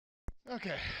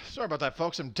Okay, sorry about that,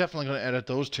 folks. I'm definitely going to edit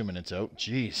those 2 minutes out.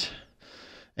 Jeez.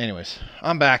 Anyways,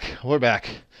 I'm back. We're back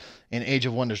in Age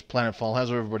of Wonders Planetfall. How's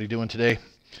everybody doing today?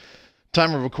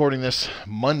 Time of recording this,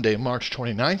 Monday, March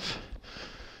 29th.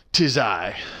 'Tis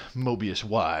I, Mobius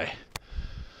Y.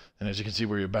 And as you can see,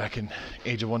 we're back in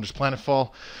Age of Wonders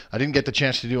Planetfall. I didn't get the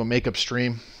chance to do a makeup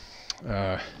stream.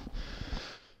 Got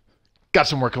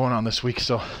some work going on this week,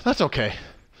 so that's okay.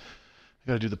 I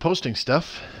gotta do the posting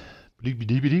stuff.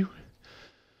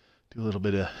 Do a little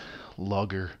bit of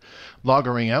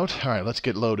loggering out. All right, let's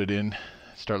get loaded in.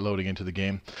 Start loading into the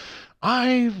game.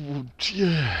 I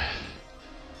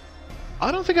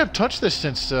don't think I've touched this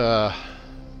since I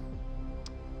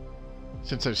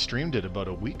streamed it about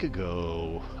a week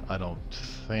ago. I don't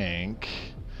think.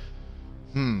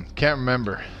 Can't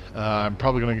remember. I've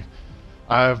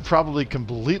probably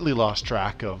completely lost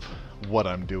track of what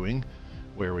I'm doing,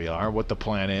 where we are, what the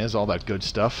plan is, all that good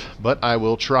stuff. But I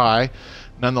will try.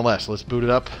 Nonetheless, let's boot it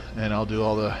up, and I'll do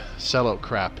all the sellout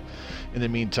crap in the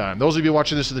meantime. Those of you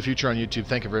watching this in the future on YouTube,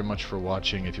 thank you very much for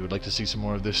watching. If you would like to see some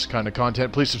more of this kind of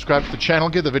content, please subscribe to the channel.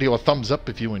 Give the video a thumbs up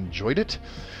if you enjoyed it.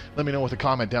 Let me know with a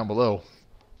comment down below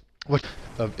what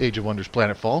of Age of Wonders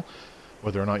Planetfall,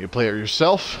 whether or not you play it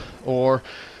yourself, or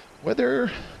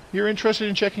whether you're interested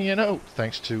in checking it out,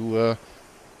 thanks to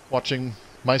watching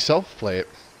myself play it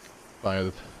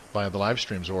via the live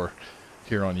streams or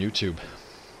here on YouTube.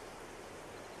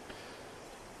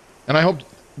 And I hope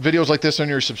videos like this on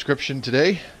your subscription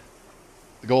today.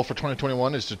 The goal for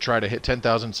 2021 is to try to hit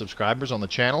 10,000 subscribers on the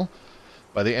channel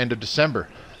by the end of December.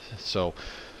 So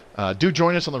do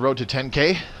join us on the road to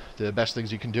 10K. The best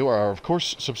things you can do are, of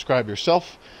course, subscribe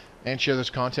yourself and share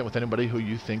this content with anybody who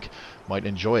you think might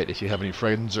enjoy it. If you have any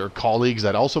friends or colleagues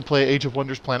that also play Age of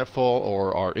Wonders Planetfall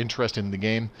or are interested in the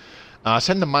game,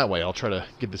 send them my way. I'll try to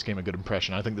give this game a good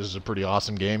impression. I think this is a pretty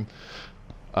awesome game.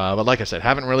 But like I said,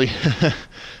 haven't really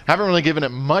given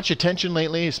it much attention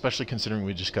lately, especially considering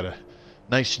we just got a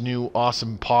nice new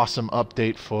awesome possum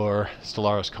update for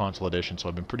Stellaris Console Edition, so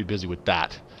I've been pretty busy with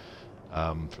that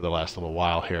for the last little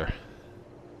while here.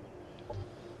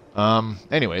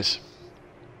 Anyways,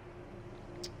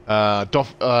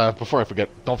 before I forget,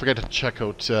 don't forget to check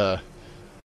out the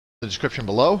description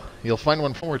below. You'll find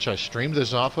one from which I streamed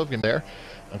this off of in there.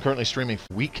 I'm currently streaming for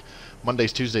a week,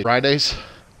 Mondays, Tuesdays, Fridays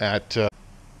at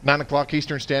 9 o'clock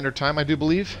Eastern Standard Time, I do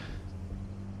believe,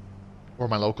 or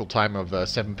my local time of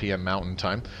 7 p.m. Mountain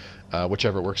Time,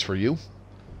 whichever works for you,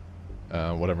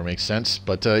 whatever makes sense.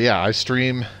 But yeah, I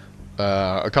stream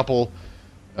a couple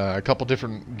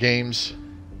different games,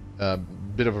 a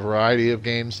bit of a variety of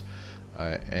games,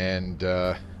 and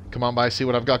come on by, see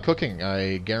what I've got cooking.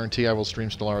 I guarantee I will stream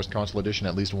Stellaris Console Edition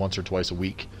at least once or twice a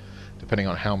week, depending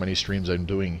on how many streams I'm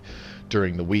doing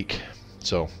during the week.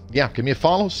 So, yeah, give me a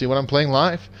follow, see what I'm playing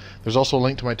live. There's also a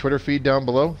link to my Twitter feed down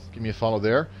below. Give me a follow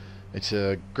there. It's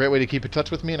a great way to keep in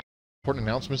touch with me, and I have important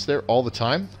announcements there all the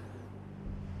time.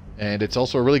 And it's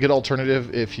also a really good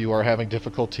alternative if you are having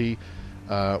difficulty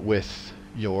with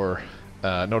your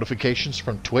notifications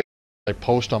from Twitch. I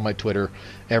post on my Twitter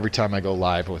every time I go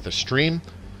live with a stream.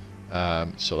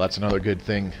 So that's another good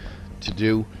thing to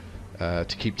do, to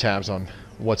keep tabs on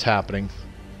what's happening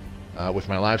with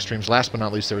my live streams. Last but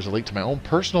not least, there is a link to my own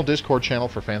personal Discord channel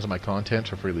for fans of my content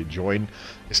to freely join.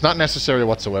 It's not necessary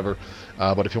whatsoever,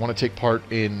 but if you want to take part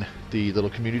in the little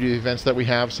community events that we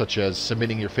have, such as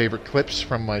submitting your favorite clips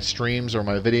from my streams or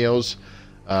my videos,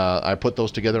 I put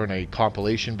those together in a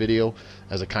compilation video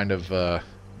as a kind of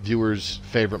viewers'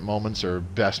 favorite moments or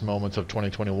best moments of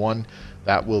 2021.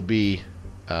 That will be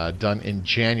done in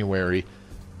January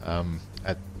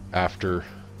after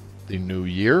the new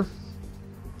year.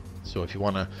 So if you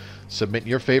want to submit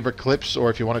your favorite clips, or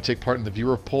if you want to take part in the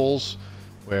viewer polls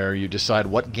where you decide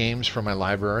what games from my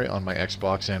library on my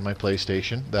Xbox and my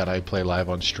PlayStation that I play live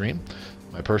on stream,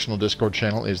 my personal Discord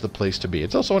channel is the place to be.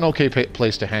 It's also an okay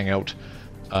place to hang out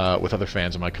with other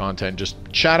fans of my content. Just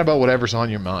chat about whatever's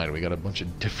on your mind. We got a bunch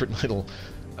of different little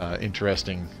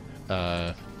interesting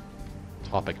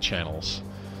topic channels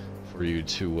for you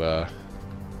to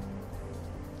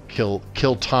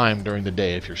kill time during the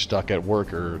day if you're stuck at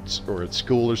work or at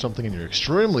school or something and you're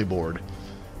extremely bored.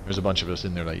 There's a bunch of us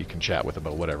in there that you can chat with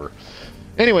about whatever.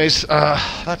 Anyways,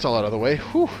 that's all out of the way.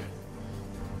 Whew.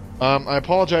 I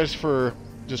apologize for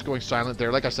just going silent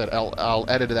there. Like I said, I'll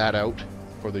edit that out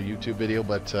for the YouTube video,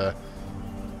 but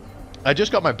I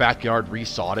just got my backyard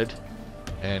resodded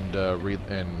and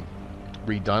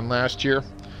redone last year,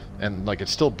 and like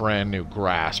it's still brand new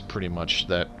grass pretty much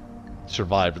that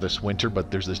survived this winter,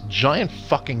 but there's this giant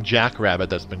fucking jackrabbit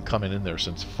that's been coming in there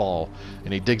since fall,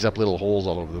 and he digs up little holes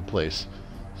all over the place.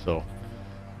 So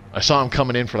I saw him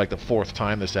coming in for like the 4th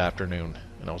time this afternoon,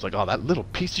 and I was like, oh, that little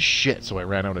piece of shit, so I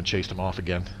ran out and chased him off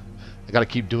again. I gotta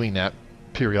keep doing that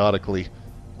periodically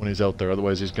when he's out there,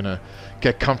 otherwise he's gonna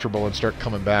get comfortable and start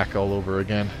coming back all over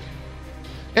again.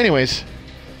 Anyways,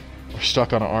 we're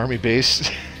stuck on an army base.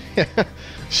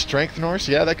 Strength Norse?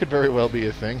 Yeah, that could very well be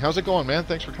a thing. How's it going, man?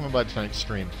 Thanks for coming by tonight's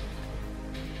stream.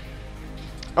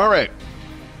 Alright.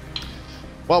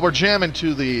 While we're jamming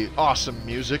to the awesome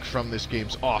music from this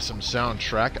game's awesome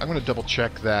soundtrack, I'm going to double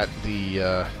check that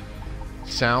the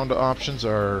sound options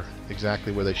are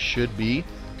exactly where they should be.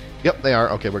 Yep, they are.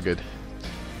 Okay, we're good.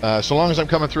 So long as I'm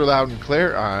coming through loud and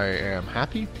clear, I am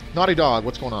happy. Naughty Dog,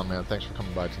 what's going on, man? Thanks for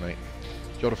coming by tonight.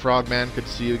 Joe the Frogman, good to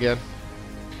see you again.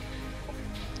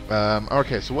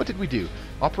 Okay, so what did we do?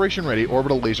 Operation ready,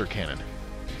 orbital laser cannon.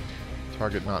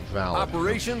 Target not valid.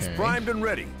 Operations primed and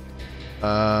ready.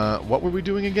 What were we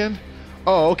doing again?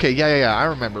 Oh, okay, yeah, I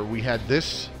remember. We had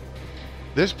this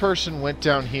person went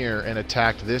down here and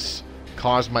attacked this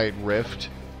Cosmite Rift,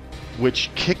 which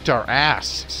kicked our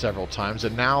ass several times,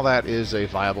 and now that is a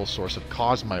viable source of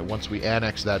Cosmite once we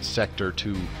annex that sector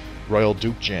to Royal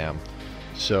Duke Jam.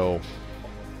 So,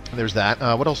 there's that.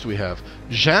 What else do we have?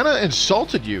 Jana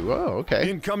insulted you. Oh, okay.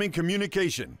 Incoming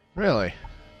communication. Really?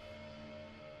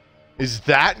 Is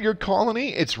that your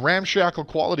colony? Its ramshackle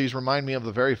qualities remind me of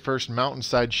the very first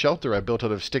mountainside shelter I built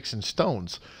out of sticks and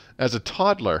stones as a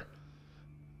toddler.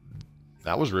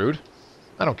 That was rude.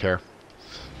 I don't care.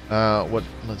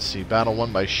 Let's see. Battle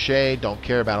won by Shay. Don't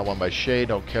care. Battle won by Shay.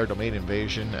 Don't care. Domain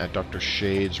invasion at Dr.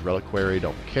 Shade's reliquary.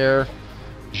 Don't care.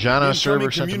 Jana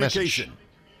server sent a message.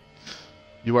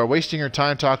 You are wasting your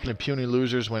time talking to puny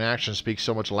losers when actions speak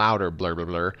so much louder, blur, blur,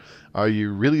 blur. Are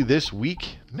you really this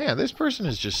weak? Man, this person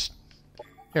is just...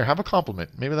 Here, have a compliment.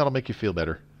 Maybe that'll make you feel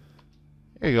better.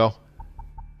 Here you go.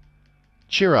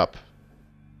 Cheer up.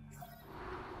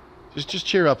 Just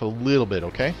cheer up a little bit,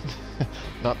 okay?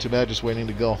 Not too bad, just waiting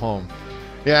to go home.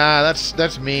 Yeah,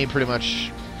 that's me pretty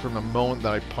much from the moment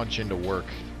that I punch into work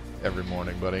every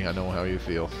morning, buddy. I know how you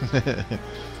feel.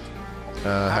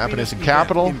 Happiness and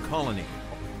capital. In colony.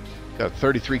 Got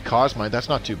 33 Cosmite. That's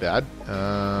not too bad.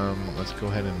 Let's go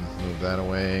ahead and move that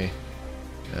away.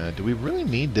 Do we really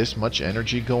need this much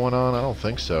energy going on? I don't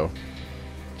think so.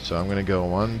 So I'm going to go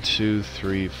 1, 2,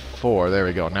 3, 4. There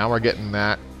we go. Now we're getting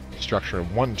that structure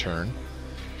in 1 turn.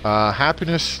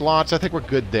 Happiness slots, I think we're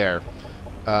good there.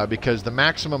 Because the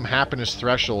maximum happiness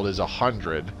threshold is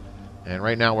 100. And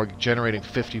right now we're generating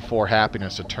 54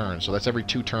 happiness a turn. So that's every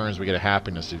 2 turns we get a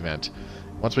happiness event.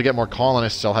 Once we get more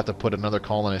colonists, I'll have to put another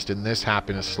colonist in this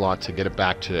happiness slot to get it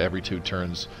back to every 2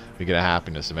 turns we get a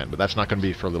happiness event. But that's not going to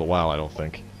be for a little while, I don't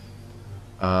think.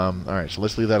 Alright, so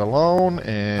let's leave that alone.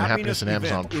 And happiness in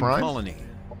Amazon Prime.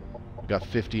 We got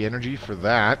 50 energy for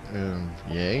that.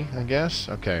 Yay, I guess.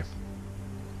 Okay.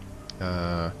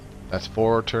 That's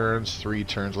 4 turns, 3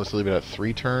 turns. Let's leave it at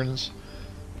 3 turns.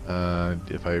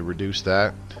 If I reduce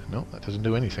that... No, that doesn't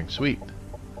do anything. Sweet.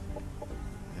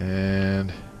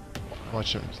 And...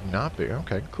 Watch it. It's not big.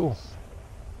 Okay, cool.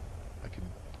 I can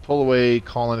pull away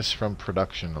colonists from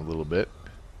production a little bit.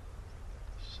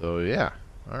 So, yeah.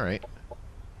 Alright.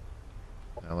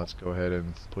 Now let's go ahead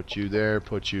and put you there,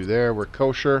 put you there. We're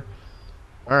kosher.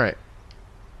 Alright.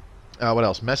 What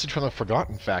else? Message from the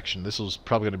Forgotten Faction. This is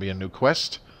probably going to be a new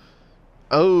quest.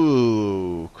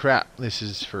 Oh, crap. This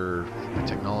is for a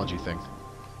technology thing.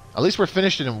 At least we're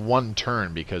finished it in 1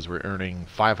 turn because we're earning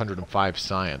 505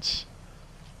 science.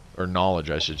 Or knowledge,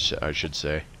 I should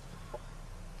say.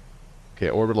 Okay,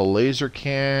 orbital laser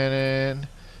cannon.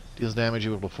 Deals damage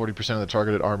equal to 40% of the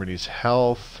targeted army's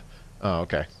health. Oh,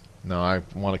 okay. No, I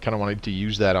kind of wanted to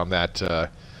use that on that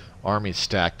army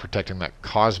stack, protecting that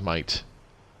Cosmite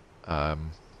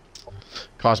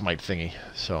thingy.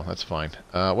 So that's fine.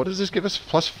 What does this give us?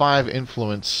 +5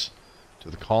 influence to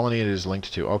the colony it is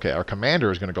linked to. Okay, our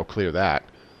commander is going to go clear that.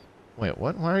 Wait,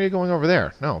 what? Why are you going over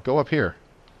there? No, go up here.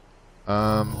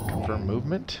 Confirm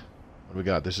movement. What do we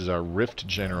got? This is our rift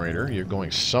generator. You're going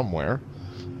somewhere.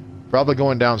 Probably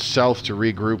going down south to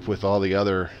regroup with all the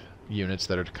other units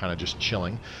that are kind of just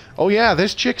chilling. Oh yeah,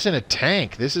 this chick's in a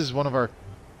tank. This is one of our...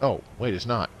 Oh, wait, it's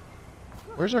not.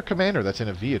 Where's our commander that's in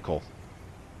a vehicle?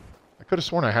 I could have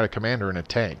sworn I had a commander in a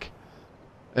tank.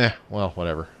 Well,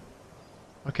 whatever.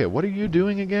 Okay, what are you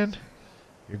doing again?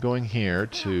 You're going here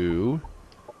to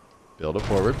build a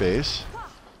forward base.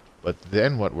 But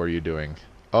then what were you doing?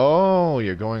 Oh,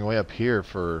 you're going way up here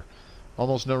for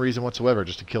almost no reason whatsoever,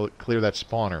 just to clear that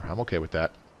spawner. I'm okay with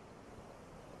that.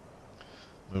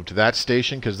 Move to that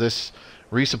station, because this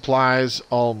resupplies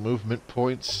all movement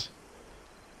points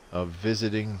of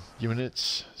visiting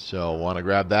units. So want to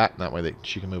grab that, and that way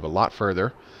she can move a lot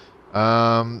further.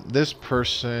 This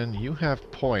person, you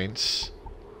have points.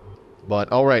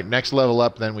 But, alright, next level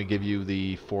up, then we give you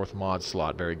the 4th mod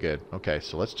slot. Very good. Okay,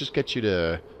 so let's just get you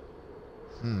to...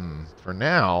 for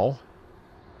now...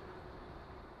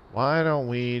 Why don't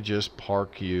we just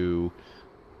park you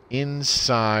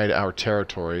inside our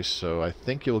territory, so I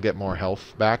think you'll get more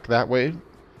health back that way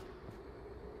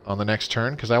on the next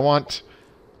turn, because I want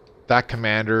that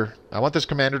commander... I want this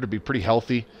commander to be pretty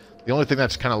healthy. The only thing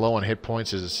that's kind of low on hit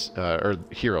points is... or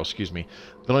hero, excuse me.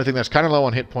 The only thing that's kind of low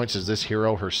on hit points is this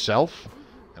hero herself.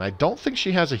 And I don't think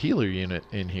she has a healer unit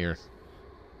in here.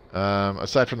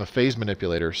 Aside from the phase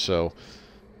manipulator. So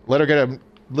let her get a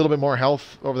little bit more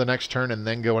health over the next turn and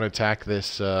then go and attack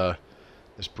this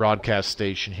this broadcast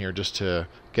station here just to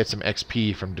get some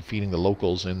XP from defeating the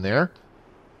locals in there.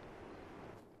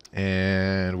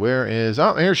 And where is...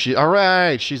 Oh, here she...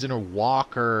 Alright, she's in her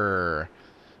walker.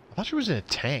 I thought she was in a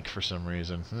tank for some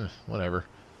reason. Whatever.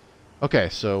 Okay,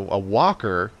 so a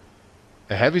walker,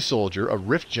 a heavy soldier, a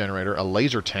rift generator, a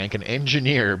laser tank, an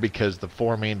engineer, because the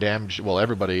 4 main damage... Well,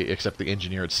 everybody except the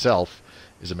engineer itself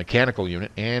is a mechanical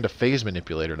unit, and a phase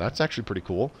manipulator. That's actually pretty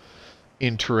cool.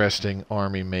 Interesting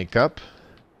army makeup.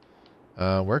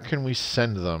 Where can we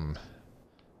send them?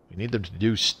 We need them to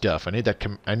do stuff. I need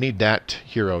that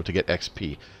hero to get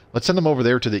XP. Let's send them over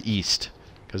there to the east,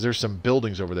 because there's some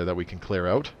buildings over there that we can clear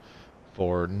out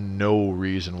for no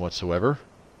reason whatsoever.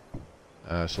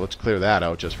 So let's clear that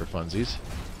out just for funsies.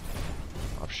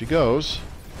 Off she goes.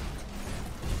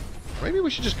 Maybe we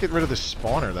should just get rid of this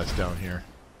spawner that's down here.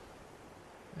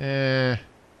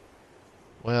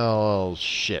 Well,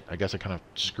 shit. I guess I kind of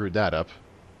screwed that up.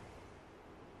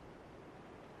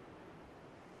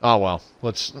 Oh, well.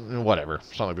 Whatever.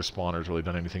 It's not like the spawner's really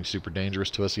done anything super dangerous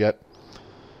to us yet.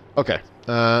 Okay.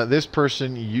 This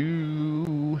person,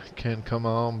 you can come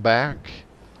on back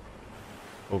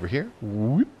over here.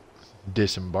 Whoop.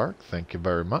 Disembark. Thank you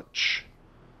very much.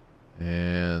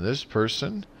 And this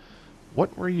person,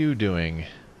 what were you doing?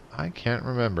 I can't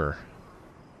remember.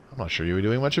 I'm not sure you were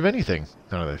doing much of anything,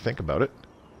 now that I think about it.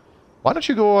 Why don't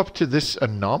you go up to this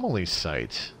anomaly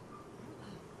site?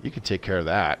 You can take care of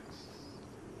that.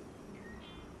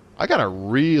 I got a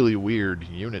really weird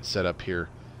unit set up here.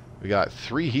 We got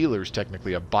 3 healers,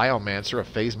 technically. A biomancer, a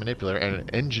phase manipulator, and an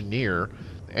engineer.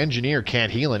 The engineer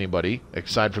can't heal anybody,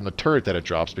 aside from the turret that it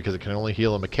drops, because it can only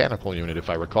heal a mechanical unit, if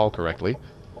I recall correctly.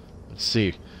 Let's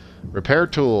see. Repair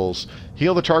tools.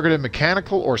 Heal the targeted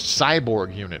mechanical or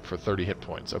cyborg unit for 30 hit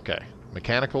points. Okay.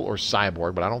 Mechanical or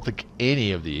cyborg, but I don't think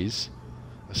any of these,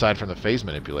 aside from the phase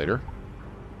manipulator.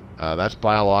 That's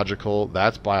biological.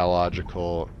 That's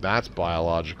biological. That's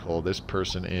biological. This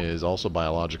person is also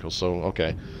biological. So,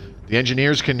 okay. The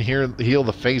engineers can heal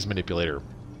the phase manipulator.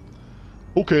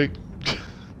 Okay.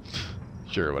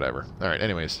 Sure, whatever. Alright,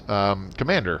 anyways.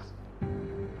 Commander.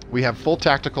 We have full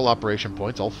tactical operation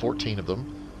points, all 14 of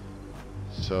them.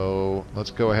 So, let's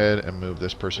go ahead and move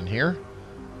this person here.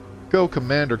 Go,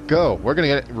 Commander, go! We're going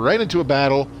to get right into a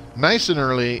battle, nice and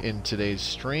early in today's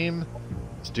stream.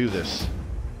 Let's do this.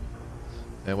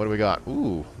 And what do we got?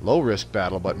 Ooh, low-risk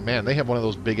battle, but man, they have one of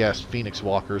those big-ass Phoenix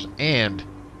Walkers, and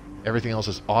everything else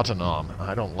is autonom.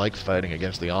 I don't like fighting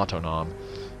against the autonom.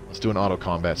 Let's do an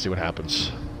auto-combat, see what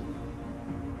happens.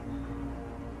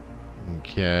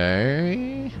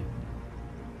 Okay...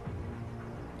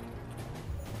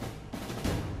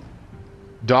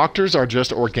 Doctors are just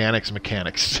organics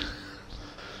mechanics.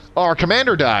 Oh, our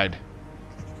commander died.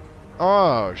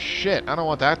 Oh shit! I don't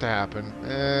want that to happen.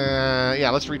 Yeah,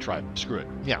 let's retry. Screw it.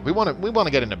 Yeah, we want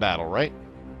to get into battle, right?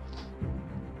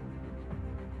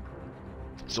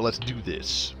 So let's do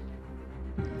this.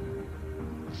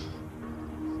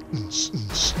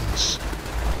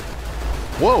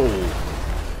 Whoa!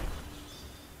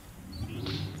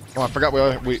 Oh, I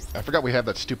forgot we had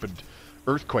that stupid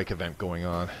earthquake event going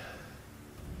on.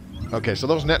 Okay, so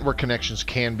those network connections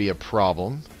can be a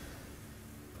problem.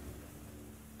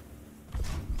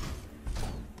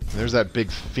 There's that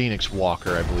big Phoenix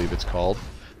Walker, I believe it's called.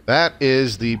 That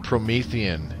is the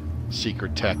Promethean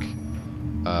secret tech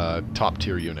top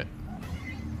tier unit.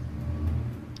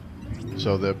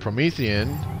 So the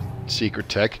Promethean secret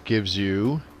tech gives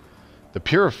you the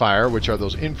Purifier, which are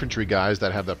those infantry guys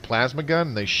that have the plasma gun,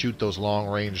 and they shoot those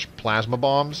long-range plasma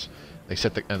bombs.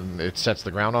 And it sets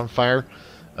the ground on fire.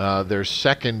 Their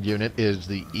second unit is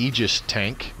the Aegis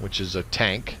tank, which is a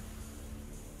tank.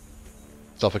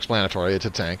 Self-explanatory, it's a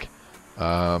tank.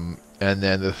 And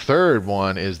then the third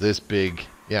one is this big...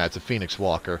 Yeah, it's a Phoenix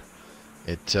Walker.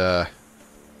 It's a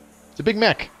big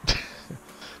mech.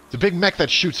 It's a big mech that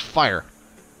shoots fire.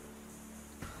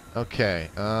 Okay,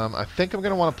 I think I'm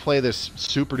going to want to play this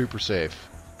super-duper safe.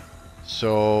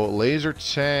 So, laser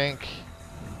tank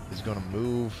is going to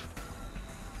move.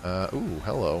 Ooh,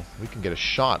 hello. We can get a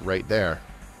shot right there.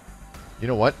 You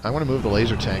know what? I want to move the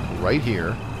laser tank right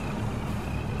here.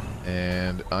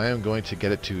 And I am going to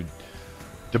get it to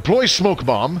deploy smoke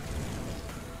bomb.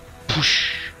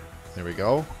 Push. There we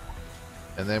go.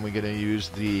 And then we're going to use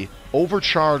the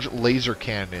overcharge laser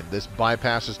cannon. This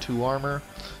bypasses 2 armor.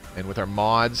 And with our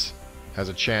mods, has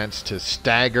a chance to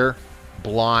stagger,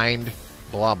 blind,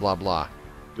 blah, blah, blah.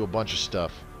 Do a bunch of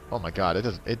stuff. Oh my god,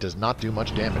 it does not do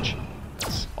much damage.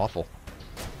 That's awful.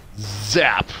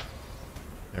 Zap!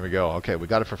 There we go. Okay, we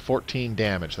got it for 14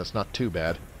 damage. That's not too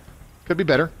bad. Could be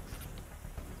better.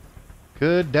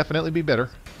 Could definitely be better.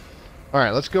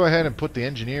 Alright, let's go ahead and put the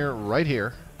engineer right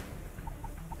here.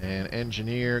 And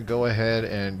engineer, go ahead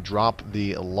and drop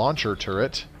the launcher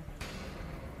turret.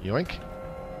 Yoink.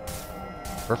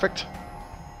 Perfect.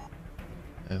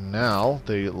 And now,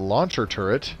 the launcher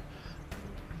turret.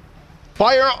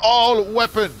 Fire all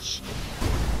weapons!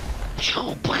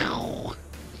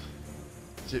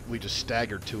 We just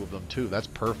staggered 2 of them too. That's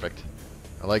perfect.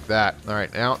 I like that.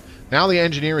 Alright, now the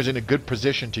engineer is in a good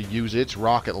position to use its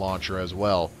rocket launcher as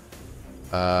well.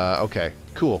 Okay.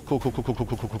 Cool.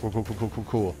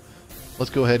 Cool. Let's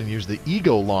go ahead and use the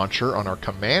ego launcher on our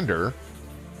commander.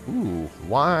 Ooh,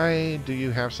 why do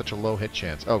you have such a low hit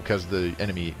chance? Oh, because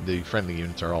the friendly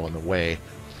units are all in the way.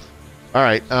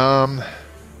 Alright,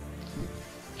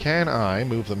 can I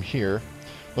move them here?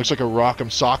 Looks like a rock'em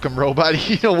sock'em robot.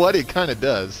 You know what? It kind of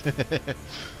does.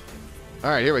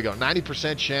 Alright, here we go.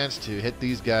 90% chance to hit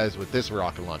these guys with this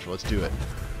rocket launcher. Let's do it.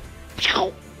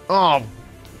 Oh.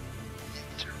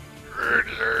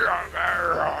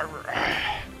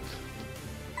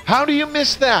 How do you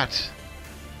miss that?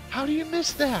 How do you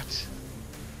miss that?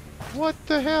 What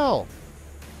the hell?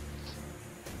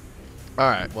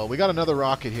 Alright, well, we got another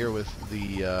rocket here with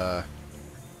the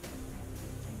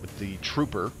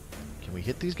trooper. Can we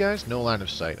hit these guys? No line of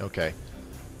sight. Okay.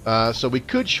 So we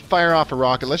could fire off a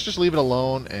rocket. Let's just leave it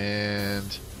alone,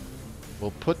 and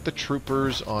we'll put the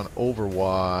troopers on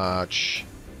Overwatch.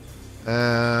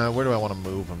 Where do I want to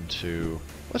move them to?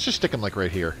 Let's just stick them, like,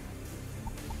 right here.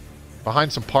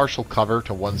 Behind some partial cover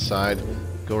to one side.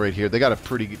 Go right here. They got a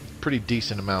pretty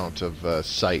decent amount of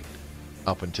sight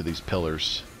up into these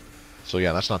pillars. So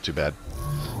yeah, that's not too bad.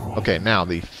 Okay, now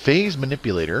the phase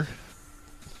manipulator.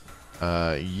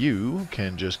 You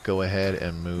can just go ahead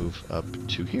and move up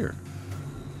to here.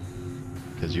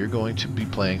 Because you're going to be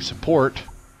playing support.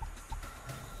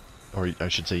 Or I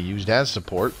should say used as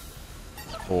support.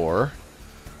 For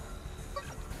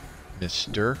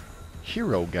Mr.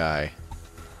 Hero Guy.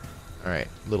 Alright,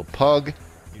 little pug.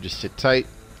 You just sit tight.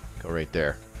 Go right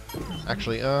there.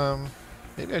 Actually,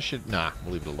 maybe I should... Nah,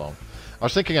 we'll leave it alone. I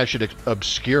was thinking I should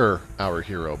obscure our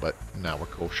hero, but nah, we're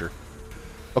kosher.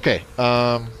 Okay,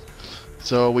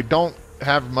 so we don't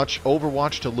have much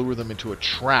Overwatch to lure them into a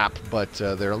trap, but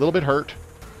they're a little bit hurt.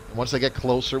 And once they get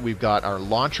closer, we've got our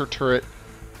launcher turret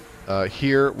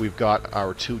here. We've got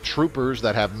our 2 troopers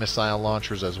that have missile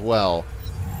launchers as well.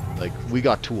 Like, we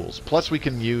got tools. Plus, we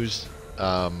can use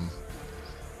our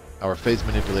phase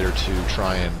manipulator to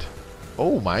try and...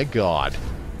 Oh my god.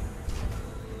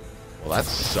 Well, that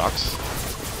sucks.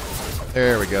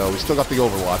 There we go. We still got the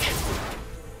Overwatch.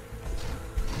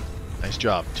 Nice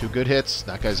job. 2 good hits.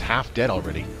 That guy's half dead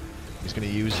already. He's going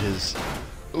to use his...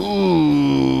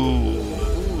 Ooh.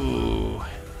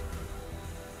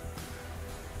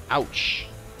 Ouch.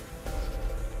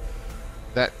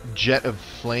 That jet of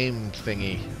flame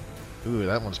thingy. Ooh,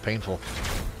 that one's painful.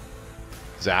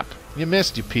 Zap. You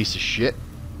missed, you piece of shit.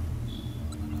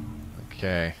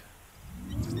 Okay.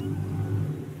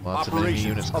 Lots of enemy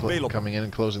units coming in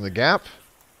and closing the gap.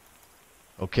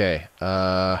 Okay.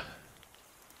 Damn.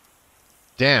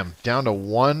 Down to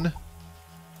 1.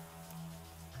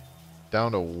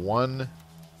 Down to 1.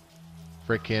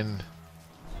 Frickin'.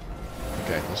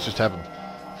 Okay, let's just have him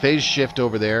phase shift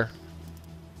over there.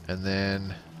 And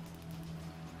then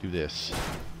do this.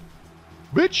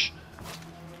 Bitch!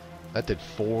 That did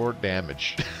 4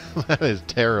 damage. That is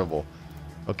terrible.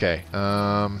 Okay,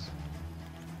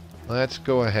 let's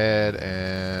go ahead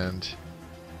and...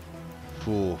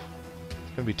 Ooh.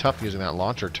 It's gonna be tough using that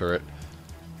launcher turret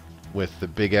with the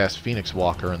big-ass Phoenix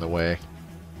Walker in the way.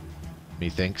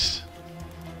 Methinks.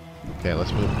 Okay,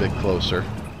 let's move a bit closer.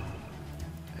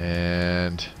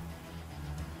 And...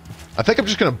 I think I'm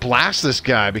just gonna blast this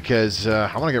guy because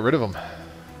I want to get rid of him.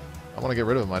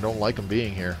 I don't like him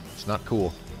being here. It's not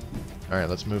cool. Alright,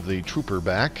 let's move the trooper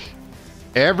back.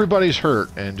 Everybody's hurt,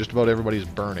 and just about everybody's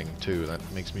burning, too. That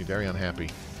makes me very unhappy.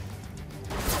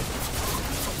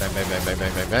 Bang, bang, bang, bang,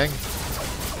 bang, bang, bang.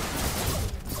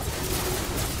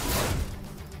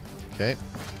 Okay.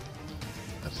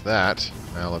 That's that.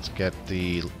 Now let's get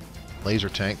the laser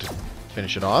tank to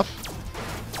finish it off.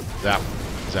 Zap.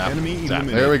 Zap. Enemy Zap.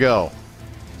 eliminated. There we go.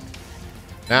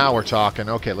 Now we're talking.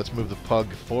 Okay, let's move the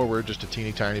pug forward just a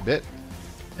teeny tiny bit.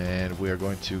 And we are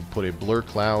going to put a blur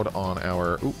cloud on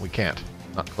our... Ooh, we can't.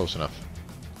 Not close enough.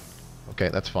 Okay,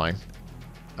 that's fine.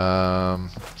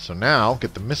 So now,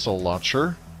 get the missile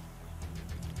launcher.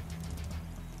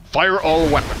 Fire all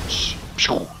weapons.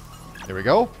 There we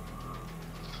go.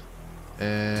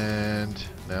 And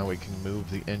now we can move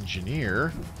the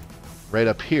engineer right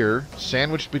up here,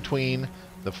 sandwiched between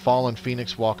the fallen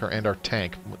Phoenix Walker and our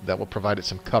tank. That will provide it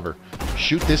some cover.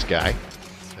 Shoot this guy.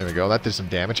 There we go. That did some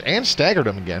damage. And staggered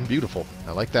him again. Beautiful.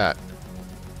 I like that.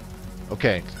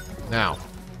 Okay. Now,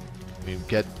 we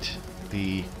get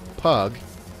the pug.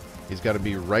 He's got to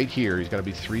be right here. He's got to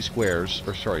be 3 squares.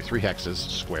 Or, sorry, 3 hexes.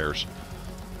 Squares.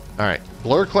 Alright.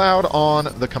 Blur cloud on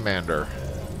the commander.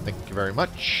 Thank you very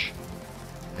much.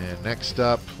 And next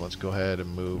up, let's go ahead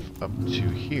and move up to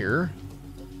here.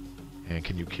 And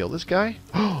can you kill this guy?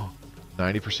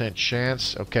 90%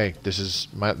 chance. Okay, this is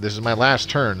my last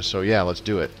turn, so yeah, let's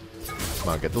do it. Come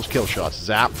on, get those kill shots.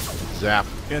 Zap, zap,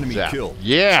 Enemy zap. kill.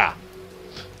 Yeah!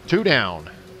 2 down.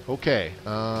 Okay,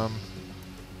 now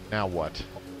what?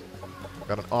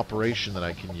 Got an operation that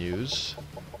I can use.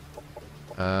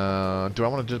 Do I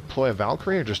want to deploy a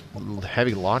Valkyrie or just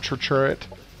heavy launcher turret?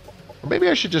 Or maybe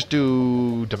I should just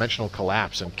do dimensional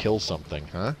collapse and kill something,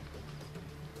 huh?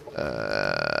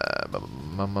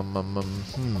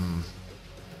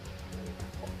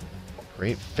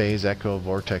 Great phase echo,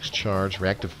 vortex charge,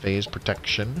 reactive phase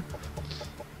protection.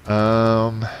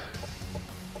 I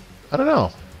don't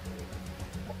know.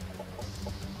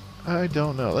 I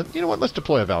don't know. You know what? Let's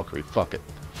deploy a Valkyrie. Fuck it.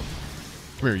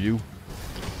 Come here, you.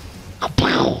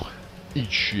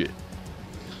 Eat shit.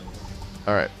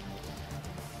 Alright.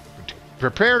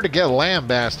 Prepare to get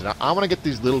lambasted. I want to get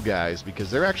these little guys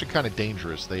because they're actually kind of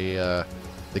dangerous. They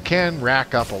can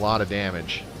rack up a lot of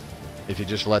damage if you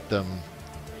just let them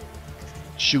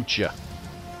shoot you.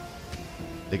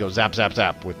 They go zap, zap,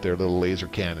 zap with their little laser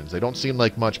cannons. They don't seem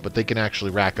like much, but they can actually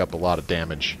rack up a lot of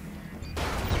damage.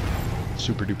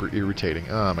 Super duper irritating.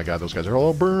 Oh my god, those guys are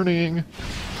all burning.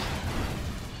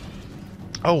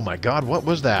 Oh my god, what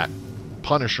was that?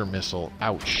 Punisher missile.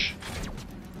 Ouch.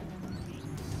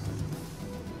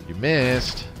 You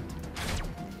missed.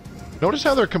 Notice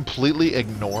how they're completely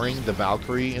ignoring the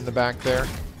Valkyrie in the back there?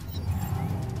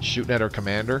 Shooting at our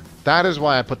commander. That is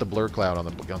why I put the blur cloud on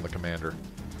the commander.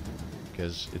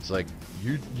 Because it's like,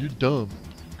 you're dumb.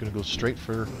 I'm gonna go straight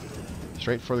for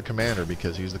the commander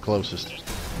because he's the closest.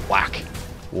 Whack.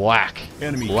 Whack.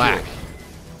 Enemy whack.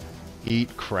 kill.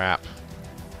 Eat crap.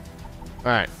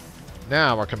 Alright.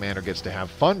 Now our commander gets to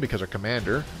have fun because our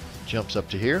commander jumps up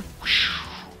to here.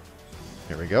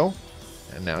 Here we go.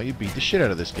 And now you beat the shit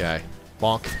out of this guy.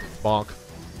 Bonk. Bonk.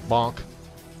 Bonk.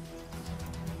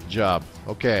 Good job.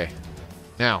 Okay.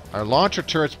 Now, our launcher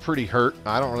turret's pretty hurt.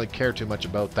 I don't really care too much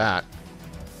about that.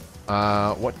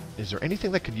 What? Is there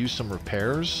anything that could use some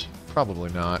repairs?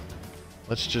 Probably not.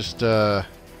 Let's just go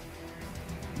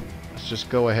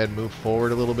ahead and move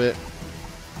forward a little bit.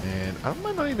 And I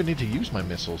might not even need to use my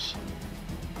missiles.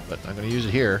 But I'm going to use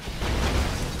it here.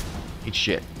 Eat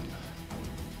shit.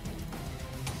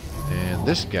 And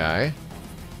this guy,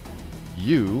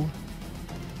 you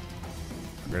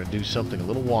are going to do something a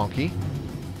little wonky.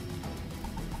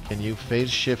 Can you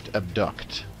phase shift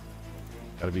abduct?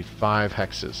 Got to be 5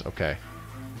 hexes. Okay.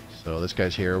 So this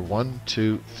guy's here. 1,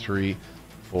 2, 3,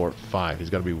 4, 5. He's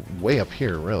got to be way up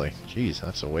here, really. Jeez,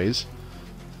 that's a ways.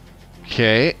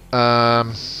 Okay. I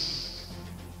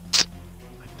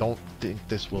don't think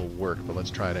this will work, but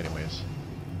let's try it anyways.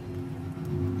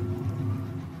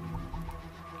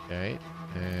 Okay,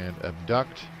 and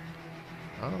abduct.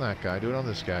 Not on that guy, do it on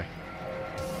this guy.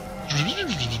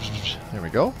 There we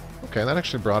go. Okay, that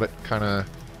actually brought it kind of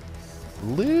a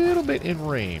little bit in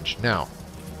range. Now,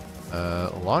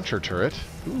 launcher turret.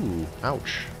 Ooh,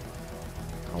 ouch.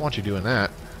 I don't want you doing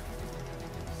that.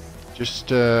 Just,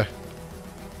 why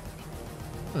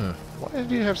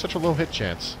do you have such a low hit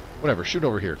chance? Whatever, shoot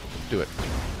over here. Do it.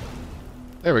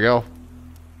 There we go.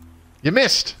 You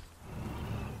missed!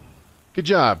 Good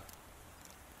job.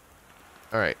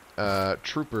 Alright,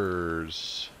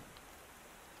 troopers.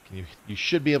 You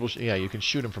should be able to... Yeah, you can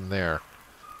shoot him from there.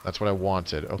 That's what I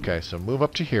wanted. Okay, so move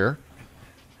up to here.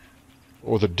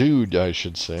 Or the dude, I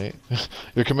should say.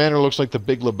 Your commander looks like the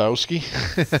Big Lebowski.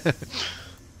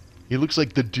 He looks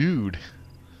like the dude.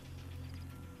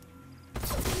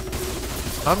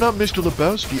 I'm not Mr.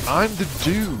 Lebowski. I'm the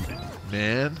dude,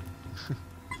 man.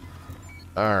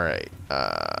 Alright.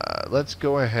 Let's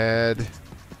go ahead.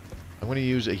 I'm going to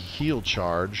use a heal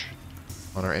charge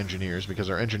on our engineers because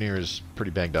our engineer is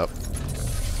pretty banged up.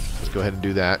 Let's go ahead and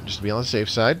do that just to be on the safe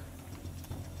side.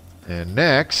 And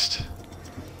next,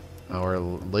 our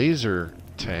laser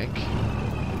tank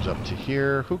moves up to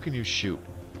here. Who can you shoot?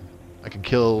 I can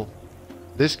kill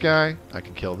this guy. I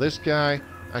can kill this guy.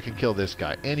 I can kill this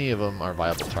guy. Any of them are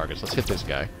viable targets. Let's hit this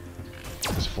guy.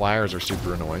 His flyers are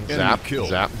super annoying. Zap,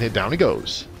 zap, and down he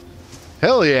goes.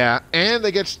 Hell yeah! And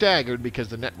they get staggered because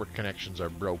the network connections are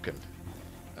broken.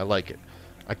 I like it.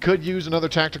 I could use another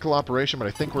tactical operation, but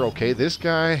I think we're okay. This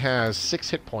guy has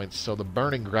 6 hit points, so the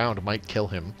burning ground might kill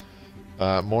him.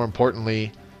 More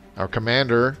importantly, our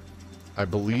commander, I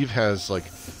believe, has like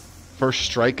first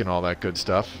strike and all that good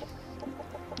stuff.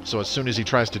 So as soon as he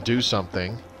tries to do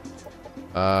something,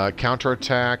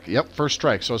 counterattack, yep, first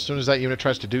strike. So as soon as that unit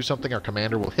tries to do something, our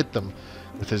commander will hit them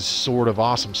with his sword of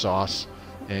awesome sauce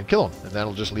and kill them. And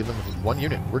that'll just leave them with 1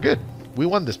 unit. We're good. We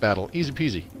won this battle. Easy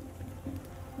peasy.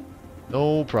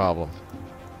 No problem.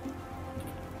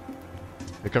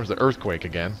 Here comes the earthquake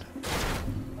again.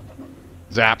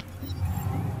 Zap.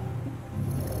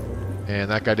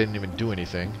 And that guy didn't even do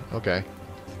anything. Okay.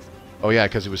 Oh yeah,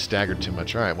 because he was staggered too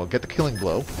much. Alright, well, get the killing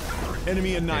blow.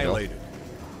 Enemy annihilated.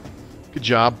 Good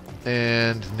job.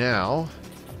 And now,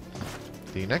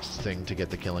 the next thing to get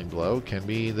the killing blow can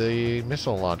be the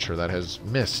missile launcher that has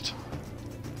missed.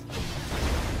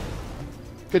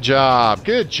 Good job.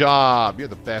 Good job. You're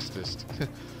the bestest.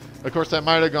 Of course, that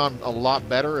might have gone a lot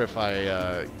better if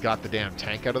I got the damn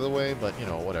tank out of the way, but, you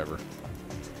know, whatever.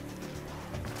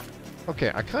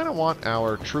 Okay, I kind of want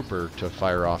our trooper to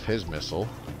fire off his missile.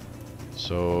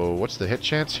 So, what's the hit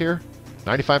chance here?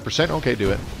 95%? Okay,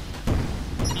 do it.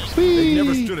 Whee! They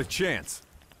never stood a chance.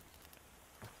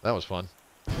 That was fun.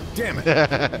 Damn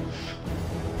it.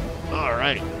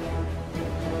 Alright.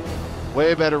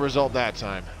 Way better result that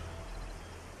time.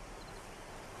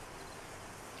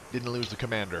 Didn't lose the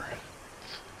commander.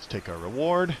 Let's take our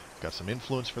reward. Got some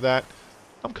influence for that.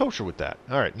 I'm kosher with that.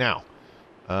 Alright, now.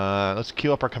 Let's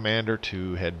queue up our commander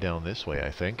to head down this way,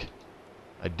 I think.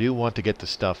 I do want to get the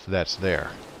stuff that's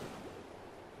there.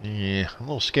 Yeah, I'm a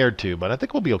little scared too, but I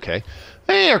think we'll be okay.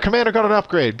 Hey, our commander got an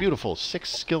upgrade. Beautiful. 6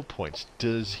 skill points.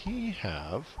 Does he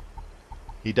have...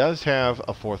 He does have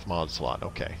a 4th mod slot.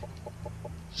 Okay.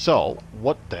 So,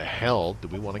 what the hell do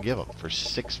we want to give him for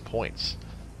 6 points?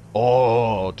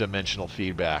 Oh, dimensional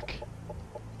feedback.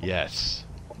 Yes.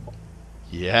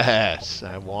 Yes,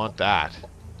 I want that.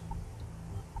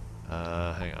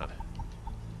 Hang on.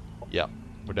 Yep,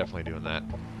 we're definitely doing that.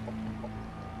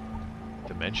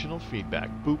 Dimensional feedback.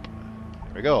 Boop.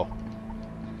 There we go.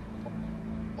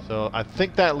 So I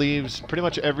think that leaves pretty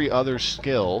much every other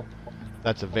skill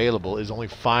that's available is only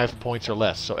 5 points or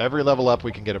less. So every level up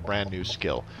we can get a brand new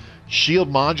skill. Shield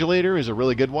Modulator is a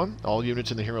really good one. All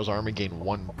units in the hero's army gain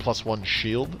 +1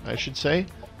 shield, I should say.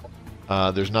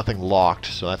 There's nothing locked,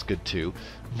 so that's good too.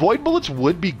 Void Bullets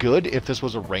would be good if this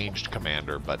was a ranged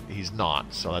commander, but he's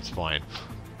not, so that's fine.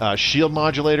 Shield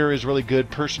Modulator is really good.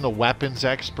 Personal Weapons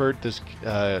Expert. This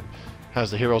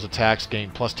has the hero's attacks gain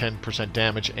 +10%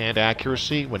 damage and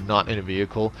accuracy when not in a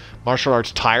vehicle. Martial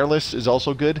Arts Tireless is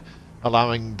also good,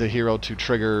 allowing the hero to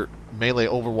trigger melee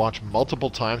Overwatch multiple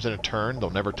times in a turn, though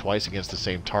never twice against the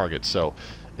same target. So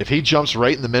if he jumps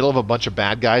right in the middle of a bunch of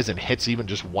bad guys and hits even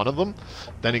just one of them,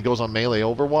 then he goes on melee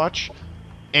Overwatch.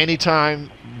 Anytime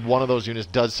one of those units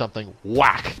does something,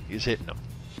 whack, he's hitting them.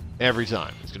 Every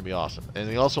time. It's going to be awesome. And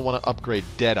we also want to upgrade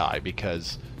Deadeye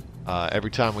because every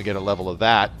time we get a level of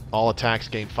that, all attacks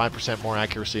gain 5% more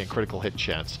accuracy and critical hit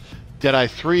chance. Deadeye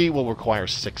 3 will require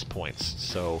 6 points.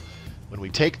 So when we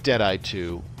take Deadeye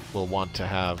 2, we'll want to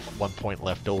have 1 point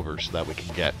left over so that we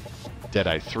can get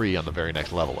Deadeye 3 on the very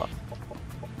next level up.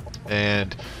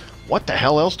 And what the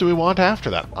hell else do we want after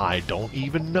that? I don't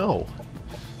even know.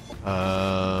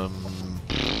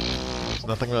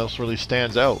 Nothing else really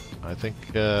stands out. I think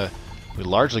we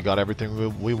largely got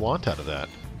everything we want out of that.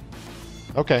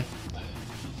 Okay.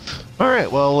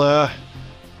 Alright, well,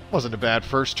 wasn't a bad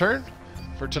first turn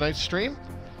for tonight's stream.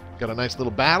 Got a nice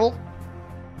little battle.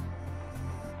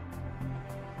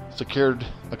 Secured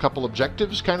a couple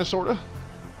objectives, kind of, sort of.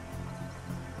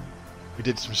 We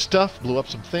did some stuff, blew up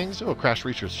some things. Oh, a crash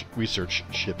research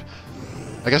ship.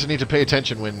 I guess I need to pay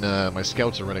attention when my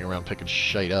scouts are running around picking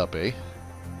shite up, eh?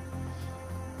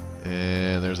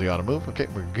 And there's the auto move. Okay,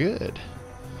 we're good.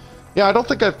 Yeah, I don't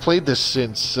think I've played this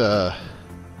since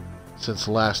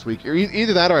last week.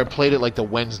 Either that or I played it like the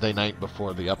Wednesday night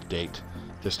before the update.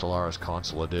 Distillara's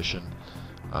Console Edition.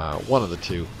 One of the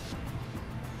two.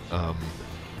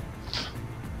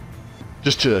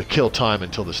 just to kill time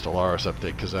until the Stellaris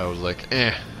update, because I was like,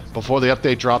 eh. Before the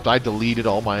update dropped, I deleted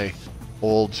all my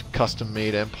old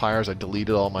custom-made empires. I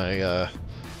deleted all my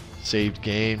saved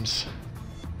games.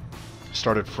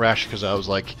 Started fresh because I was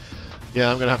like, yeah,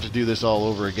 I'm gonna have to do this all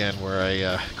over again, where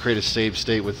I create a save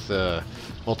state with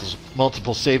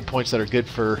multiple save points that are good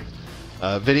for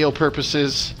video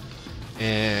purposes,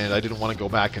 and I didn't want to go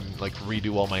back and like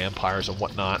redo all my empires and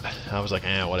whatnot. I was like,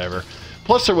 whatever.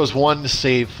 Plus, there was one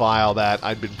save file that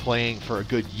I'd been playing for a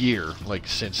good year, like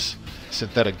since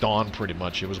Synthetic Dawn, pretty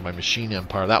much. It was my machine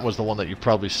empire. That was the one that you've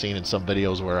probably seen in some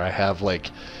videos where I have like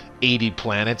 80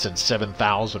 planets and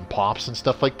 7,000 pops and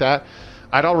stuff like that.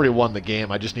 I'd already won the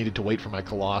game. I just needed to wait for my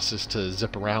Colossus to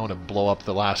zip around and blow up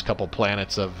the last couple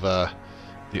planets of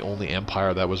the only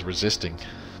empire that was resisting.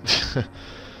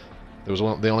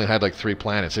 They only had like 3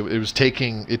 planets.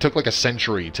 It took like a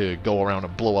century to go around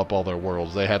and blow up all their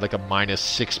worlds. They had like a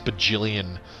 -6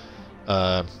 bajillion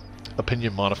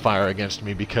opinion modifier against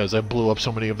me because I blew up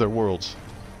so many of their worlds.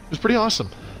 It was pretty awesome.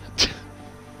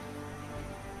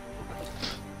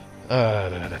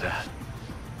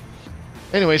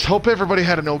 Anyways, hope everybody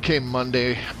had an okay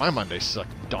Monday. My Monday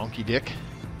sucked donkey dick.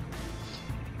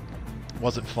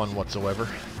 Wasn't fun whatsoever.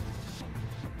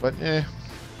 But,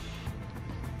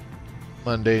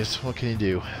 Mondays, what can you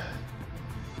do?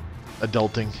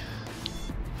 Adulting.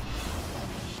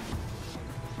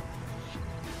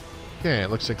 Okay, it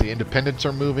looks like the independents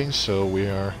are moving, so we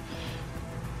are...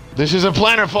 This is a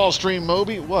Planetfall stream,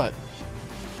 Moby! What?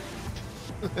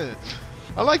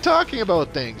 I like talking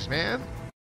about things, man.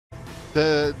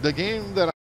 The game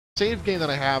that save game that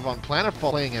I have on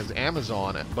Planetfall playing as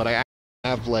Amazon, but I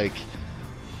have like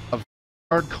a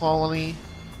Voidguard colony,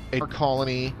 a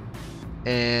colony,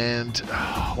 and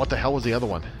what the hell was the other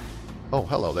one? Oh,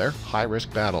 hello there. High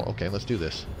risk battle. Okay, let's do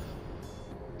this.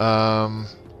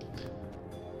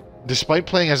 Despite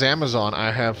playing as Amazon,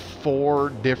 I have 4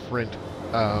 different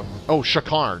oh,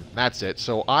 Shakkarn, that's it.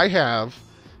 So I have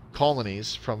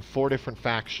colonies from 4 different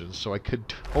factions, so I could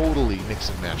totally mix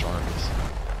and match armies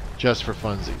just for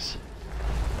funsies.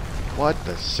 What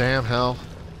the Sam hell?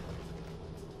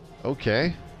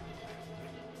 Okay.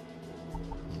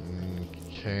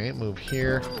 Okay, move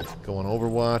here. Go on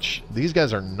Overwatch. These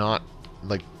guys are not,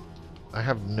 like, I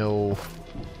have no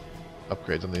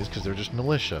upgrades on these because they're just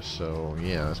militia, so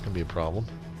yeah, that's gonna be a problem.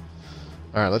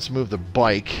 Alright, let's move the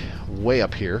bike way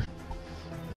up here.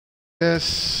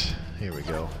 This, here we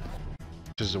go.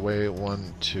 Which is away,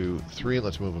 1, 2, 3.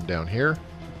 Let's move them down here.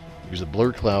 Use the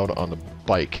blur cloud on the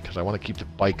bike because I want to keep the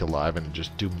bike alive and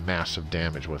just do massive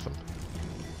damage with them.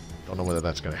 Don't know whether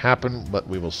that's going to happen, but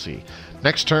we will see.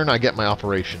 Next turn, I get my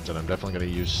operations, and I'm definitely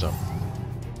going to use some.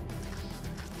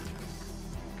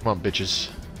 Come on, bitches.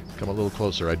 Come a little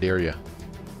closer, I dare you.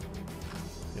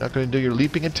 You're not going to do your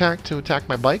leaping attack to attack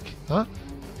my bike? Huh?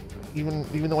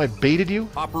 Even though I baited you?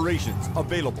 Operations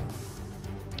available.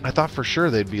 I thought for sure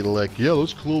they'd be like, yeah,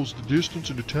 let's close the distance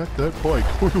and attack that bike.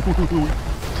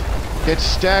 Get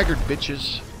staggered,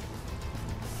 bitches.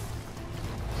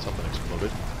 Something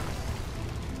exploded.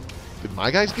 Did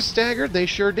my guys get staggered? They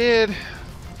sure did.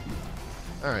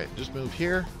 Alright, just move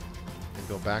here and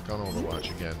go back on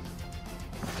Overwatch again.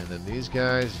 And then these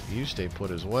guys, you stay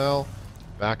put as well.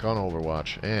 Back on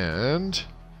Overwatch. And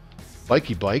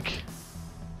Bikey Bike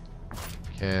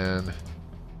can...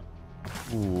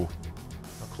 Ooh.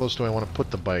 How close do I want to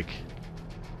put the bike?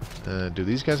 Do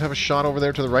these guys have a shot over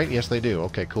there to the right? Yes, they do.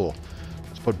 Okay, cool.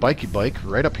 Let's put Bikey Bike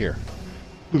right up here.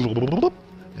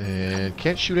 And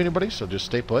can't shoot anybody, so just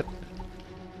stay put.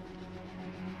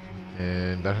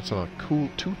 And that's on a cool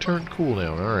 2-turn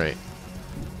cooldown. Alright.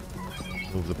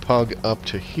 Move the pug up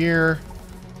to here.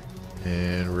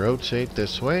 And rotate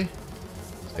this way.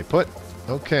 Stay put.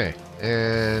 Okay.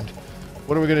 And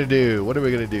what are we gonna do? What are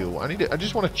we gonna do? I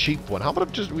just want a cheap one. How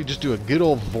about we just do a good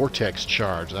old vortex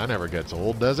charge? That never gets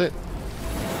old, does it?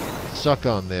 Suck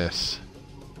on this.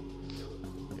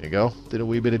 There you go. Did a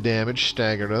wee bit of damage.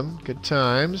 Staggered them. Good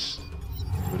times.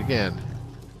 Do it again.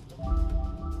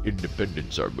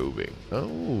 Independents are moving.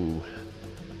 Oh.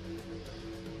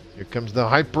 Here comes the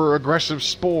hyper-aggressive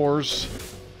spores.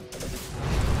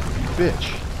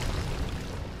 Bitch.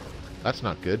 That's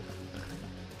not good.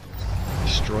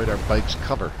 Destroyed our bike's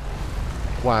cover.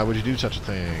 Why would you do such a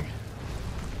thing?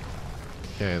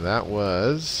 Okay, that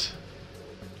was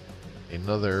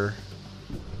another...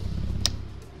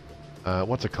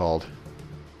 what's it called?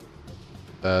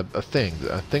 A thing.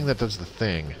 A thing that does the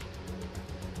thing.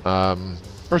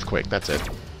 Earthquake, that's it.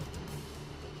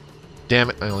 Damn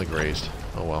it, I only grazed.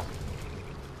 Oh well.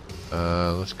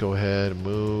 Let's go ahead and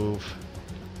move.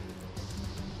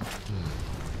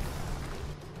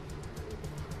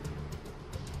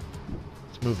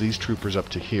 Move these troopers up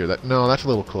to here. No, that's a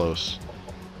little close.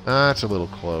 That's a little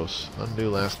close. Undo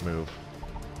last move.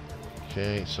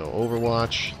 Okay, so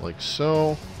Overwatch, like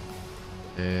so.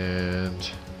 And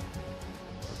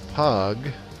Pug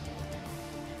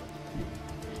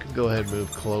can go ahead and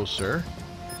move closer.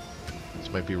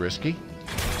 This might be risky.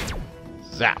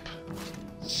 Zap.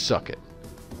 Suck it.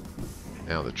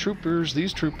 Now the troopers,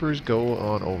 these troopers go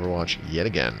on Overwatch yet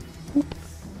again. Whoop.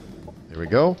 There we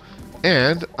go.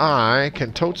 And I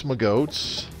can totes my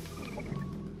goats.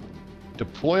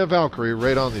 Deploy a Valkyrie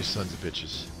right on these sons of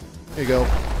bitches. There you go.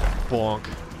 Bonk.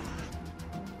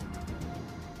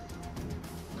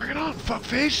 Bring it on,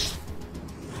 fuckface!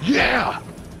 Yeah!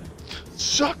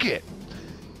 Suck it!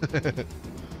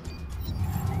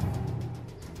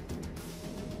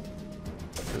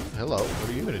 Hello, what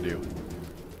are you gonna do?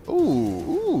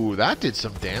 Ooh, that did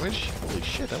some damage. Holy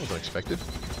shit, that was unexpected.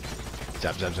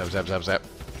 Zap, zap, zap, zap, zap, zap.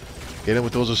 Get in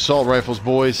with those assault rifles,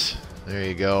 boys. There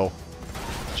you go.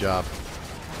 Good job.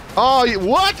 Oh,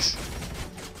 what?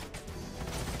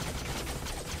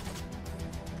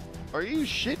 Are you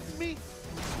shitting me?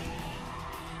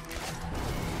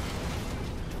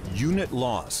 Unit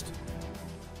lost.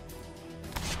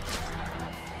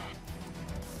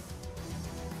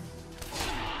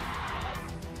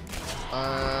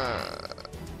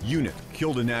 Unit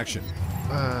killed in action.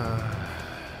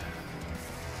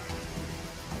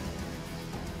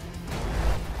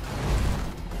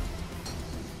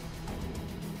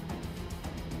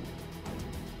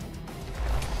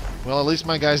 Well, at least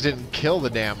my guys didn't kill the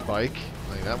damn bike.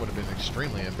 Like, that would have been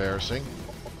extremely embarrassing.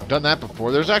 I've done that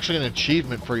before. There's actually an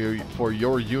achievement for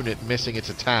your unit missing its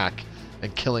attack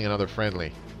and killing another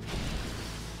friendly.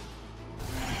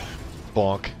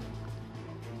 Bonk.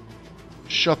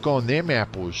 Shuck on them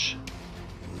apples.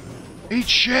 Eat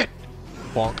shit!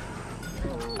 Bonk.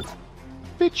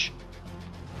 Bitch.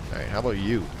 Alright, how about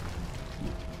you?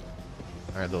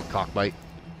 Alright, little cockbite.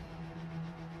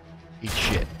 Eat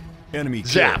shit. Enemy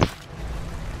Zap! killed.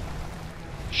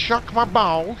 Shuck my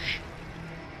balls.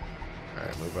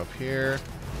 Alright, move up here.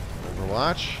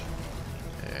 Overwatch.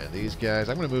 And these guys,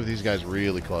 I'm going to move these guys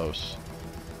really close.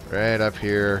 Right up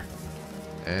here.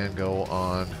 And go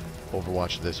on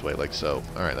Overwatch this way, like so.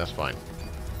 Alright, that's fine.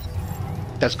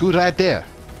 That's good right there.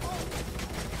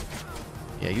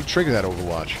 Yeah, you trigger that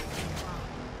Overwatch.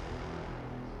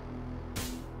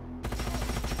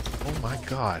 Oh my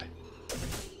god.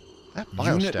 That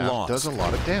Biostaff does a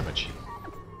lot of damage.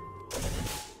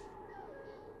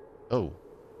 Oh.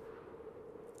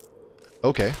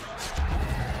 Okay.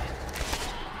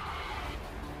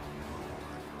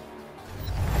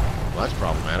 Well, that's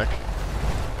problematic.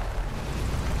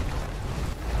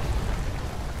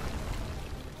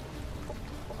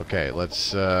 Okay,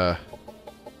 let's, I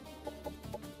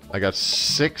got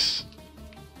 6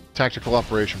 tactical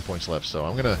operation points left, so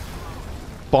I'm gonna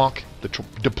bonk the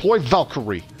deploy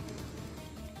Valkyrie.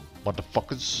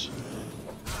 Motherfuckers.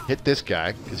 Hit this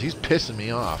guy, because he's pissing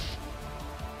me off.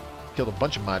 Killed a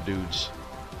bunch of my dudes.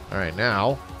 Alright,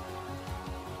 now,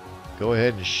 go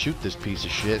ahead and shoot this piece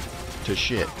of shit to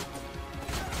shit.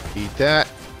 Eat that,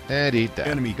 and eat that.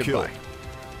 Enemy Goodbye. killed.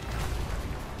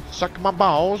 Suck my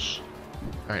balls.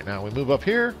 Alright, now we move up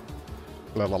here.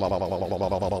 And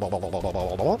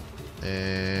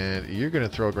you're going to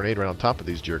throw a grenade right on top of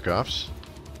these jerk-offs.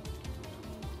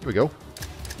 Here we go.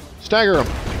 Stagger them.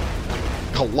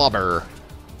 Clobber.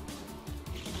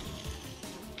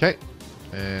 Okay.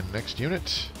 And next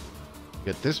unit.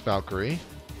 Get this Valkyrie.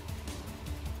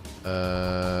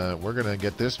 We're going to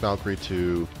get this Valkyrie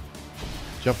to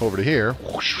jump over to here.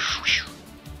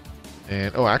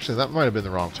 And, oh, actually, that might have been the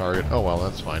wrong target. Oh, well,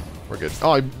 that's fine. We're good.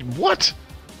 Oh, what?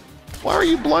 Why are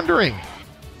you blundering?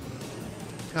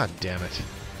 God damn it.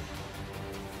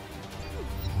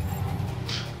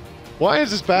 Why is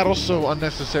this battle so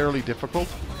unnecessarily difficult?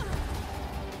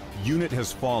 Unit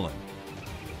has fallen.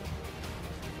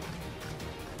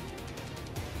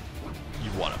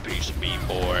 You want a piece of me,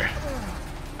 boy.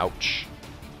 Ouch.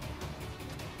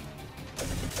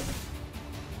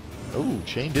 Oh,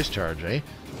 chain discharge, eh?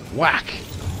 Whack!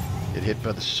 Get hit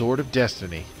by the Sword of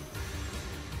Destiny.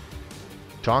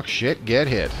 Talk shit, get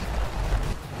hit.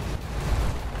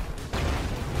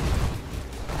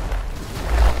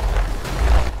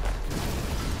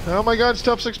 Oh my god,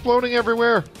 stuff's exploding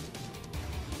everywhere!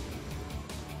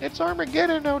 It's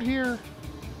Armageddon out here!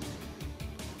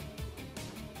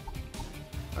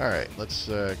 Alright, let's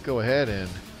go ahead and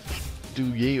do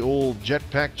ye old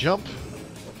jetpack jump.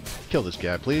 Kill this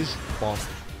guy, please. Bonk.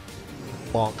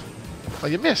 Bonk. Oh,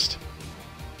 you missed!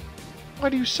 Why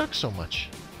do you suck so much?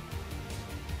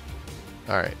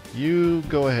 Alright, you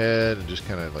go ahead and just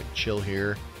kind of like chill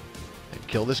here. And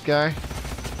kill this guy.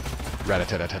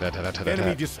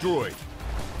 Enemy destroyed.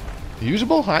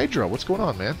 Usable Hydra. What's going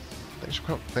on, man?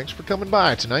 Thanks for coming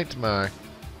by tonight to my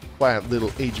quiet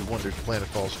little Age of Wonders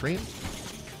Planetfall stream.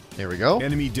 There we go.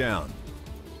 Enemy down.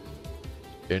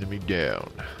 Enemy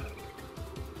down.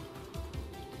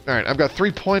 Alright, I've got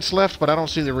 3 points left, but I don't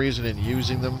see the reason in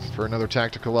using them for another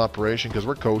tactical operation because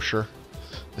we're kosher.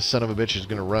 This son of a bitch is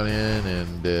going to run in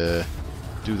and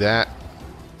do that.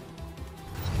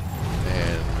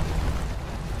 And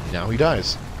now he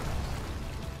dies.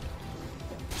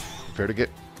 Fair to get...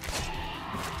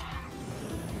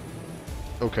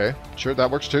 Okay, sure, that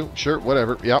works too. Sure,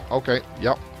 whatever. Yep, okay,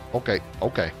 yep, okay,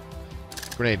 okay.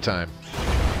 Grenade time.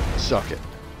 Suck it.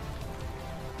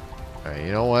 Alright,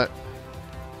 you know what?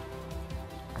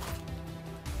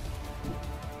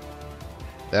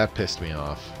 That pissed me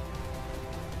off.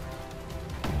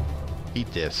 Eat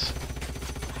this.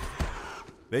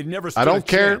 They'd never stood I don't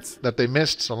care chance. that they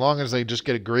missed so long as they just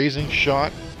get a grazing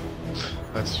shot.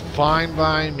 That's fine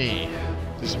by me.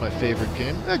 This is my favorite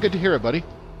game. Good to hear it, buddy.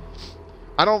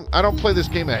 I don't play this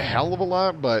game a hell of a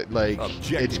lot, but like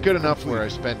it's good enough where I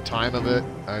spend time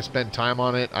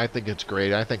on it. I think it's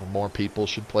great. I think more people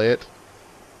should play it.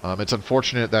 It's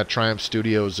unfortunate that Triumph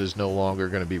Studios is no longer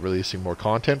going to be releasing more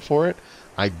content for it.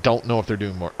 I don't know if they're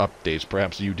doing more updates.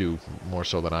 Perhaps you do more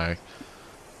so than I.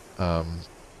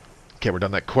 Okay, we're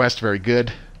done that quest. Very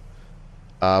good.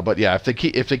 But yeah, if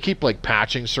they keep like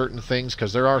patching certain things,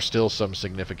 because there are still some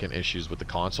significant issues with the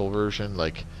console version.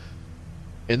 Like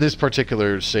in this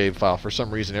particular save file, for some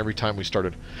reason, every time we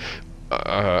started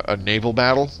a naval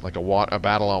battle, like a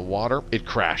battle on water, it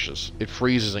crashes. It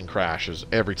freezes and crashes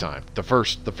every time. The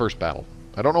first battle.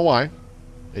 I don't know why.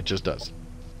 It just does.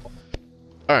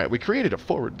 All right, we created a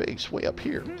forward base way up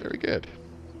here. Very good.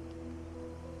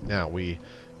 Now we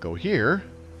go here.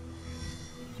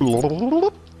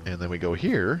 And then we go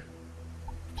here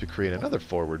to create another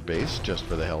forward base just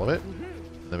for the hell of it.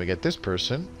 Then we get this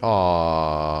person.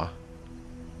 Aww.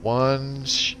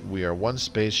 We are one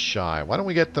space shy. Why don't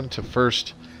we get them to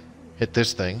first hit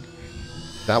this thing?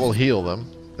 That will heal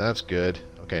them. That's good.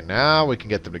 Okay, now we can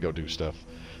get them to go do stuff.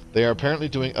 They are apparently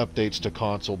doing updates to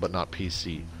console, but not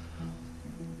PC.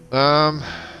 I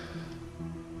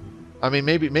mean,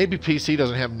 maybe PC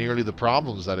doesn't have nearly the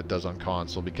problems that it does on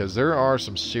console, because there are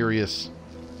some serious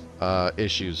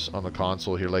issues on the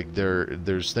console here. Like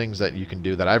there's things that you can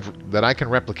do that I can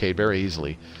replicate very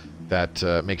easily that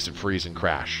makes it freeze and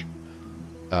crash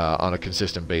on a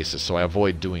consistent basis, so I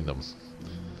avoid doing them.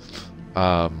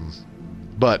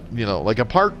 But you know, like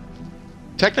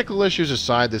technical issues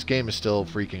aside, this game is still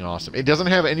freaking awesome. It doesn't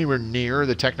have anywhere near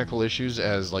the technical issues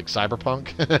as like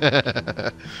Cyberpunk.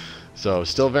 So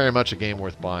still very much a game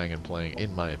worth buying and playing,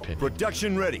 in my opinion.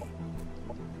 Production ready.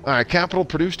 Alright, Capital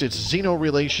produced its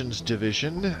Xeno-Relations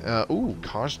division. Ooh,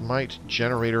 Cosmite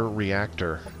Generator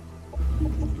Reactor.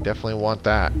 Definitely want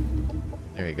that.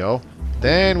 There you go.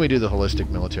 Then we do the Holistic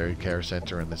Military Care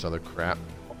Center and this other crap.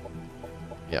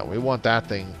 Yeah, we want that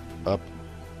thing up.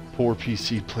 Poor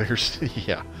PC players.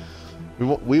 Yeah.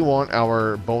 We want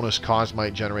our bonus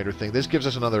Cosmite Generator thing. This gives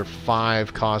us another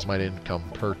 5 Cosmite income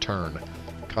per turn.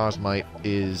 Cosmite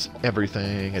is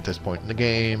everything at this point in the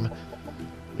game.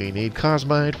 We need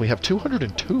Cosmite. We have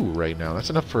 202 right now. That's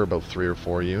enough for about 3 or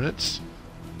 4 units.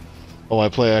 Oh, I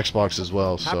play Xbox as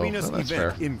well, so that's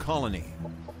fair. In colony.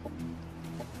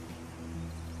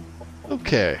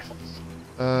 Okay.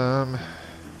 I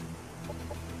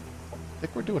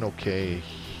think we're doing okay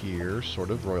here, sort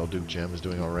of. Royal Duke Gem is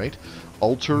doing all right.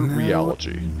 Alter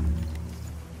Reality.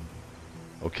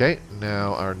 Okay,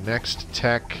 now our next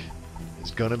tech is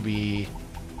gonna be...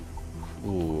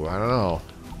 Ooh, I don't know.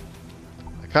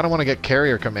 I kind of want to get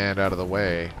Carrier Command out of the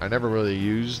way. I never really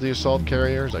use the Assault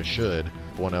Carriers. I should.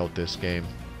 One out this game.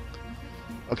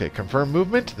 Okay, confirm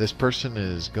movement. This person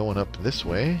is going up this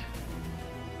way.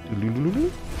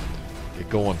 Get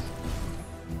going.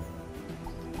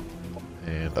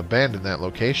 And abandon that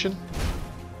location.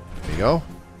 There you go.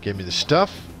 Give me the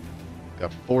stuff.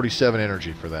 Got 47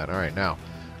 energy for that. Alright, now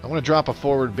I'm going to drop a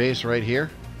forward base right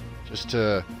here. Just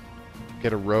to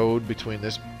get a road between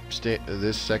this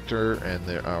sector and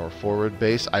our forward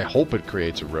base. I hope it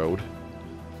creates a road.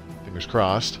 Fingers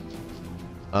crossed.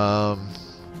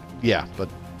 Yeah, but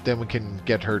then we can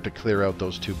get her to clear out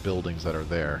those 2 buildings that are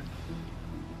there.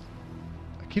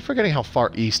 I keep forgetting how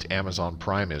far east Amazon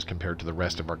Prime is compared to the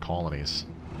rest of our colonies.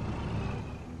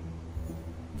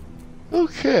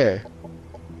 Okay.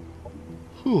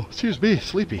 Whew, excuse me,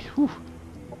 sleepy. Whew.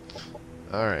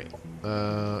 Alright.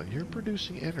 You're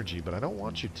producing energy, but I don't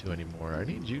want you to anymore. I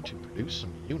need you to produce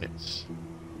some units.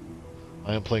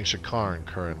 I am playing Shakarn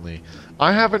currently.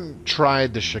 I haven't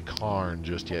tried the Shakarn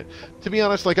just yet. To be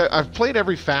honest, like I've played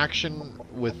every faction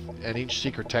with and each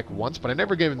secret tech once, but I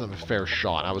never gave them a fair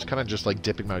shot. I was kind of just like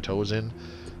dipping my toes in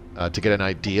to get an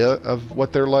idea of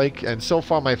what they're like. And so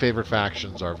far, my favorite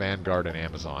factions are Vanguard and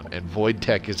Amazon. And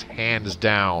Voidtech is hands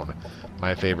down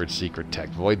my favorite secret tech.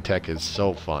 Voidtech is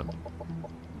so fun,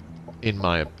 in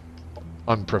my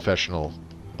unprofessional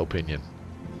opinion.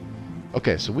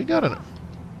 Okay, so we got a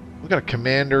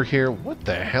commander here. What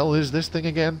the hell is this thing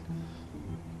again?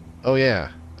 Oh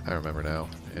yeah, I remember now.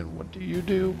 And what do you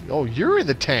do? Oh, you're in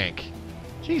the tank.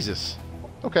 Jesus.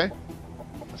 Okay,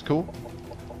 that's cool.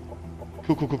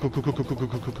 Cool.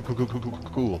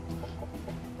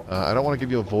 I don't want to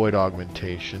give you a void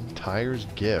augmentation. Tyre's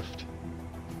gift.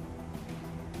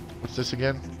 What's this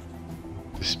again?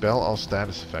 Dispel all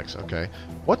status effects. Okay.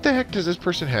 What the heck does this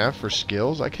person have for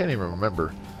skills? I can't even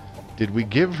remember. Did we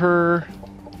give her...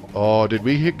 Oh, did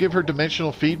we give her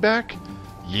dimensional feedback?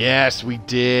 Yes, we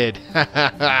did.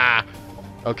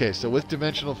 Okay, so with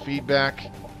dimensional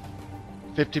feedback,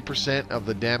 50% of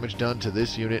the damage done to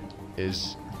this unit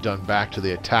is done back to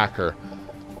the attacker.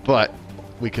 But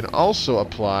we can also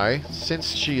apply,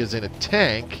 since she is in a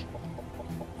tank,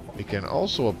 we can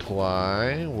also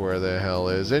apply... Where the hell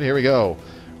is it? Here we go.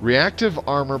 Reactive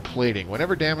armor plating.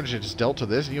 Whenever damage is dealt to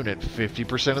this unit,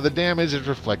 50% of the damage is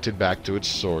reflected back to its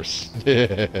source.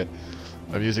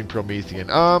 I'm using Promethean.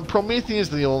 Promethean is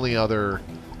the only other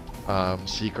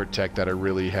secret tech that I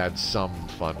really had some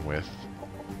fun with.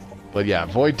 But yeah,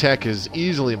 Voidtech is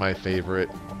easily my favorite.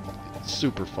 It's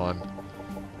super fun.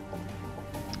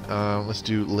 Let's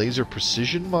do laser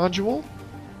precision module.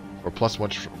 Or plus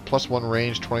one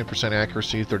range, 20%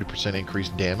 accuracy, 30%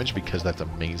 increased damage, because that's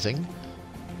amazing.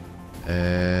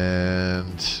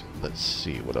 And let's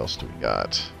see, what else do we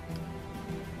got?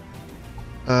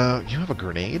 You have a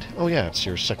grenade? Oh yeah, it's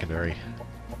your secondary.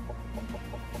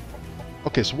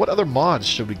 Okay, so what other mods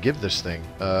should we give this thing?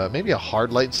 Maybe a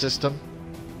hard light system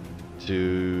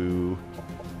to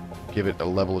give it a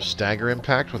level of stagger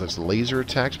impact with its laser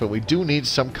attacks, but we do need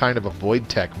some kind of a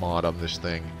Voidtech mod on this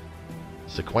thing.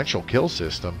 Sequential kill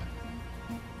system.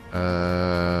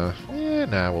 Nah,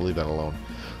 we'll leave that alone.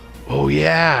 Oh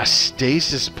yeah,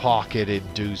 stasis pocket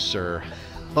inducer.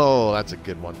 Oh, that's a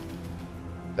good one.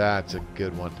 That's a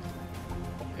good one.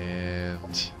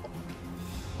 And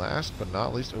last but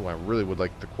not least, oh, I really would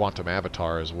like the quantum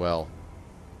avatar as well.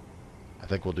 I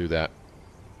think we'll do that.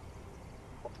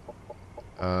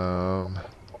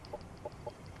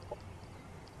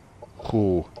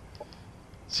 Cool.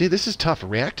 See, this is tough.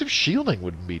 Reactive shielding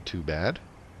wouldn't be too bad.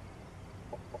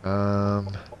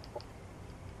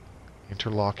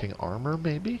 Interlocking armor,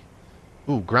 maybe?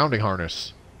 Ooh, grounding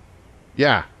harness.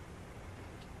 Yeah.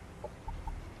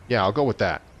 Yeah, I'll go with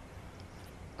that.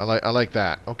 I like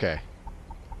that. Okay.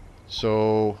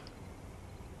 So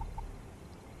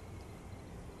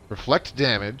reflect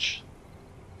damage,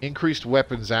 increased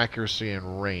weapons accuracy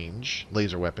and range,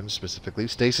 laser weapons specifically,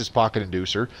 stasis pocket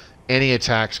inducer, any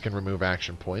attacks can remove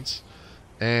action points,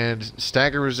 and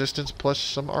stagger resistance plus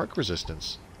some arc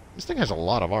resistance. This thing has a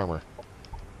lot of armor.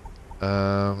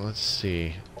 Let's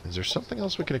see. Is there something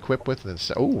else we can equip with?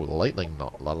 Oh,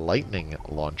 lightning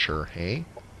launcher, hey?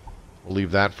 We'll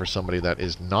leave that for somebody that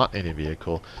is not in a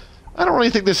vehicle. I don't really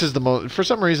think this is the most... For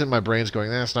some reason, my brain's going,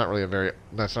 that's not really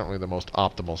the most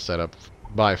optimal setup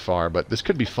by far, but this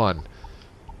could be fun.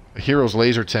 A hero's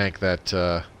laser tank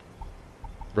that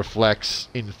reflects,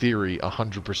 in theory,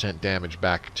 100% damage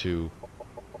back to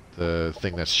the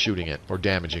thing that's shooting it, or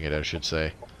damaging it, I should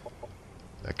say.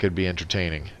 That could be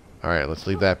entertaining. Alright, let's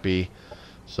leave that be.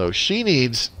 So she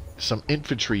needs some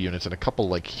infantry units and a couple,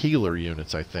 like, healer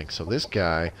units, I think. So this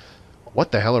guy...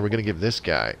 What the hell are we going to give this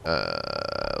guy?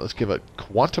 Let's give a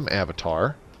quantum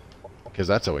avatar, because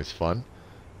that's always fun.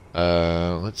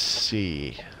 Let's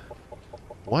see.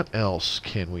 What else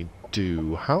can we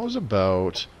do? How's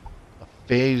about a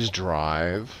phase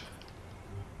drive?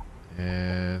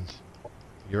 And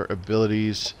your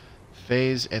abilities...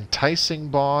 Phase enticing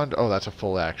bond. Oh, that's a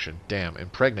full action. Damn,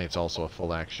 impregnate's also a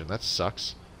full action. That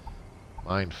sucks.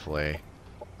 Mind flay.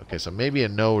 Okay, so maybe a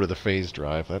no to the phase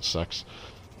drive. That sucks.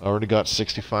 Already got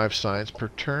 65 science per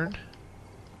turn.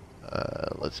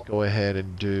 Let's go ahead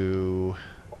and do...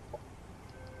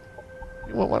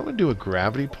 You know what, why don't we do a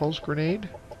gravity pulse grenade?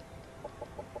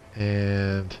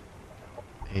 And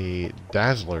a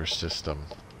dazzler system.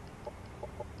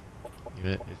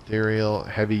 Unit, ethereal,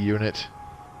 heavy unit.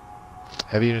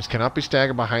 Heavy units cannot be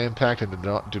staggered by high impact and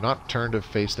do not turn to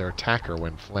face their attacker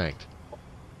when flanked. I'm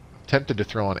tempted to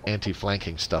throw on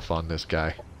anti-flanking stuff on this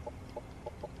guy.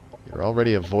 You're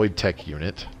already a Voidtech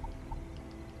unit.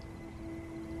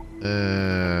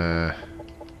 Yeah,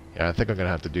 I think I'm gonna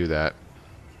have to do that.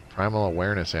 Primal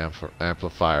awareness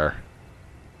amplifier.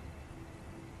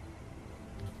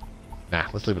 Nah,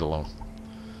 let's leave it alone.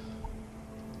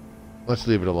 Let's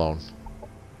leave it alone.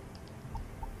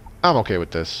 I'm okay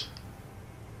with this.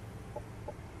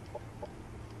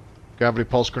 Gravity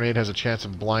pulse grenade has a chance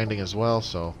of blinding as well,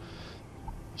 so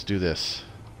let's do this.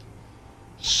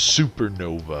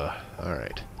 Supernova.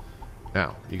 Alright.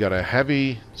 Now, you got a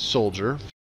heavy soldier,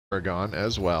 Paragon,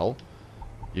 as well.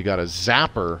 You got a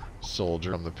zapper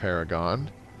soldier from the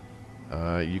Paragon.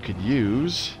 You could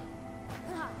use,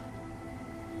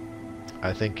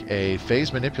 I think, a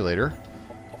phase manipulator.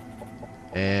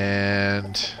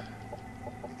 And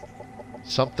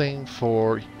something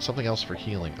else for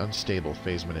healing. Unstable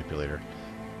phase manipulator.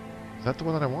 Is that the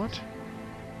one that I want?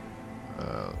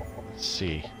 Let's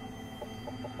see.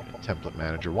 Template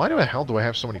manager. Why the hell do I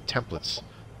have so many templates?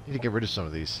 I need to get rid of some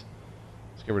of these.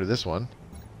 Let's get rid of this one.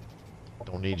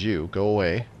 Don't need you. Go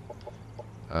away.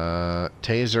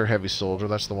 Taser heavy soldier.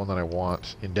 That's the one that I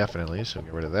want indefinitely, so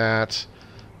get rid of that.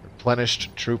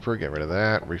 Replenished trooper. Get rid of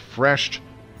that. Refreshed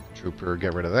trooper.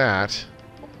 Get rid of that.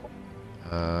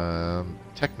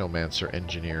 Technomancer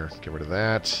engineer. Get rid of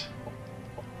that.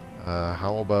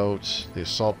 How about the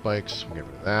assault bikes? We'll get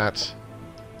rid of that.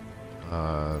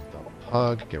 The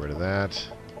pug. Get rid of that.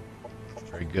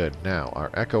 Very good. Now, our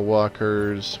Echo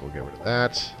Walkers. We'll get rid of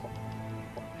that.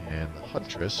 And the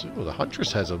Huntress. Ooh, the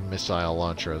Huntress has a missile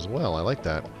launcher as well. I like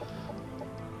that.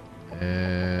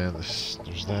 And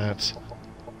there's that.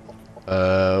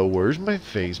 Where's my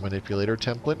phase manipulator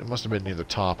template? It must have been near the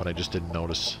top and I just didn't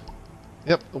notice.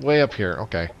 Yep, way up here.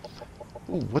 Okay.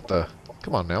 Ooh, what the?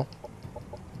 Come on now.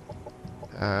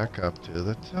 Back up to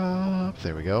the top.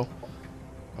 There we go.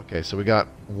 Okay, so we got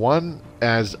one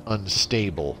as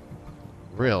unstable.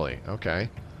 Really? Okay.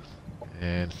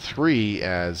 And 3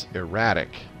 as erratic.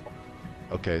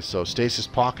 Okay, so stasis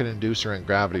pocket inducer and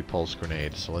gravity pulse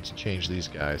grenade. So let's change these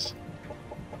guys.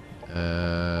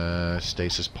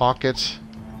 Stasis pocket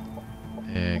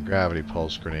and gravity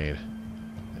pulse grenade.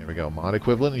 There we go. Mod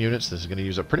equivalent units. This is going to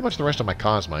use up pretty much the rest of my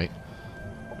Cosmite,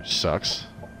 which sucks.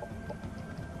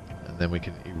 And then we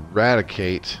can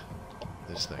eradicate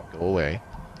this thing. Go away.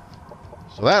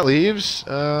 So that leaves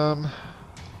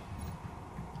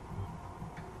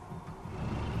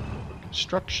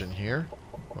construction here,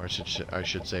 or I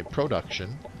should say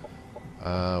production.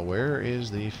 Where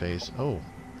is the phase? Oh,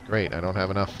 great! I don't have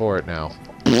enough for it now.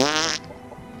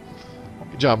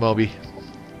 Good job, Moby.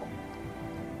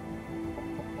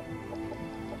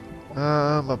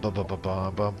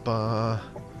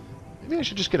 Maybe I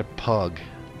should just get a pug.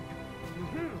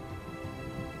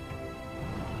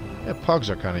 Yeah, pugs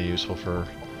are kind of useful for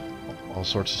all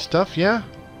sorts of stuff, yeah?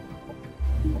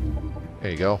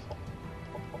 There you go.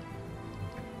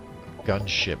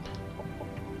 Gunship.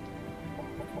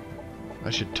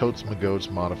 I should totes my goats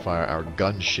modify our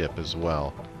gunship as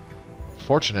well.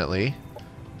 Fortunately,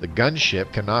 the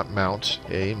gunship cannot mount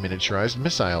a miniaturized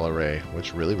missile array,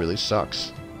 which really, really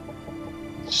sucks.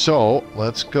 So,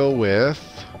 let's go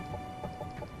with...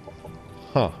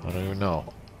 I don't even know.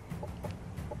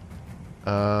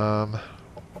 It's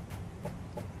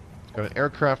got an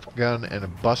aircraft gun and a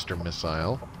buster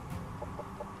missile.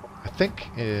 I think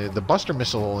the buster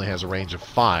missile only has a range of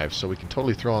 5, so we can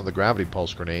totally throw on the gravity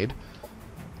pulse grenade,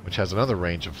 which has another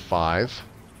range of 5.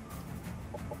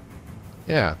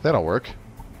 Yeah, that'll work.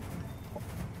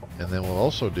 And then we'll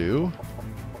also do...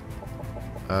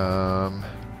 why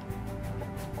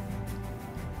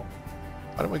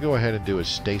don't we go ahead and do a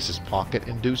stasis pocket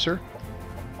inducer?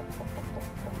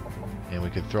 And we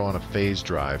could throw on a phase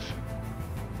drive.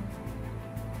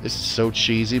 This is so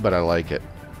cheesy, but I like it.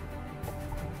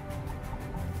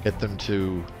 Get them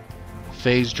to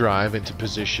phase drive into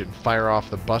position, fire off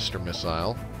the buster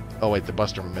missile. Oh wait, the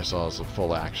buster missile is a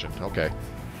full action. Okay.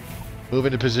 Move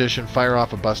into position, fire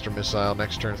off a buster missile.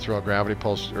 Next turn, throw a gravity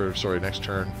pulse, or sorry, next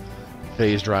turn,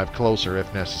 phase drive closer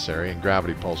if necessary, and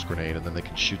gravity pulse grenade, and then they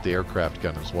can shoot the aircraft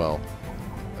gun as well.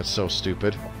 That's so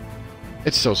stupid.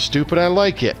 It's so stupid, I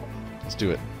like it. Let's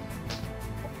do it.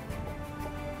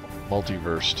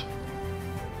 Multiversed.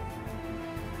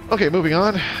 Okay, moving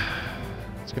on.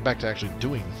 Let's get back to actually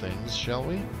doing things, shall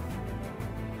we?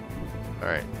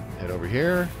 Alright, head over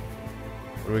here.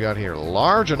 What do we got here?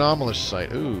 Large anomalous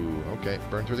site. Ooh, okay,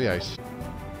 burn through the ice.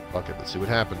 Fuck it, let's see what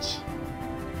happens.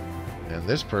 And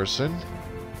this person,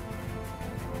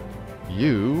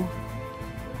 you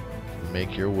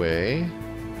make your way.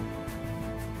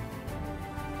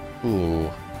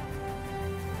 Ooh.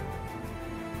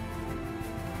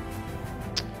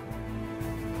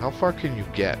 How far can you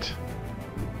get?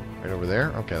 Right over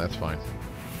there? Okay, that's fine.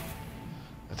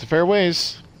 It's a fair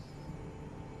ways.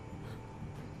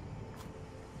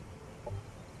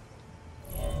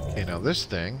 Okay, now this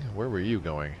thing, where were you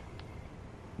going?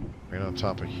 Right on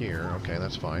top of here. Okay,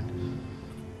 that's fine.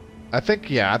 I think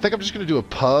I'm just going to do a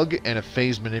pug and a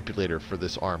phase manipulator for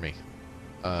this army.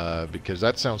 Because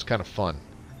that sounds kind of fun.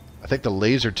 I think the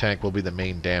laser tank will be the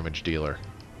main damage dealer.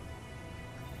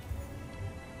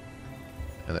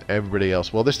 And everybody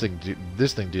else... Well, this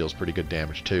thing deals pretty good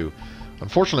damage, too.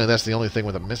 Unfortunately, that's the only thing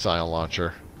with a missile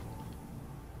launcher.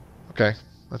 Okay,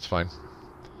 that's fine.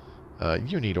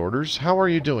 You need orders. How are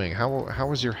you doing?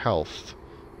 How is your health,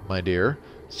 my dear?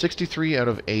 63 out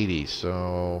of 80,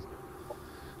 so...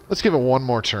 Let's give it one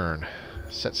more turn.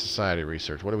 Set society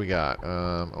research. What do we got?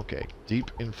 Okay. Deep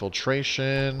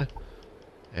infiltration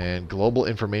and global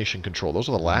information control. Those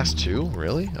are the last two?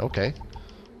 Really? Okay.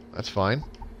 That's fine.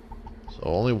 So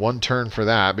only one turn for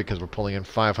that because we're pulling in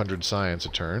 500 science a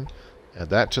turn. Add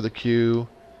that to the queue.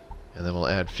 And then we'll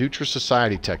add future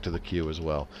society tech to the queue as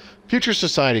well. Future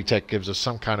society tech gives us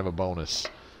some kind of a bonus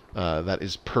that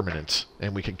is permanent.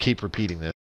 And we can keep repeating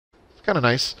this. It's kind of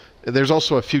nice. There's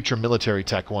also a future military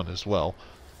tech one as well.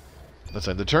 Let's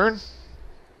end the turn.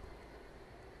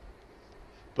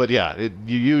 But yeah,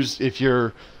 you use if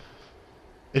you're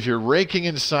raking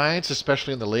in science,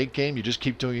 especially in the late game, you just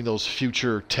keep doing those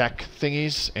future tech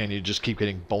thingies, and you just keep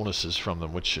getting bonuses from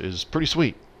them, which is pretty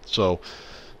sweet. So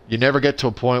you never get to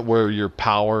a point where your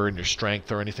power and your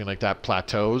strength or anything like that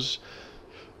plateaus.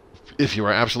 If you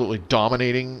are absolutely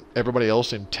dominating everybody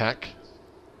else in tech,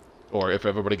 or if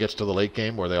everybody gets to the late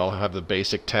game where they all have the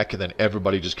basic tech, and then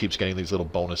everybody just keeps getting these little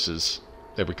bonuses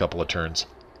every couple of turns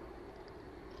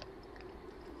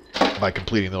by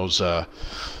completing those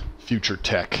future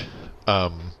tech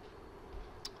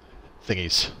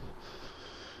thingies.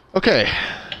 Okay.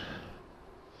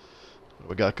 What do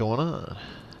we got going on?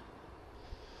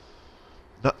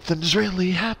 Nothing's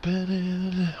really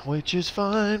happening, which is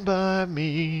fine by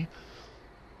me.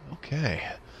 Okay.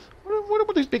 What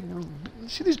about these big...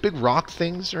 See these big rock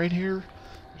things right here?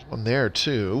 There's one there,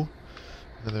 too.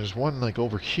 And then there's one, like,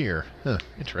 over here. Huh,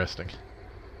 interesting.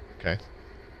 Okay.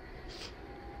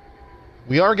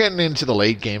 We are getting into the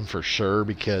late game for sure,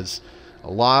 because a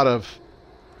lot of,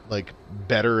 like,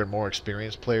 better and more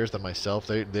experienced players than myself,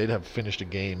 they'd have finished a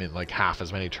game in, like, half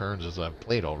as many turns as I've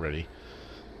played already.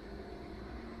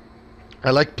 I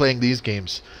like playing these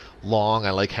games long. I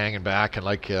like hanging back. I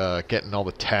like getting all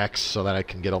the techs so that I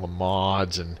can get all the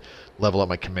mods and level up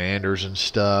my commanders and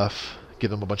stuff.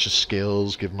 Give them a bunch of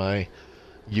skills. Give my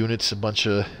units a bunch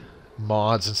of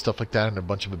mods and stuff like that and a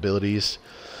bunch of abilities.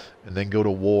 And then go to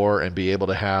war and be able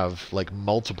to have like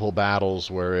multiple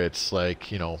battles where it's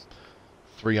like, you know,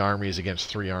 3 armies against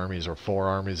 3 armies, or 4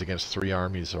 armies against 3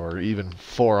 armies, or even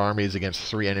 4 armies against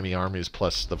 3 enemy armies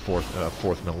plus the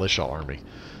fourth militia army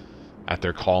at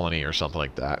their colony or something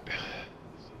like that,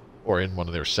 or in one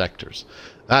of their sectors.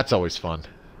 That's always fun.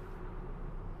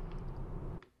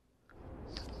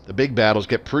 The big battles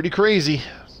get pretty crazy.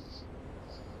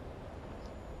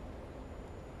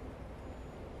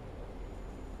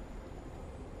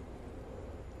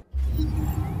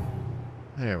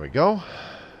 There we go.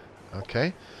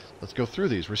 Okay, let's go through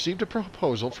these. Received a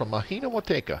proposal from Mahina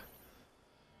Wateka.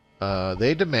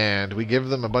 They demand we give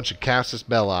them a bunch of Casus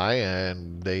Belli,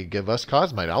 and they give us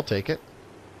Cosmite. I'll take it.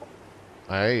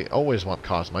 I always want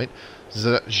Cosmite.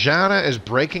 Zhana is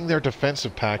breaking their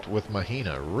defensive pact with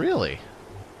Mahina. Really?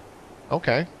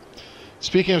 Okay.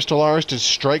 Speaking of Stellaris, did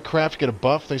Strikecraft get a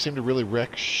buff? They seem to really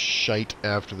wreck shite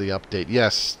after the update.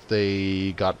 Yes,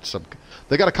 they got some...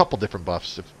 They got a couple different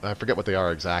buffs. I forget what they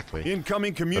are exactly.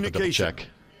 Incoming communication. Check.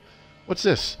 What's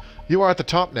this? You are at the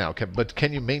top now, but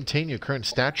can you maintain your current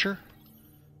stature?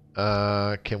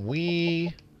 Can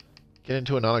we get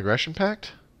into a non-aggression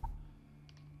pact?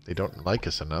 They don't like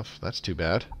us enough. That's too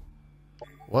bad.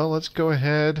 Well, let's go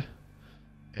ahead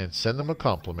and send them a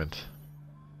compliment.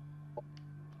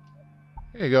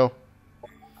 Here you go.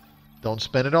 Don't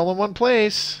spend it all in one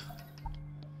place.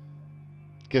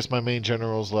 Guess my main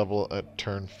general's level at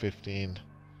turn 15.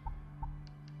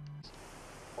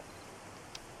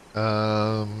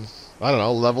 I don't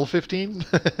know, level 15?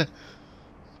 Okay,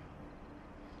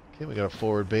 we got a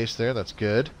forward base there. That's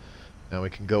good. Now we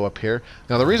can go up here.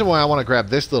 Now the reason why I want to grab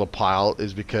this little pile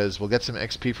is because we'll get some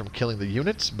XP from killing the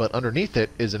units, but underneath it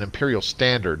is an Imperial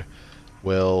Standard,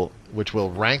 which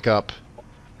will rank up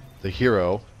the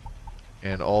hero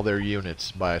and all their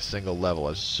units by a single level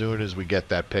as soon as we get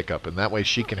that pickup, and that way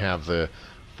she can have the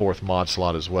 4th mod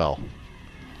slot as well.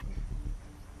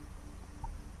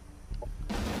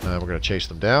 We're going to chase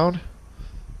them down,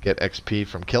 get XP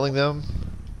from killing them.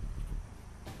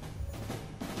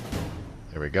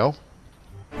 There we go.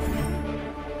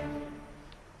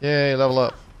 Yay, level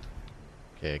up.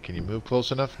 Okay, can you move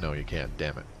close enough? No, you can't.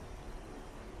 Damn it.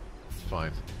 It's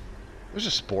fine. There's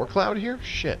a spore cloud here?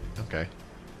 Shit. Okay.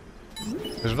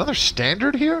 There's another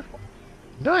standard here?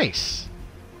 Nice.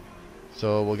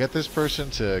 So we'll get this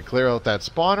person to clear out that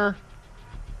spawner.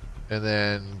 And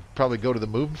then probably go to the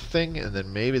move thing. And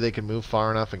then maybe they can move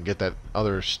far enough and get that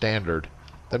other standard.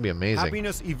 That'd be amazing.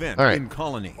 Happiness event Alright. in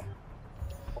colony.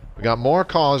 We got more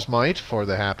Cosmite for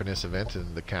the happiness event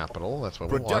in the capital. That's what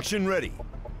we want. Production ready.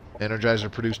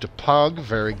 Energizer produced a pug.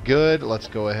 Very good. Let's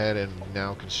go ahead and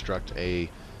now construct a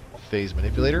phase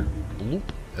manipulator. Bloop.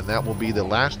 And that will be the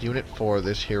last unit for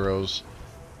this hero's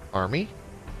army.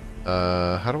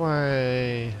 How do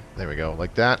I... There we go.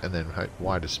 Like that. And then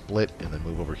Y to split and then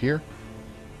move over here.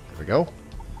 There we go.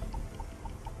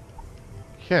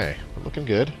 Okay. We're looking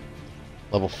good.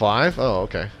 Level 5. Oh,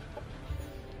 okay.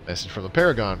 Message from the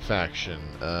Paragon faction.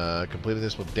 Completing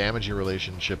this will damage your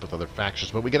relationship with other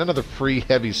factions, but we get another free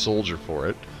heavy soldier for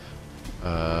it.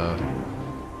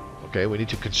 Okay, we need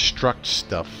to construct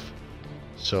stuff.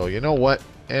 So, you know what?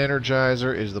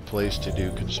 Energizer is the place to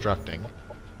do constructing.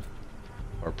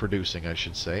 Or producing, I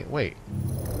should say. Wait.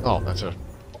 Oh, that's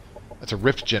a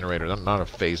rift generator, not a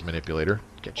phase manipulator.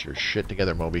 Get your shit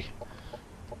together, Moby.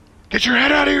 Get your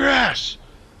head out of your ass!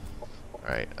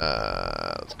 Alright,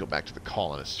 let's go back to the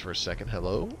colonists for a second.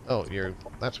 Hello? Oh,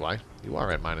 that's why. You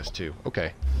are at -2.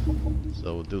 Okay.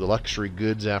 So we'll do the luxury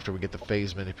goods after we get the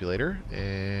phase manipulator.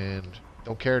 And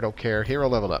don't care. Hero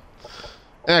leveled up.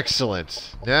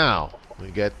 Excellent. Now,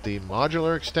 we get the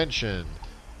modular extension.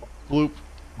 Bloop,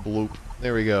 bloop.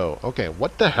 There we go. Okay,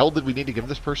 what the hell did we need to give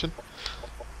this person?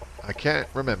 I can't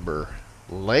remember.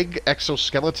 Leg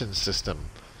exoskeleton system.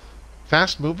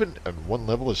 Fast movement and 1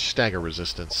 level is stagger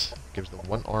resistance. Gives them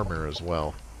 1 armor as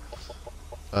well.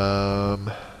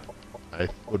 I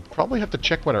would probably have to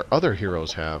check what our other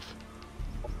heroes have.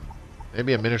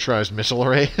 Maybe a miniaturized missile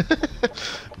array?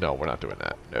 No, we're not doing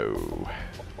that. No.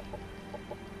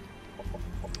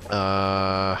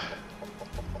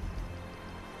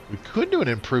 We could do an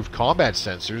improved combat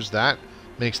sensors. That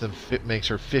makes her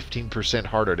 15%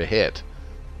 harder to hit.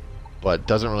 But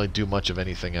doesn't really do much of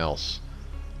anything else.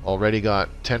 Already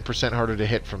got 10% harder to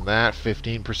hit from that,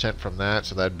 15% from that,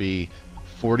 so that'd be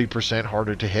 40%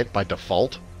 harder to hit by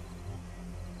default.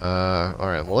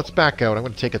 Alright, well, let's back out. I'm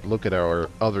going to take a look at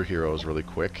our other heroes really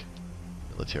quick.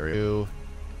 Military.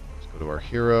 Let's go to our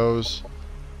heroes.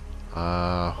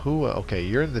 Okay,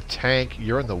 you're in the tank,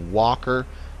 you're in the walker,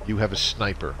 you have a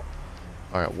sniper.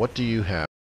 Alright, what do you have?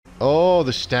 Oh,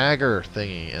 the stagger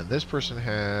thingy, and this person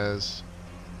has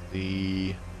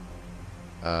the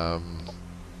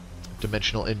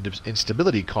dimensional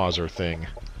instability causer thing.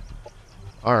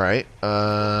 Alright,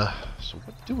 so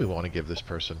what do we want to give this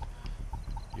person?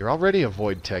 You're already a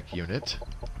Voidtech unit.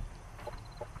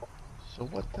 So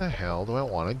what the hell do I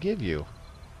want to give you?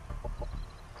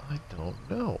 I don't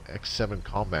know. X7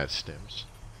 combat stims.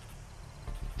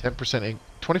 10%,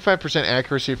 25%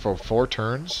 accuracy for 4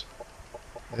 turns?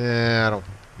 No.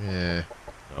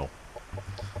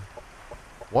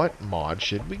 What mod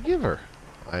should we give her?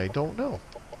 I don't know.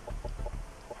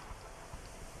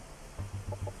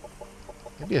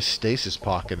 Maybe a stasis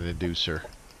pocket inducer.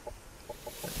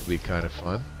 That would be kind of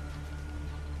fun.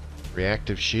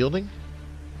 Reactive shielding.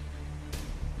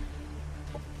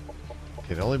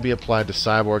 Can only be applied to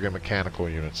cyborg and mechanical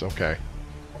units. Okay.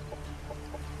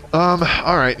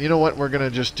 Alright, you know what? We're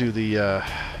gonna just do the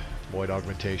void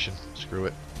augmentation. Screw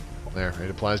it. There,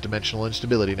 it applies dimensional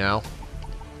instability now.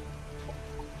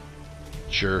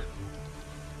 Sure.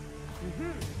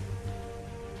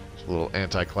 It's a little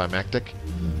anticlimactic.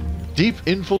 Deep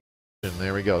infiltration.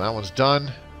 There we go. That one's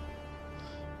done.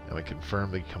 And we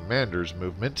confirm the commander's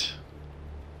movement.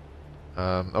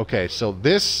 Okay, so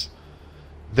this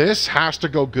has to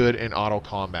go good in auto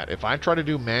combat. If I try to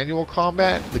do manual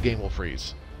combat, the game will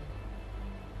freeze.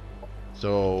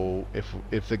 So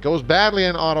if it goes badly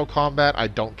in auto combat, I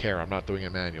don't care. I'm not doing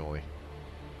it manually.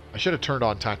 I should have turned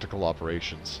on tactical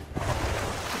operations.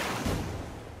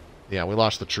 Yeah, we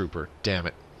lost the trooper. Damn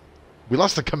it. We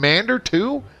lost the commander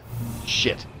too?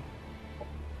 Shit.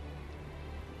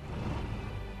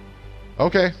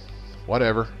 Okay.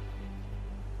 Whatever.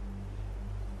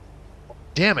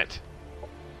 Damn it.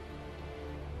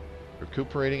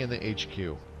 Recuperating in the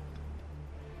HQ.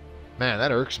 Man,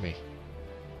 that irks me.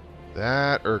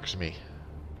 That irks me.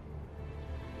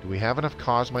 Do we have enough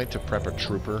Cosmite to prep a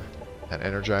trooper at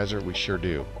Energizer? We sure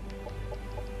do.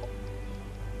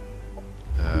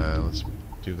 Let's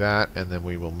do that, and then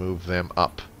we will move them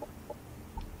up.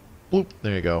 Bloop.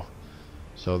 There you go.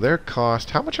 So their cost...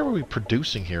 How much are we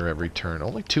producing here every turn?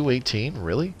 Only 218?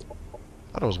 Really?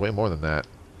 I thought it was way more than that.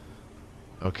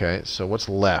 Okay, so what's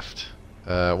left?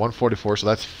 144, so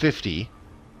that's 50.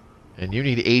 And you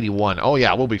need 81. Oh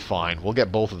yeah, we'll be fine. We'll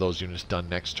get both of those units done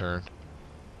next turn.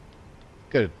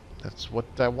 Good. That's what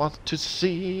I want to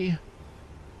see.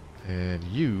 And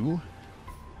you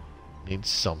need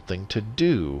something to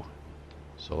do.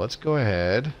 So let's go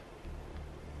ahead.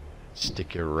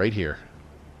 Stick you right here.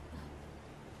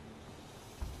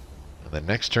 And the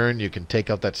next turn you can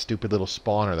take out that stupid little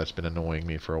spawner that's been annoying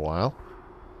me for a while.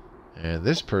 And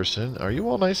this person, are you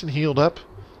all nice and healed up?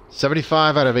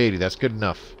 75 out of 80, that's good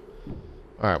enough.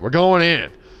 Alright, we're going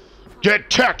in. Get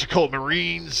tactical,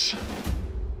 Marines!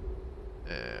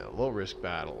 Low risk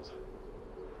battle.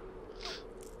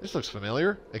 This looks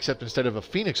familiar, except instead of a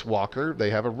Phoenix Walker, they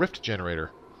have a Rift Generator.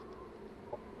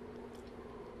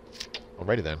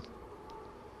 Alrighty then.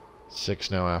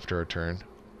 6 now after a turn.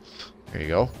 There you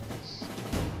go.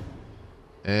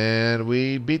 And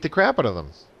we beat the crap out of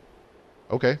them.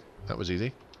 Okay, that was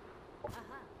easy.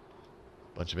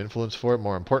 Bunch of influence for it.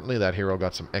 More importantly, that hero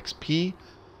got some XP.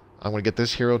 I'm going to get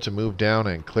this hero to move down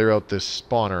and clear out this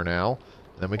spawner now.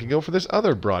 Then we can go for this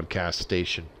other broadcast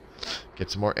station. Get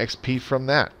some more XP from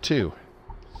that, too.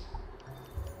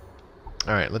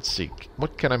 Alright, let's see.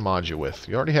 What can I mod you with?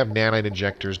 You already have nanite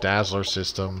injectors, dazzler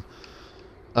system.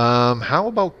 How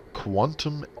about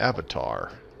quantum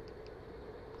avatar?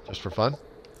 Just for fun?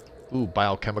 Ooh,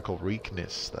 biochemical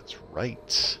weakness. That's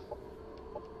right.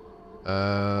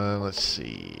 Let's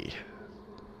see.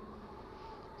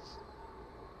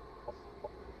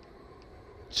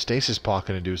 Stasis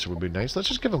pocket inducer would be nice. Let's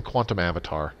just give him quantum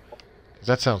avatar, because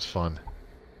that sounds fun.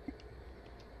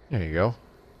 There you go.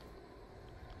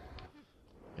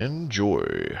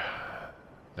 Enjoy.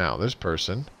 Now, this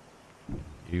person,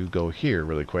 you go here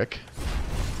really quick.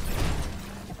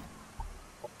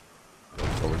 Go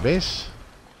forward base.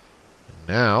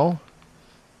 Now,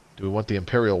 do we want the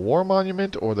Imperial War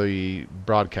Monument or the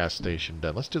broadcast station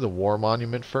done? Let's do the War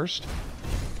Monument first.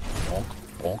 Bonk,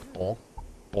 bonk, bonk,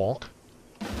 bonk.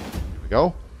 Here we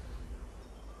go.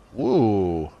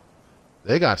 Woo!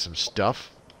 They got some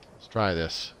stuff. Let's try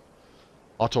this.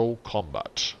 Auto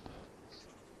combat.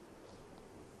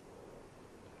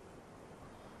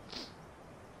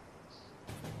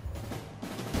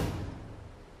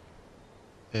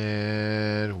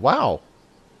 And wow!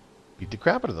 Beat the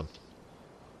crap out of them.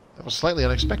 That was slightly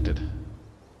unexpected.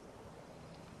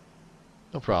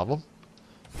 No problem.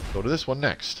 Go to this one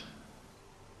next.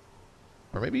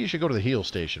 Or maybe you should go to the heal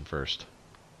station first.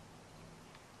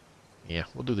 Yeah,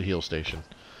 we'll do the heal station.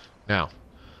 Now,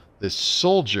 this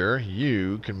soldier,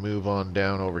 you can move on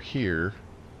down over here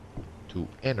to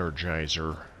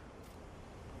Energizer.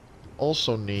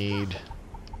 Also need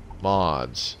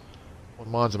mods. What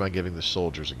mods am I giving the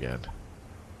soldiers again?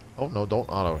 Oh, no, don't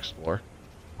auto-explore.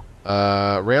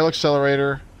 Rail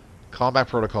accelerator, combat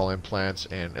protocol implants,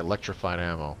 and electrified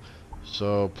ammo.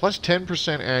 So, plus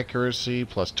 10% accuracy,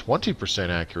 plus 20%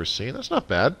 accuracy. That's not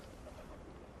bad.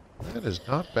 That is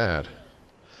not bad.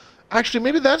 Actually,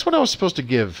 maybe that's what I was supposed to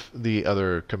give the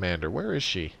other commander. Where is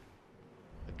she?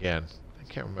 Again,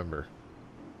 I can't remember.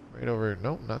 Right over...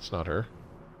 Nope, that's not her.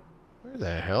 Where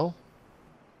the hell?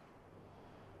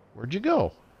 Where'd you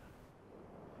go?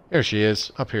 Here she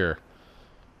is, up here.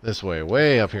 This way,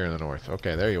 way up here in the north.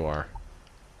 Okay, there you are.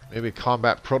 Maybe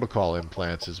combat protocol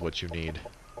implants is what you need.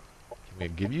 Can we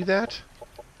give you that?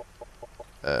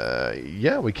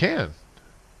 Yeah, we can.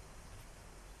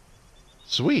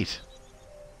 Sweet.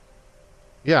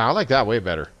 Yeah, I like that way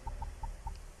better.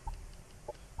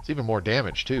 It's even more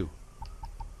damage, too.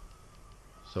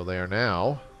 So they are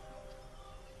now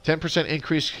 10%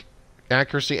 increased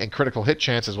accuracy and critical hit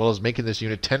chance, as well as making this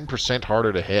unit 10%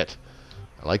 harder to hit.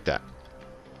 I like that.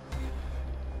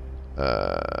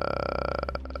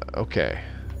 Okay.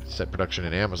 Set production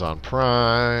in Amazon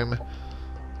Prime.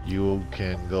 You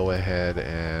can go ahead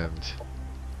and...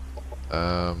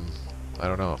 I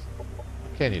don't know.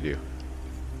 What can you do?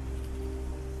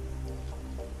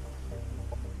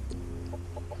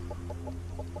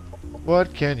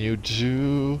 What can you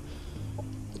do?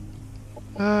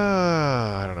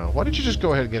 I don't know. Why don't you just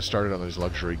go ahead and get started on these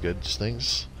luxury goods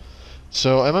things?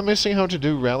 So, am I missing how to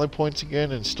do rally points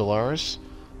again in Stellaris?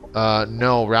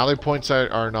 No, rally points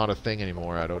are not a thing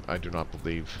anymore. I do not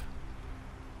believe.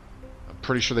 I'm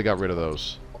pretty sure they got rid of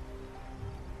those.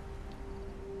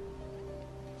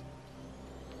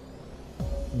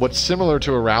 What's similar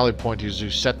to a rally point is you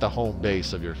set the home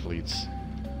base of your fleets.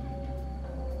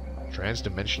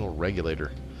 Transdimensional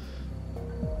regulator.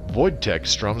 Voidtech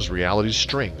strums reality's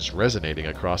strings, resonating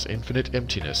across infinite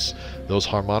emptiness. Those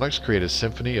harmonics create a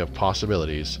symphony of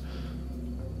possibilities.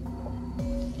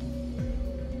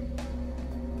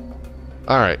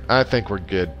 Alright, I think we're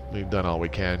good. We've done all we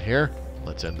can here.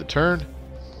 Let's end the turn.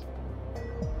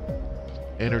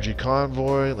 Energy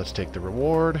convoy. Let's take the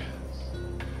reward.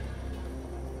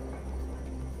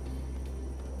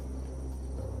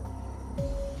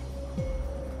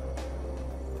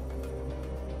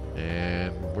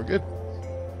 And we're good.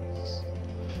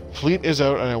 Fleet is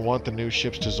out and I want the new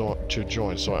ships to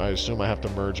join, so I assume I have to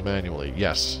merge manually.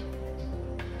 Yes.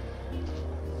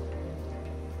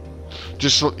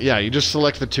 Yeah, you just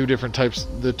select the two different types,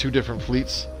 the two different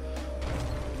fleets,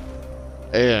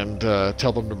 and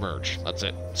tell them to merge. That's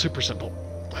it. Super simple.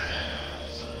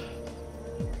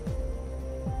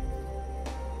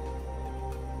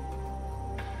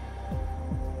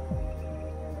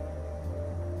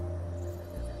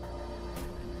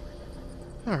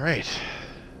 All right.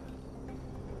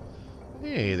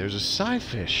 Hey, there's a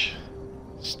sci-fish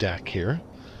stack here.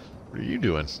 What are you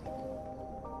doing?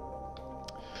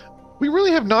 We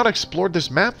really have not explored this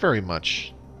map very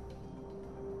much.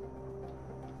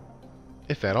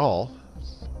 If at all.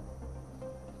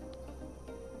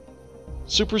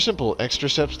 Super simple. Extra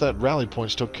steps that rally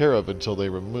points took care of until they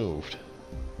removed.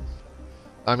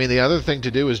 I mean, the other thing to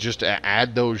do is just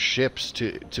add those ships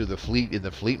to the fleet in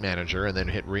the fleet manager and then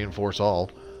hit reinforce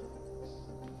all.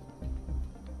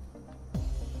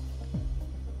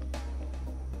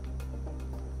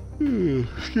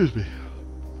 Excuse me.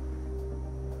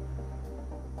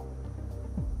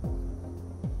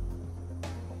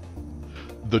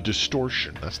 The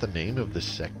Distortion. That's the name of this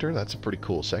sector? That's a pretty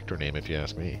cool sector name if you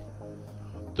ask me.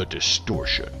 The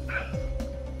Distortion.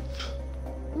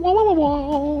 Whoa, whoa, whoa,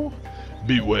 whoa.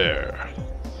 Beware.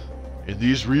 In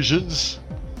these regions,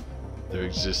 there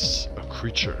exists a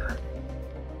creature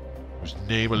whose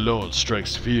name alone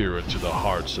strikes fear into the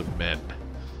hearts of men.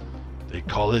 They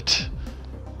call it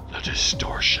the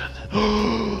Distortion.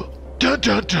 Dun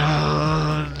dun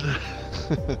dun!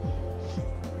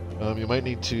 You might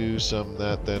need to sum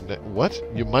that then. What?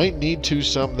 You might need to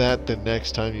sum that the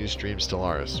next time you stream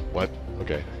Stellaris. What?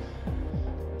 Okay.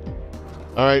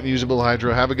 Alright, Usable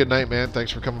Hydra. Have a good night, man.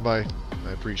 Thanks for coming by.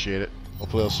 I appreciate it.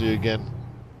 Hopefully I'll see you again.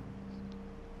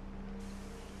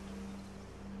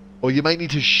 Oh, you might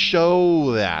need to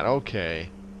show that. Okay.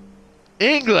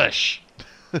 English!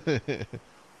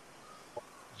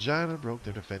 China broke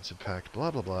their defensive pact.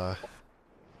 Blah, blah, blah.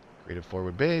 Creative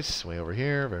forward base. Way over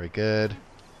here. Very good.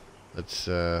 Let's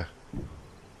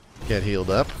get healed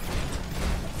up.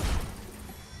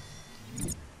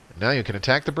 And now you can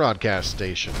attack the broadcast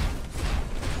station.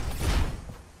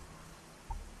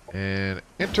 And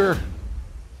enter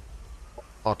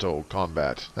auto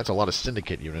combat. That's a lot of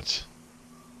syndicate units.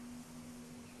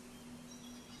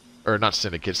 Or not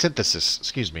syndicate, synthesis,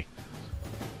 excuse me.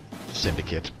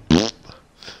 Syndicate.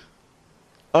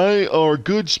 I are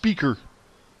good speaker.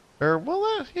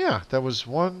 Well, yeah, that was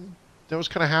one. That was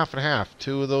kind of half and half.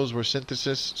 Two of those were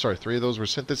synthesis. Sorry, three of those were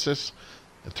synthesis,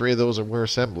 and three of those were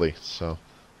assembly. So,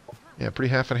 yeah, pretty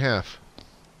half and half.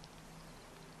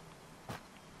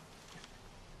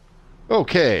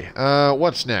 Okay,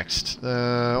 what's next?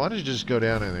 Why don't you just go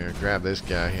down in there and grab this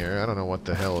guy here? I don't know what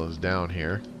the hell is down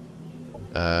here.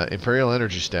 Imperial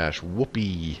Energy Stash.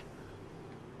 Whoopee.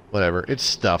 Whatever. It's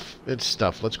stuff. It's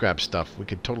stuff. Let's grab stuff. We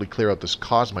could totally clear out this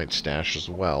Cosmite stash as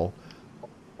well.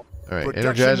 Alright,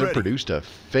 Energizer ready. Produced a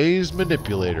phase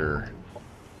manipulator.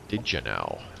 Did you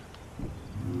now?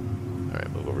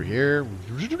 Alright, move over here.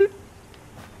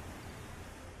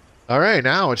 Alright,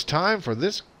 now it's time for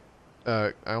this...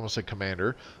 I almost said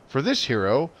commander. For this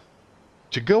hero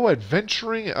to go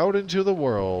adventuring out into the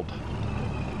world.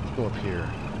 Let's go up here.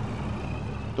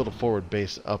 Build a forward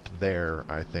base up there,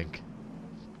 I think.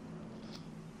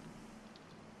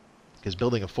 Because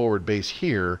building a forward base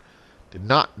here did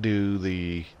not do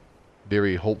the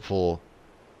very hopeful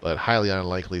but highly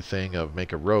unlikely thing of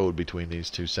make a road between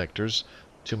these two sectors.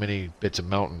 Too many bits of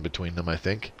mountain between them, I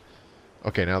think.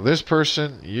 Okay, now this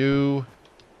person, you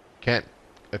can't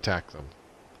attack them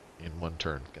in one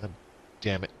turn. God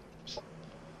damn it.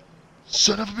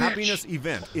 Son of a bitch! Happiness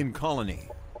event in colony.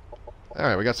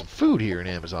 Alright, we got some food here in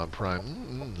Amazon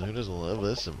Prime. Who doesn't love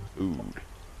this? Some food.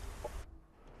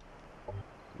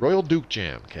 Royal Duke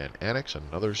Jam can annex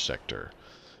another sector.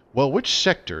 Well, which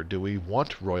sector do we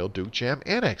want Royal Duke Jam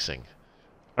annexing?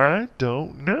 I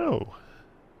don't know.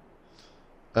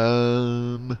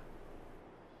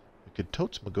 We could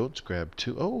totes my goats grab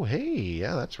two. Oh, hey,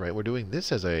 yeah, that's right. We're doing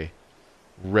this as a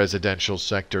residential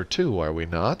sector too, are we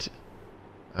not?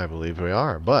 I believe we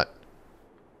are, but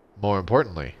more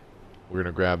importantly, we're going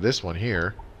to grab this one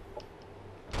here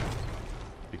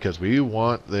because we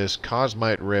want this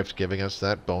Cosmite Rift giving us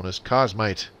that bonus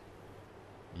Cosmite.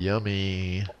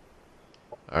 Yummy.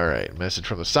 Alright, message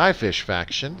from the Scyfish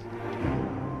faction.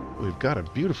 We've got a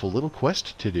beautiful little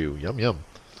quest to do. Yum yum.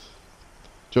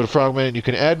 Joe the Frogman, you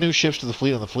can add new ships to the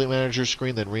fleet on the fleet manager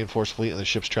screen, then reinforce fleet and the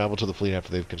ships travel to the fleet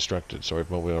after they've constructed. Sorry if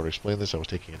Moby already explained this, I was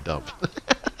taking a dump.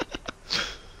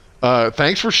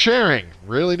 Thanks for sharing.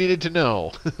 Really needed to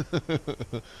know.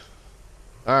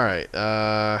 Alright, do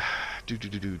I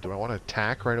want to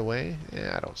attack right away?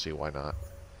 Yeah, I don't see why not.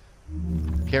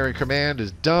 Carry command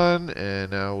is done,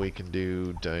 and now we can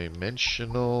do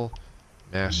dimensional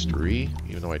mastery,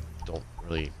 even though I don't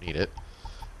really need it.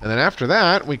 And then after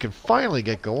that, we can finally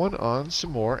get going on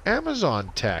some more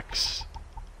Amazon techs.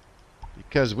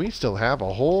 Because we still have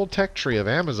a whole tech tree of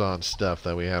Amazon stuff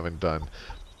that we haven't done.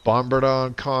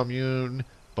 Bombardon commune,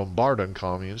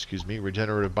 excuse me,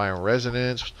 regenerative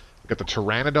bioresonance. We got the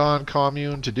Pteranodon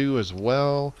commune to do as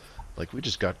well. Like, we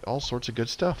just got all sorts of good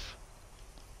stuff.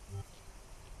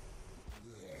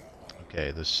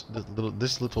 Okay, this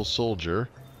little soldier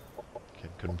can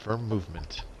confirm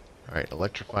movement. Alright,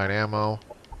 electrified ammo,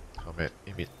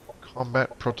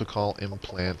 combat protocol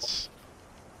implants,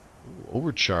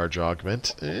 overcharge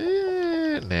augment.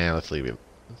 Nah, let's leave it.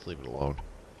 Let's leave it alone.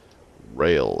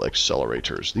 Rail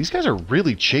accelerators. These guys are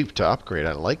really cheap to upgrade.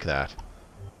 I like that.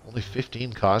 Only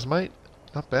 15 Cosmite?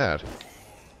 Not bad.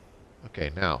 Okay,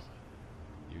 now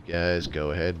you guys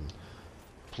go ahead and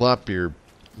plop your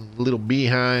little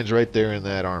behinds right there in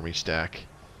that army stack.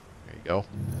 There you go.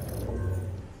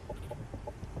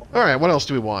 Alright, what else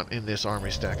do we want in this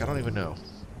army stack? I don't even know.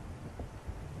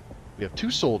 We have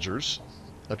 2 soldiers,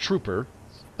 a trooper,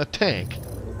 a tank,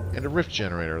 and a rift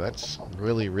generator. That's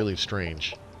really, really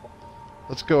strange.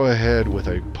 Let's go ahead with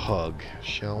a pug,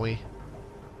 shall we?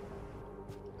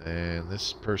 And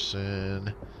this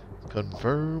person,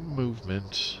 confirm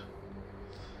movement.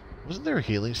 Wasn't there a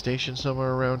healing station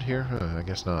somewhere around here? I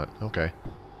guess not. Okay.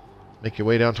 Make your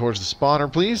way down towards the spawner,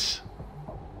 please.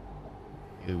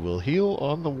 You will heal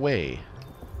on the way.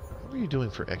 What are you doing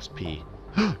for XP?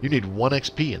 You need 1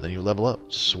 XP and then you level up.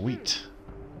 Sweet.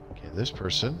 Okay, this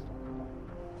person.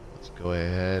 Let's go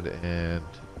ahead and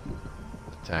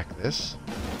attack this.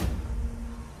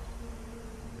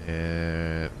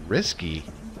 And risky.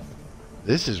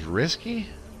 This is risky?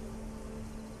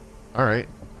 Alright.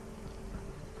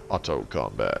 Auto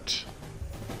combat.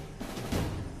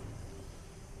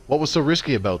 What was so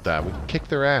risky about that? We kicked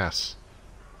their ass.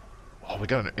 Oh, we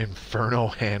got an Inferno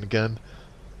handgun.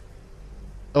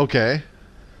 Okay.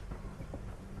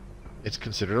 It's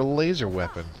considered a laser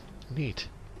weapon. Neat.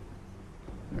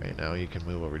 Alright, now you can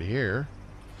move over to here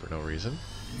for no reason.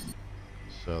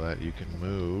 So that you can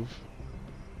move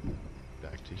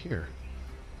back to here.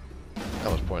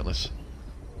 That was pointless.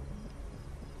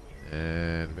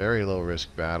 And very low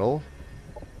risk battle.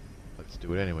 Let's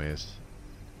do it anyways.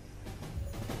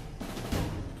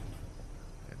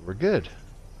 And we're good.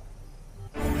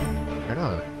 Right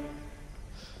on.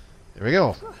 There we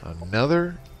go.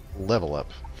 Another level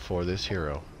up for this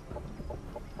hero.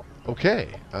 Okay.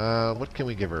 What can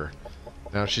we give her?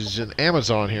 Now she's an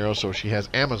Amazon hero, so she has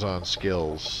Amazon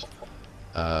skills.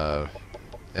 And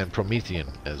Promethean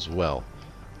as well.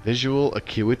 Visual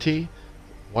acuity.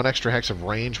 1 extra hex of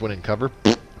range when in cover.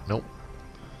 Nope.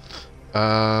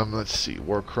 Let's see.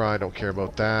 War cry. Don't care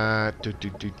about that.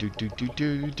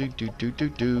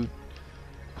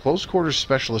 Close quarters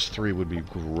specialist 3 would be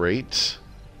great.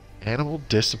 Animal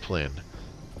discipline.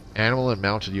 Animal and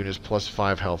mounted units plus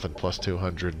 5 health and plus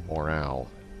 200 morale.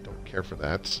 Don't care for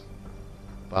that.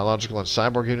 Biological and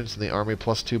cyborg units in the army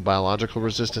plus 2 biological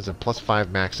resistance and plus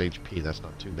 5 max HP. That's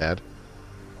not too bad.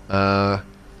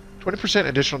 20%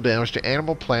 additional damage to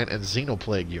animal, plant, and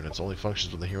xenoplague units. Only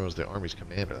functions when the hero is the army's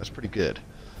commander. That's pretty good.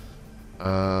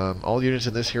 All units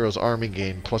in this hero's army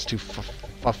gain plus 2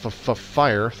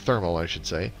 fire, thermal I should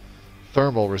say,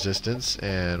 thermal resistance,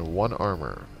 and 1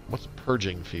 armor. What's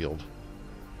purging field?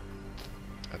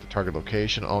 At the target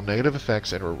location, all negative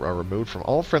effects are removed from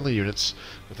all friendly units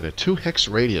within a 2 hex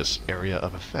radius area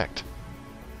of effect.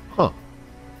 Huh.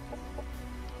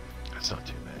 That's not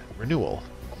too bad. Renewal.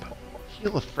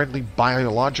 Heal a friendly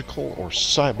biological or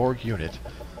cyborg unit.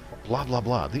 Blah, blah,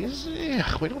 blah. These,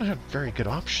 we don't have very good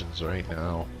options right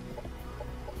now.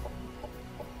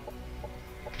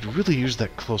 Could really use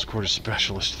that close quarters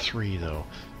specialist 3, though.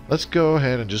 Let's go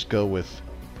ahead and just go with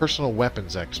personal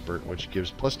weapons expert, which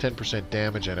gives plus 10%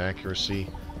 damage and accuracy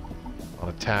on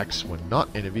attacks when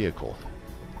not in a vehicle.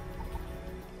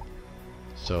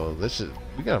 So this is,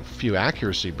 we got a few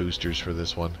accuracy boosters for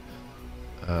this one.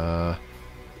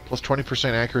 Plus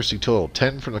 20% accuracy total.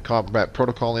 10 from the combat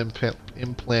protocol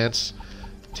implants.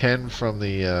 10 from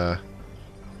the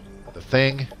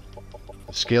thing.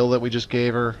 The skill that we just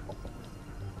gave her.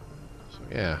 So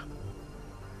yeah.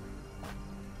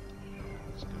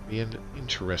 It's going to be an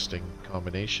interesting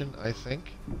combination, I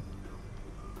think.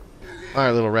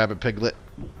 Alright, little rabbit piglet.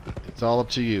 It's all up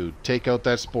to you. Take out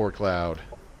that spore cloud.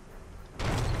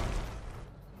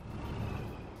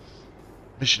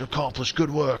 Mission accomplished.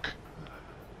 Good work.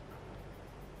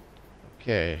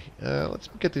 Okay, let's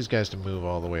get these guys to move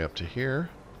all the way up to here.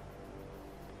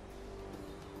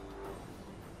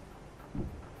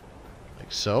 Like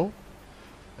so.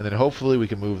 And then hopefully we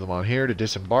can move them on here to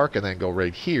disembark and then go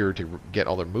right here to get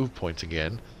all their move points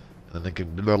again. And then they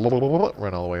can run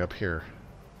all the way up here.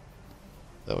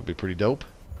 That would be pretty dope.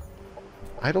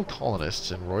 Idle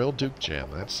colonists in Royal Duke Jam.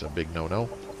 That's a big no-no.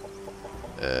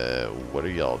 What are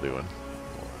y'all doing?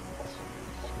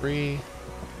 3.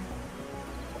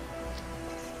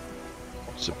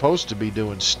 Supposed to be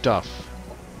doing stuff.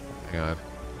 Hang on.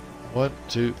 1,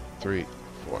 2, 3,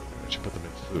 4. I should put them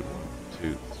in food.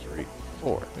 1, 2, 3,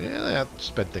 4. Yeah, that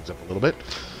sped things up a little bit.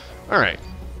 Alright.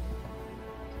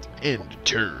 End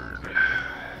turn.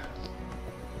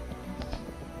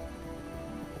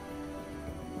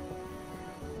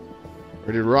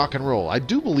 Ready to rock and roll. I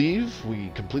do believe we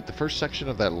complete the first section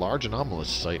of that large anomalous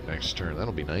site next turn.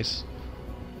 That'll be nice.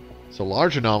 So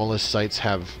large anomalous sites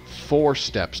have 4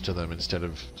 steps to them instead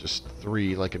of just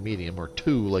 3 like a medium or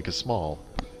 2 like a small.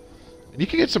 And you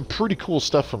can get some pretty cool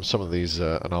stuff from some of these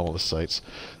anomalous sites.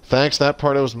 Thanks, that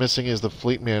part I was missing is the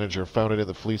fleet manager found it in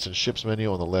the fleets and ships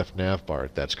menu on the left nav bar.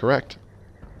 That's correct.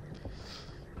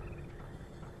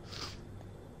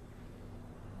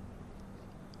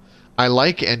 I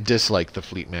like and dislike the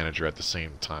fleet manager at the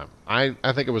same time. I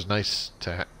think it was nice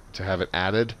to have it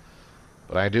added,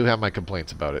 but I do have my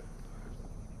complaints about it.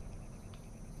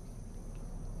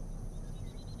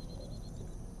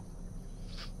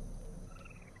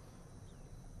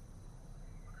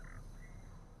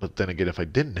 But then again, if I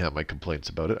didn't have my complaints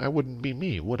about it, I wouldn't be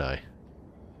me, would I?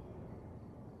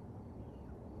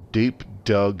 Deep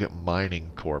Dug Mining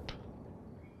Corp.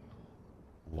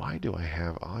 Why do I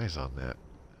have eyes on that?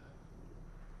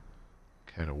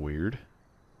 Kind of weird.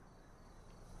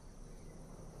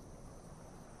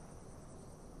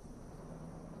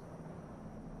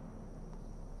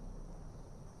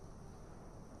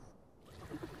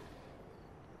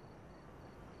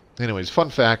 Anyways, fun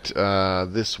fact,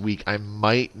 this week I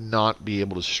might not be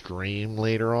able to stream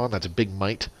later on. That's a big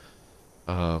might.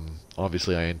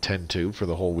 Obviously I intend to for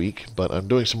the whole week, but I'm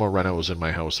doing some more renos in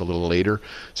my house a little later,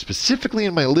 specifically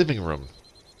in my living room,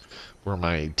 where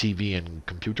my TV and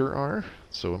computer are.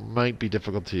 So it might be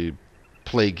difficult to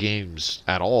play games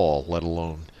at all, let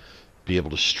alone be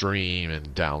able to stream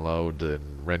and download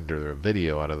and render a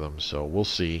video out of them. So we'll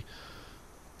see.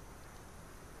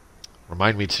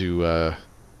 Remind me to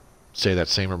say that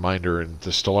same reminder in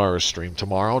the Stellaris stream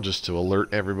tomorrow, just to alert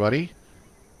everybody.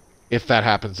 If that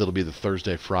happens, it'll be the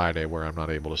Thursday, Friday where I'm not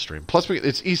able to stream. Plus,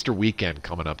 it's Easter weekend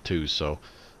coming up too, so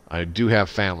I do have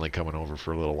family coming over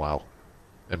for a little while.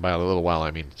 And by a little while,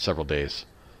 I mean several days.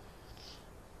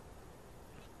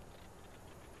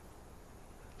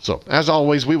 So, as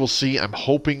always, we will see. I'm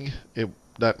hoping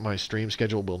that my stream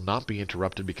schedule will not be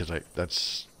interrupted, because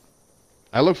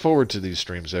I look forward to these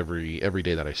streams every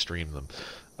day that I stream them.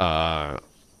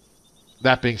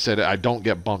 That being said, I don't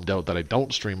get bummed out that I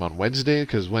don't stream on Wednesday,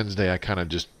 because Wednesday I kind of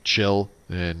just chill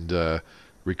and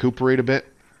recuperate a bit.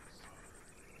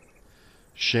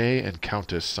 Shay and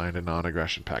Countess signed a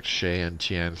non-aggression pact. Shay and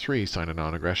Tian 3 signed a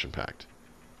non-aggression pact.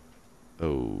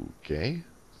 Okay.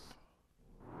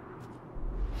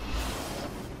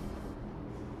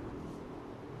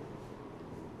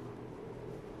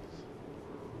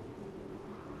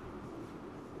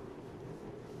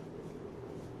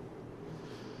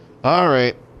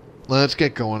 Alright, let's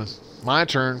get going. My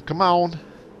turn. Come on.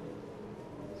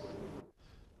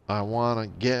 I want to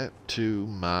get to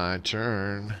my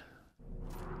turn.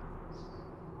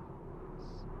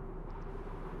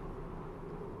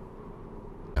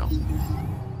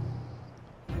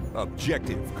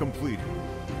 Objective completed.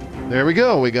 There we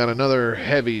go. We got another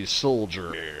heavy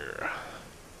soldier here.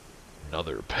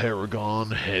 Another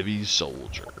Paragon heavy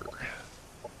soldier.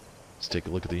 Let's take a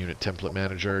look at the unit template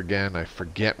manager again. I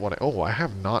forget what I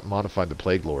have not modified the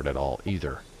Plague Lord at all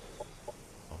either.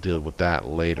 I'll deal with that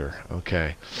later.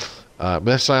 Okay.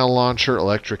 Missile launcher,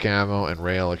 electric ammo, and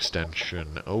rail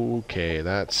extension. Okay,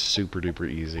 that's super duper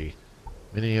easy.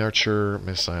 Mini archer,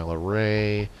 missile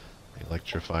array,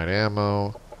 electrified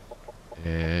ammo,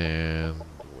 and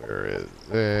where is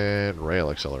it? Rail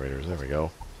accelerators. There we go.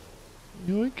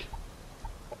 Yoink.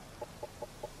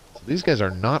 So these guys are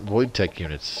not Voidtech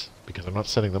units, because I'm not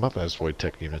setting them up as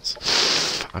Voidtech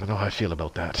units. I don't know how I feel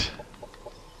about that.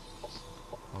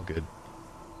 All good.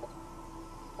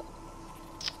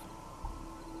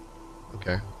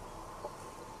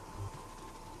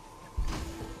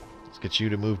 get you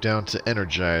to move down to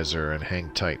Energizer and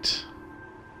hang tight.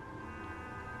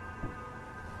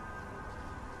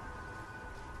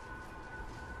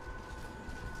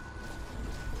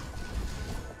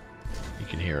 You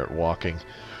can hear it walking.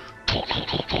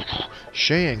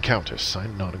 Shay and Countess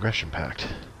signed a non-aggression pact.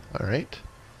 Alright.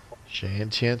 Shay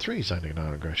and Tian 3 signed a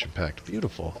non-aggression pact.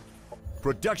 Beautiful.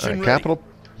 Production ready. Capital.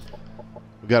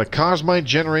 We've got a Cosmite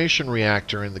generation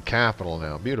reactor in the capital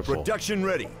now. Beautiful. Production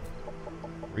ready.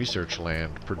 Research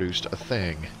land produced a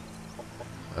thing.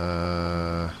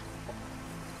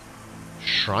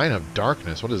 Shrine of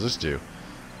Darkness. What does this do?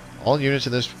 All units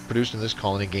in this produced in this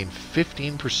colony gain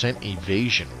 15%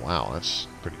 evasion. Wow, that's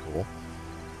pretty cool.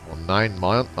 Well,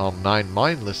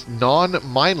 non-mindless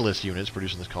units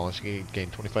produced in this colony gain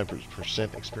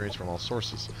 25% experience from all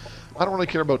sources. I don't really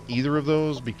care about either of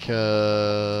those because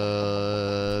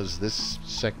this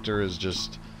sector is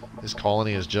just, this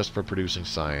colony is just for producing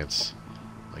science.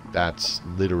 Like, that's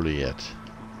literally it.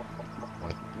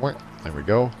 There we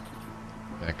go.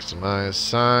 Maximize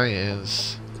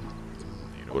science.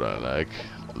 You know what I like?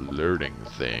 Learning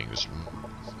things.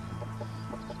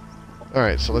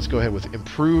 Alright, so let's go ahead with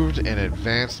improved and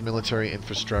advanced military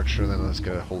infrastructure. Then let's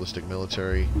go holistic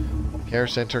military care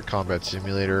center, combat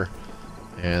simulator,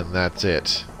 and that's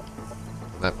it.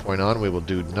 From that point on, we will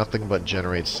do nothing but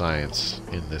generate science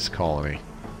in this colony.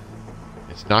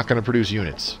 It's not going to produce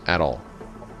units at all.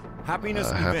 Happiness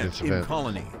event in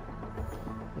colony.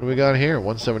 What do we got here?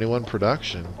 171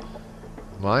 production.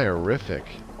 Myrific.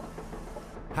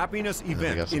 Happiness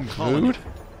event in colony. Food?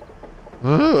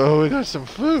 Oh, we got some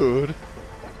food.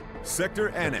 Sector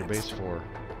Annex. Base 4.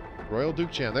 Royal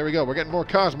Duke Chan. There we go. We're getting more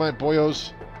Cosmite,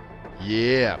 boyos.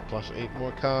 Yeah. Plus 8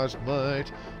 more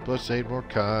Cosmite. Plus 8 more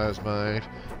Cosmite.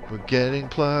 We're getting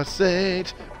plus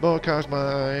 8 more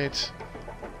Cosmite.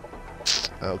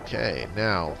 Okay.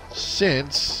 Now,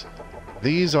 since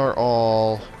these are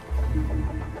all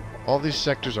these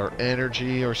sectors are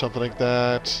energy or something like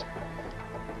that.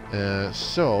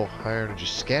 So, higher energy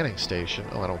scanning station.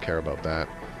 Oh, I don't care about that.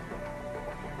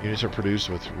 Units are produced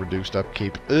with reduced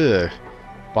upkeep. Ugh.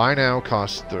 Buy now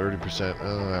costs 30%.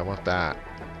 I want that.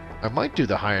 I might do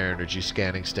the higher energy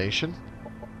scanning station.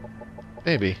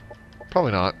 Maybe.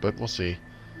 Probably not, but we'll see.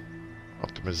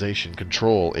 Optimization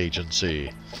Control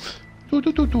Agency.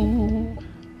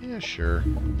 Yeah, sure.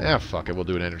 Ah, fuck it. We'll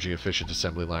do an energy efficient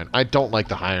assembly line. I don't like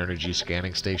the higher energy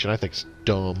scanning station. I think it's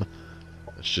dumb.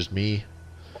 It's just me.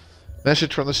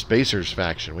 Message from the Spacers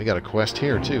faction. We got a quest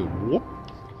here, too. Whoop.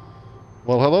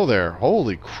 Well, hello there.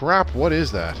 Holy crap, what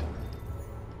is that?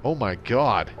 Oh my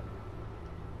god.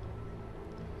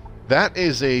 That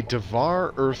is a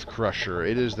Devar Earth Crusher.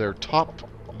 It is their top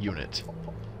unit.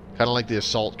 Kind of like the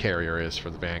assault carrier is for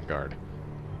the Vanguard.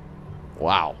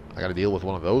 Wow. I gotta deal with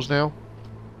one of those now?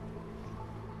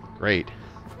 Great.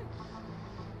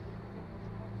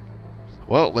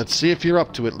 Well, let's see if you're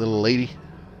up to it, little lady.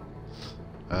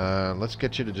 Let's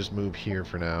get you to just move here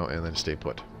for now and then stay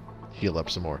put. Heal up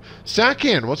some more.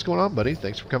 Sakin, what's going on, buddy?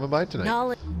 Thanks for coming by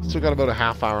tonight. Still got about a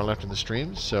half hour left in the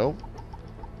stream, so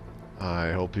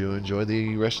I hope you enjoy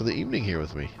the rest of the evening here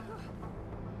with me.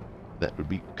 That would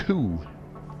be cool.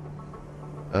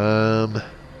 Oh,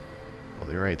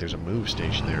 you're right. There's a move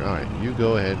station there. All right, you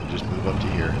go ahead and just move up to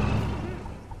here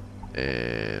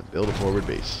and build a forward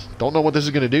base. Don't know what this is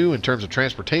going to do in terms of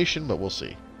transportation, but we'll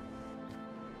see.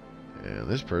 And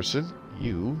this person,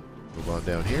 you move on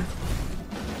down here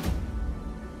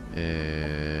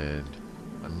and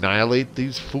annihilate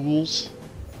these fools.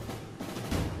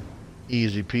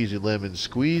 Easy peasy lemon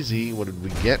squeezy. What did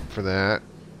we get for that?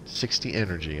 60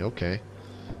 energy. Okay.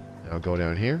 Now go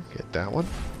down here. Get that one.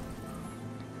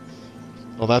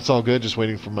 Oh, that's all good. Just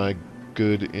waiting for my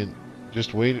good in.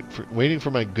 Just waiting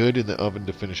for my good in the oven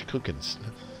to finish cooking.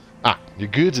 Ah, your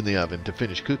good's in the oven to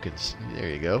finish cooking. There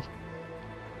you go.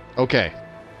 Okay.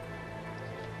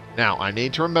 Now, I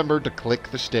need to remember to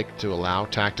click the stick to allow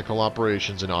tactical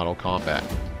operations in auto combat.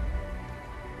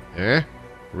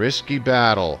 Risky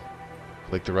battle.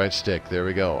 Click the right stick. There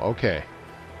we go. Okay.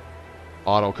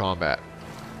 Auto combat.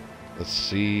 Let's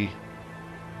see.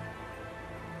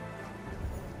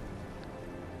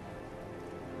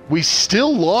 We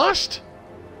still lost?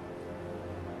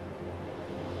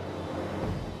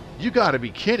 You gotta be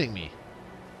kidding me.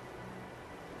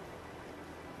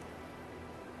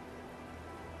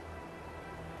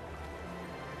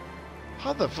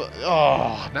 How the fuck?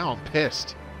 Oh, now I'm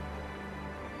pissed.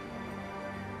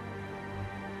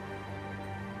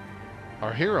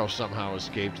 Our hero somehow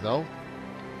escaped, though.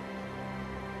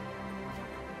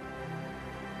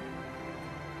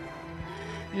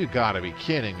 You gotta be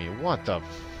kidding me. What the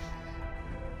f...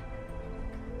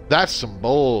 That's some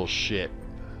bullshit.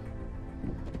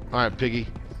 Alright, piggy.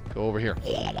 Go over here.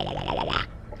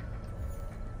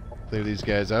 Clear these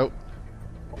guys out.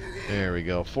 There we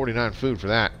go. 49 food for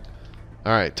that.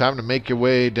 Alright, time to make your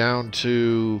way down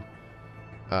to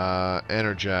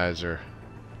Energizer.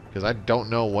 Because I don't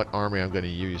know what army I'm going to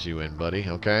use you in, buddy,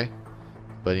 okay?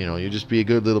 But, you know, you just be a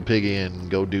good little piggy and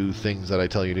go do things that I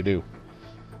tell you to do.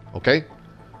 Okay?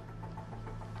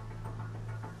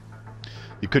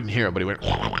 You couldn't hear it, but he went,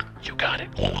 you got it.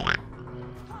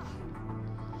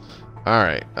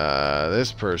 Alright,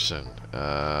 this person.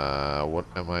 What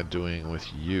am I doing with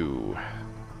you?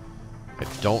 I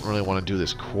don't really want to do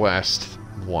this quest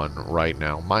one right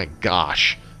now. My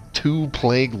gosh. 2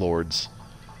 Plague Lords.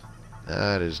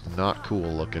 That is not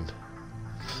cool looking.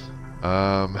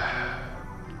 Damn.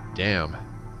 Why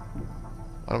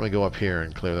don't we go up here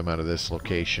and clear them out of this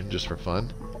location just for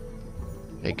fun?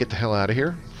 Hey, get the hell out of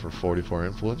here for 44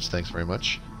 influence. Thanks very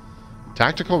much.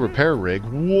 Tactical repair rig.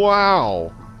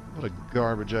 Wow! What a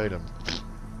garbage item.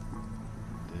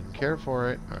 Didn't care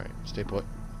for it. Alright, stay put.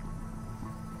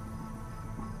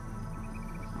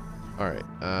 Alright,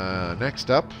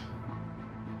 next up,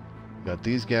 got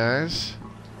these guys.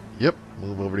 Yep,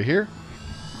 move over to here.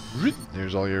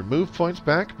 There's all your move points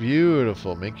back.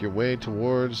 Beautiful. Make your way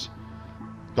towards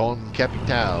Don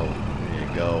Capital. There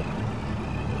you go.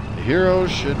 The heroes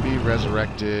should be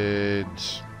resurrected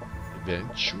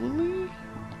eventually.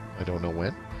 I don't know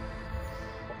when.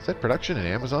 Set production in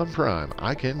Amazon Prime.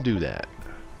 I can do that.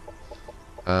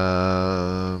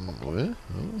 Well,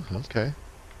 okay.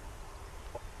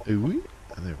 Ooh,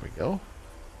 there we go.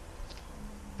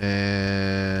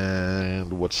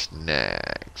 And what's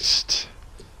next?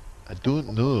 I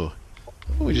don't know.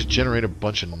 Why don't we just generate a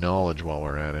bunch of knowledge while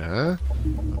we're at it, huh?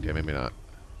 Okay, maybe not.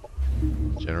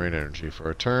 Generate energy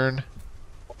for a turn.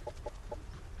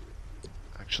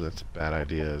 Actually, that's a bad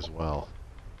idea as well.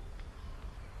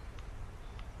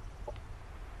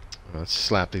 Let's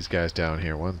slap these guys down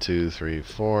here. 1, 2, 3,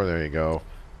 4. There you go.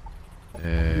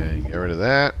 And get rid of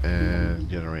that and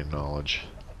generate knowledge.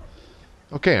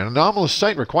 Okay, an anomalous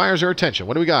site requires our attention.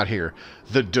 What do we got here?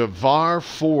 The Devar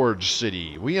Forge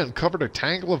City. We uncovered a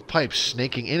tangle of pipes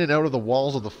snaking in and out of the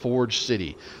walls of the Forge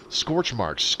City. Scorch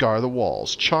marks scar the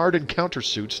walls. Charred encounter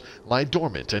suits lie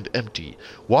dormant and empty.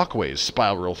 Walkways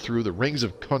spiral through the rings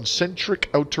of concentric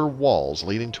outer walls,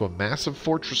 leading to a massive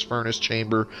fortress furnace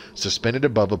chamber suspended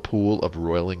above a pool of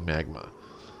roiling magma.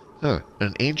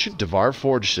 An ancient Devar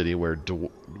Forge City where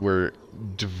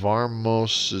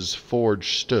Devarmos'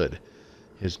 forge stood.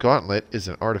 His gauntlet is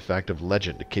an artifact of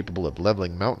legend capable of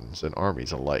leveling mountains and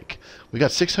armies alike. We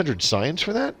got 600 science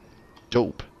for that?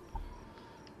 Dope.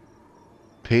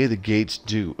 Pay the gates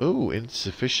due. Oh,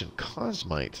 insufficient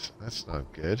cosmite. That's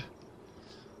not good.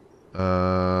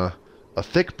 A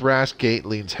thick brass gate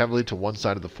leans heavily to one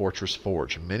side of the fortress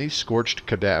forge. Many scorched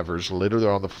cadavers litter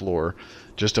on the floor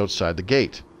just outside the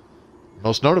gate.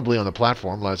 Most notably on the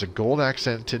platform lies a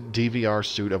gold-accented DVR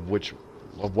suit of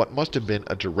what must have been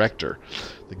a director.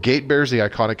 The gate bears the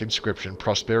iconic inscription,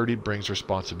 "Prosperity brings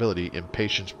responsibility,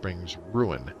 impatience brings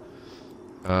ruin."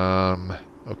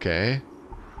 Okay.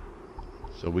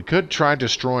 So we could try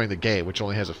destroying the gate, which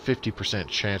only has a 50%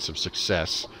 chance of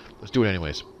success. Let's do it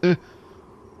anyways.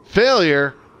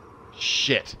 Failure?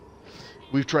 Shit.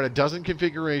 We've tried a dozen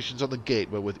configurations on the gate,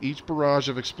 but with each barrage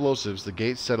of explosives, the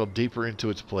gate settled deeper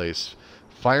into its place.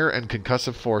 Fire and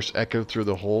concussive force echoed through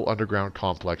the whole underground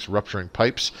complex, rupturing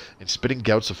pipes and spitting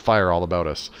gouts of fire all about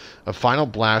us. A final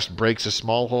blast breaks a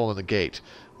small hole in the gate.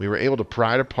 We were able to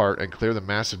pry it apart and clear the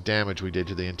massive damage we did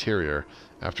to the interior.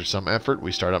 After some effort,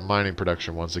 we start up mining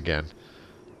production once again.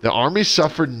 The army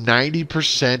suffered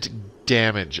 90%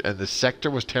 damage, and the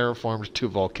sector was terraformed to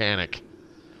volcanic.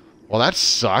 Well, that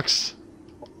sucks.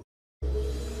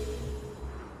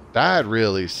 That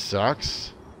really sucks.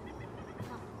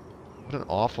 What an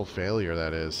awful failure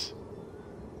that is.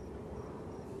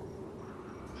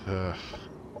 Ugh.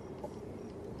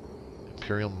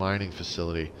 Imperial Mining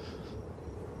Facility.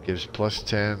 Gives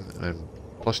 +10 and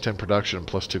 +10 production and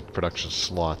 +2 production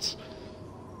slots.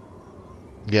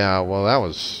 Yeah, well that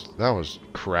was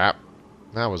crap.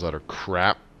 That was utter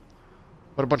crap.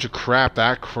 What a bunch of crap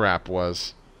that crap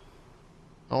was.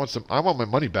 I want my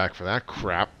money back for that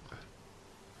crap.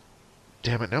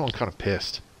 Damn it, now I'm kind of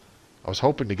pissed. I was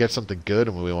hoping to get something good,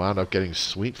 and we wound up getting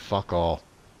sweet fuck all.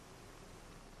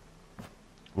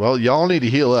 Well, y'all need to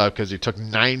heal up, because you took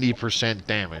 90%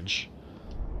 damage.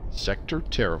 Sector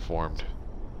terraformed.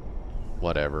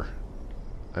 Whatever.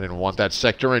 I didn't want that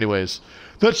sector anyways.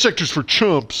 That sector's for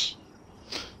chumps!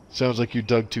 Sounds like you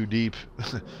dug too deep.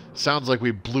 Sounds like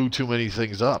we blew too many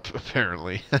things up,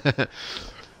 apparently.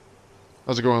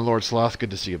 How's it going, Lord Sloth?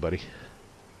 Good to see you, buddy.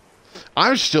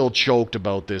 I'm still choked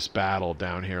about this battle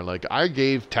down here. Like, I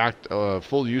gave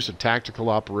full use of tactical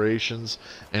operations,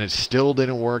 and it still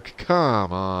didn't work.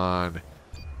 Come on.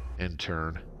 In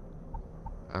turn.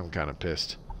 I'm kind of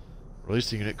pissed. Release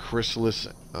the unit Chrysalis.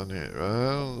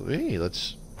 Hey,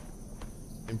 let's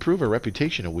improve our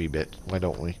reputation a wee bit. Why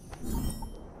don't we?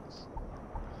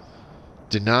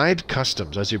 Denied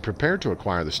customs. As you prepare to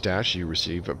acquire the stash, you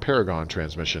receive a Paragon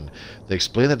transmission. They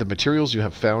explain that the materials you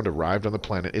have found arrived on the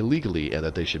planet illegally and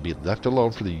that they should be left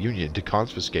alone for the Union to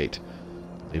confiscate.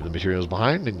 Leave the materials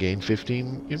behind and gain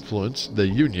 15 influence. The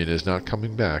Union is not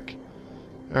coming back.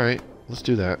 Alright, let's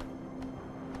do that.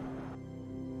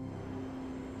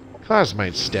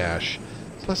 Cosmite stash.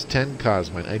 Plus 10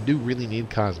 Cosmite. I do really need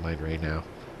Cosmite right now.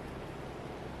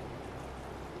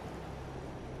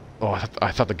 Oh,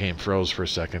 I thought the game froze for a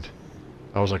second.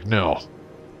 I was like, no.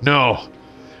 No!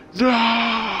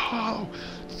 No!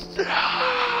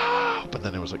 No! But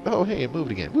then it was like, oh, hey, it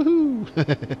moved again.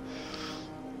 Woohoo!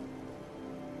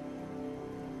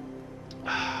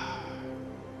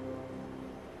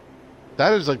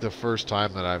 That is like the first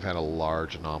time that I've had a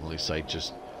large anomaly site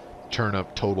just turn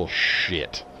up total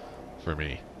shit for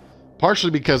me. Partially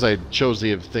because I chose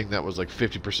the thing that was like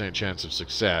 50% chance of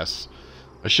success.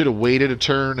 I should have waited a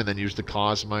turn and then used the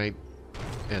Cosmite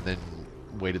and then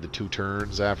waited the 2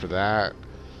 turns after that.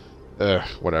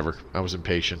 Whatever. I was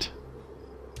impatient.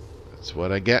 That's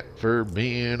what I get for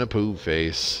being a poo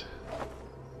face.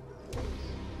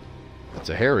 That's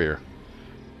a Harrier.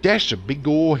 That's a big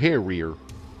ol' Harrier.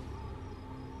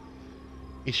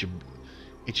 It's a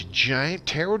giant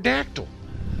pterodactyl.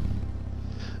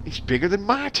 It's bigger than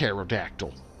my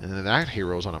pterodactyl. And then that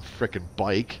hero's on a frickin'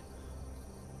 bike.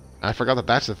 I forgot that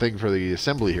that's the thing for the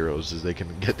assembly heroes, is they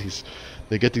can get these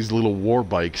little war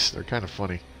bikes. They're kind of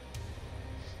funny.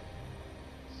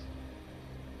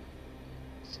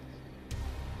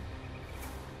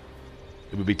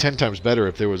 It would be 10 times better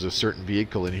if there was a certain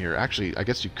vehicle in here. Actually, I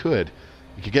guess you could.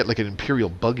 You could get like an Imperial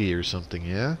buggy or something,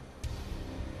 yeah?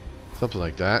 Something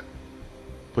like that.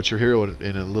 Put your hero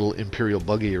in a little Imperial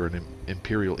buggy or an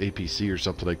Imperial APC or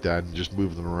something like that and just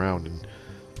move them around and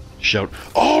shout,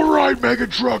 "Alright,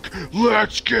 Megatruck,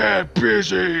 let's get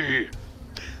busy!"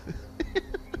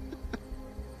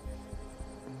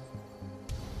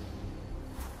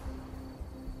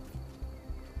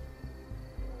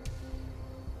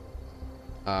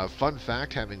 Fun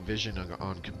fact, having vision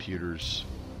on computers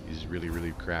is really,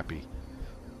 really crappy.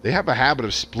 They have a habit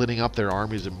of splitting up their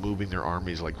armies and moving their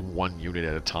armies like 1 unit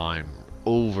at a time,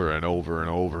 over and over and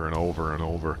over and over and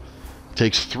over. It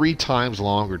takes 3 times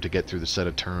longer to get through the set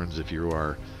of turns if you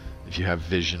have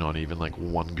vision on even like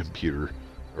 1 computer,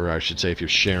 or I should say if you're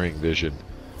sharing vision.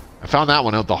 I found that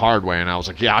one out the hard way, and I was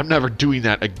like, yeah, I'm never doing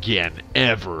that again,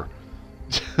 ever.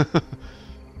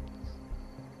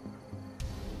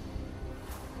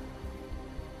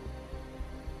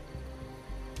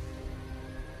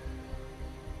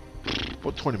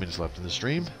 About 20 minutes left in the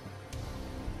stream.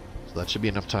 So that should be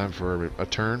enough time for a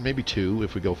turn, maybe 2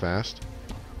 if we go fast.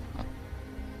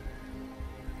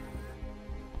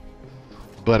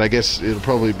 But I guess it'll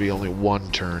probably be only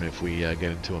 1 turn if we get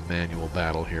into a manual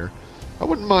battle here. I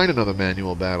wouldn't mind another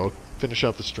manual battle. Finish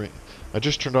off the stream. I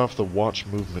just turned off the watch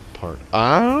movement part.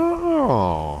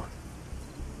 Oh!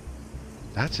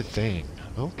 That's a thing.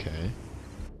 Okay.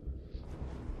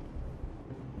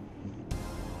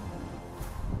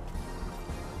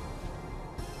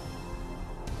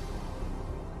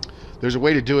 There's a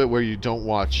way to do it where you don't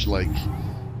watch, like,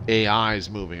 AIs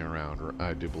moving around,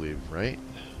 I do believe, right?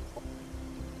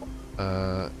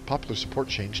 Popular support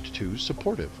changed to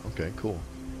supportive. Okay, cool.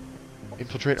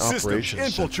 Infiltrate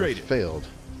operations center failed.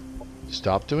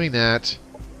 Stop doing that.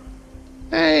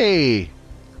 Hey!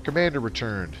 Commander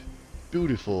returned.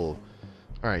 Beautiful.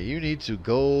 Alright, you need to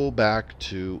go back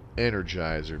to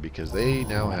Energizer because they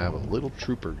now have a little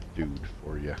trooper dude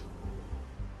for you.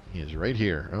 He is right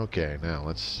here. Okay, now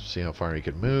let's see how far he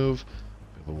can move.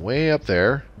 Move him way up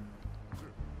there.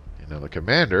 And now the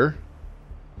commander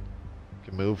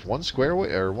can move 1 square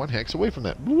away, or 1 hex away from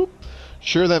that. Boop.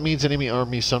 Sure, that means enemy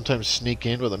armies sometimes sneak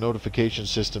in, but the notification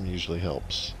system usually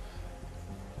helps.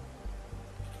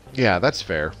 Yeah, that's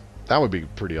fair. That would be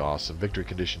pretty awesome. Victory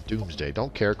condition Doomsday.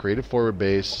 Don't care. Creative forward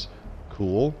base.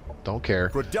 Cool. Don't care.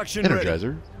 Production Energizer.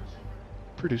 ready.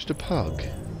 Produced a pug.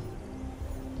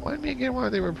 Remind me again why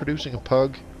they were producing a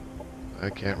pug?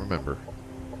 I can't remember.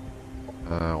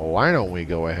 Why don't we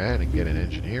go ahead and get an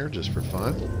engineer just for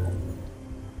fun?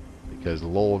 Because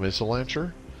lol, missile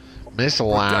launcher. Missile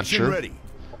launcher. Ready.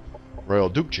 Royal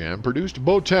Duke Jam produced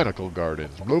botanical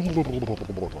gardens. Blah, blah, blah, blah,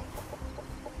 blah, blah.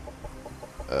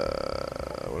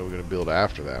 What are we going to build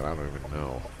after that? I don't even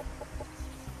know.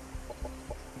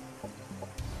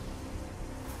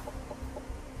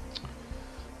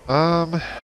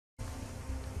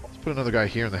 Let's put another guy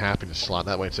here in the happiness slot.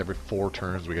 That way it's every 4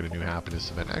 turns we get a new happiness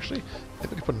event. Actually, I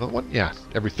think we can put another one. Yeah,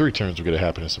 every 3 turns we get a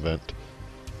happiness event.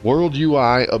 World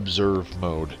UI Observe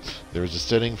mode. There is a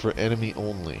setting for enemy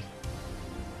only.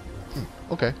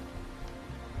 Okay.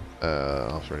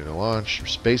 Off ready to launch.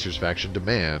 Spacers faction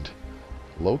demand.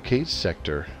 Locate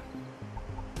sector.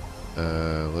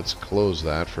 Let's close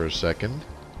that for a second.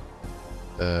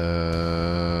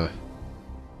 You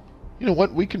know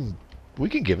what? We can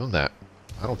give him that.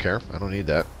 I don't care. I don't need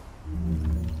that.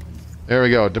 There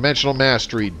we go. Dimensional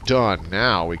mastery done.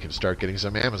 Now we can start getting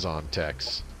some Amazon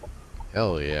techs.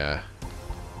 Hell yeah.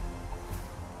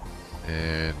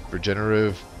 And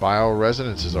regenerative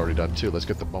bioresonance is already done too. Let's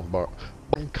get the bomb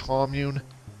commune.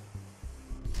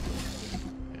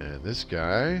 And this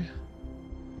guy.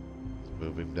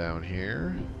 Move him down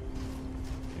here.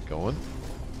 Keep going.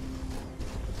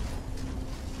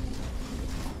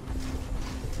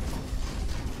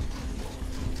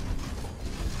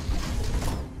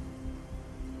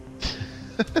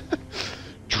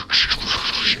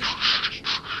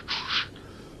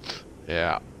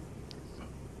 Yeah.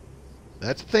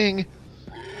 That's a thing.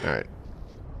 Alright.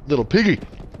 Little piggy.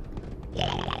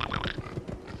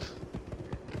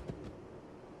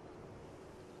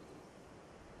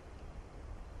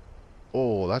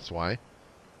 Oh, that's why.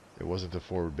 There wasn't a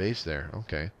forward base there.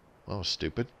 Okay. Well, that was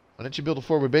stupid. Why didn't you build a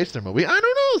forward base there, Moby? I don't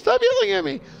know! Stop yelling at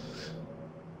me!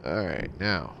 Alright,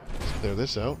 now. Let's clear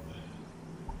this out.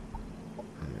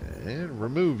 And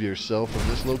remove yourself from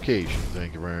this location.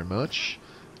 Thank you very much.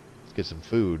 Let's get some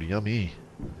food. Yummy.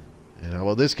 And how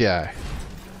about this guy?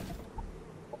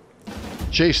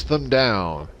 Chase them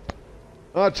down.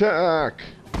 Attack!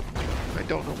 I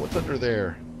don't know what's under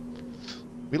there.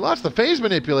 We lost the phase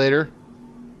manipulator.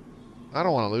 I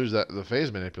don't want to lose the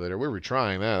phase manipulator. We're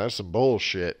retrying that. That's some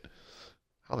bullshit.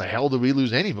 How the hell did we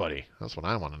lose anybody? That's what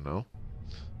I want to know.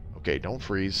 Okay, don't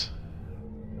freeze.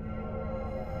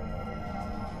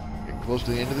 Getting close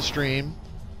to the end of the stream.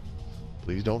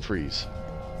 Please don't freeze.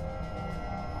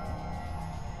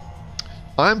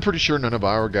 I'm pretty sure none of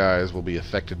our guys will be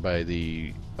affected by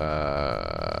the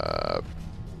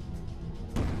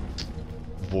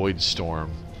Void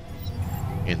Storm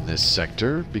in this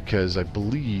sector, because I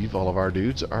believe all of our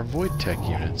dudes are Voidtech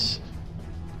units.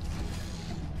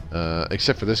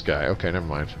 Except for this guy. Okay, never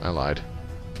mind. I lied.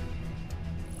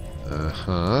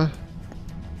 Uh-huh.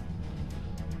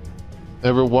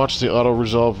 Ever watched the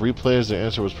auto-resolve replays? The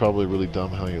answer was probably really dumb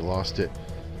how you lost it.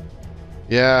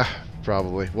 Yeah,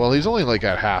 probably. Well, he's only like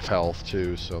at half health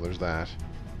too, so there's that.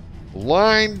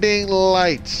 Blinding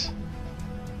lights!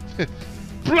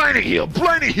 Blinding heal!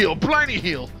 Blinding heal! Blinding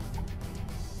heal!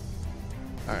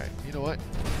 Alright, you know what?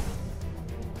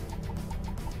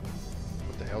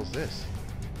 What the hell's this?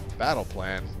 Battle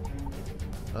plan.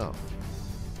 Oh.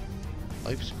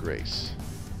 Life's Grace.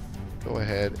 Go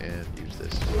ahead and use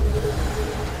this.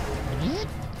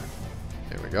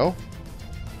 There we go.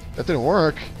 That didn't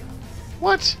work.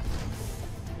 What?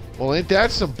 Well, ain't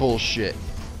that some bullshit?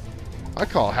 I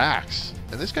call hacks.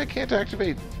 And this guy can't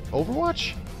activate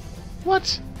Overwatch?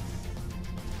 What?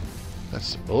 That's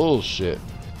some bullshit.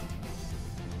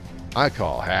 I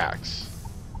call hacks.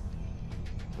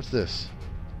 What's this?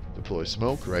 Deploy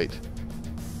smoke, right?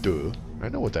 Duh. I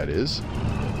know what that is.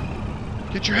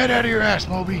 Get your head out of your ass,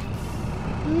 Moby!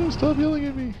 Oh, stop yelling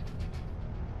at me.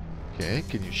 Okay,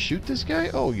 can you shoot this guy?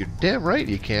 Oh, you're damn right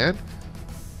you can.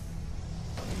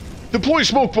 Deploy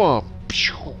smoke bomb!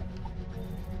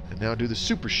 And now do the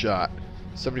super shot.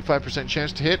 75%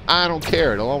 chance to hit. I don't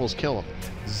care. It'll almost kill him.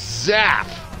 Zap!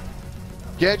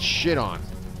 Get shit on.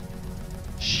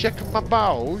 Check my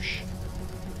balls.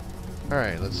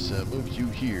 Alright, let's move you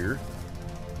here.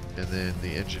 And then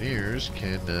the engineers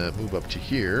can move up to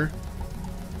here.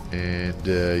 And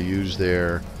use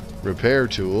their repair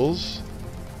tools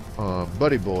on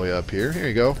Buddy Boy up here. Here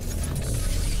you go.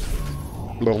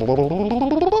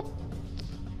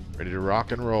 Ready to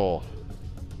rock and roll.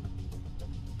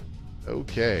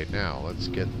 Okay, now let's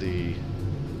get the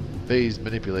phase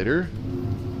manipulator.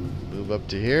 Move up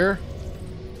to here.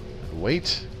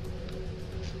 Wait.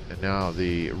 And now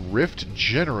the rift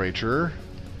generator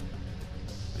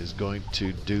is going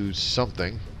to do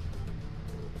something.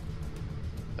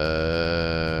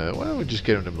 Why don't we just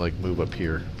get him to like move up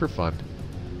here for fun?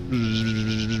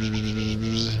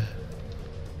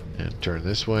 And turn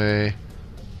this way.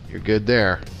 You're good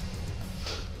there.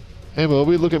 Hey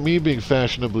Moby, look at me being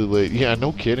fashionably late. Yeah,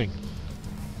 no kidding.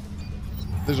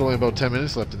 There's only about 10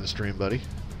 minutes left in the stream, buddy.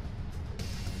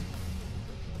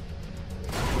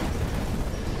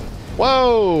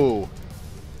 Whoa!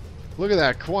 Look at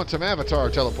that quantum avatar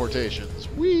teleportations.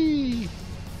 Whee!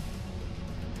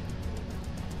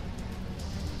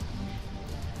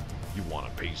 You want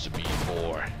a piece of me,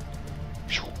 boy?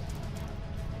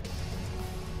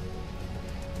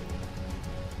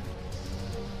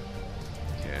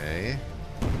 Okay.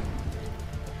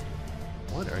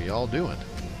 What are y'all doing?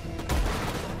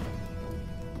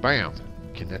 Bam!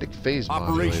 Kinetic phase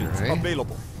modulator, Operations eh?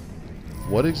 available.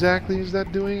 What exactly is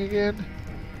that doing again?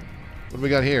 What do we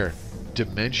got here?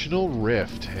 Dimensional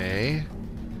rift, hey?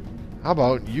 How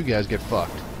about you guys get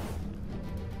fucked?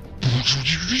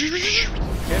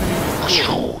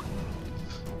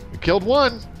 We killed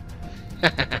one!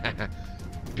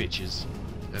 Bitches.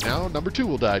 And now number 2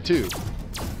 will die too.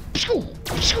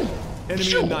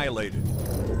 Enemy annihilated.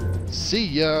 See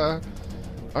ya!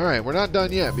 Alright, we're not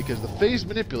done yet because the phase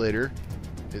manipulator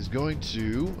is going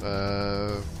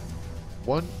to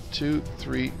 1, 2,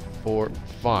 3, 4,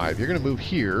 5. You're going to move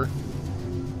here.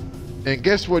 And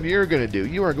guess what you're going to do?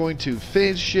 You are going to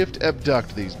phase shift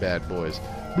abduct these bad boys.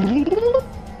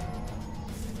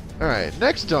 Alright,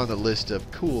 next on the list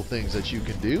of cool things that you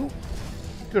can do,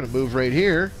 you're going to move right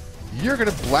here. You're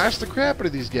going to blast the crap out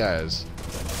of these guys.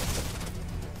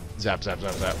 Zap, zap,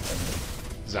 zap, zap.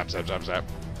 Zap, zap, zap, zap.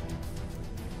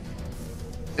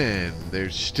 And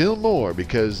there's still more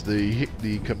because the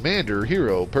commander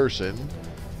hero person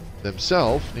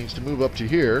themselves needs to move up to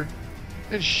here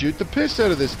and shoot the piss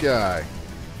out of this guy.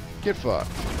 Get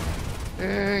fucked.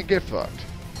 And get fucked.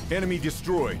 Enemy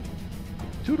destroyed.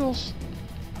 Toodles.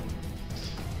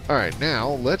 Alright,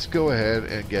 now let's go ahead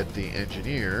and get the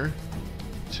engineer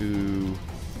to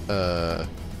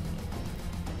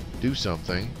do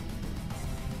something.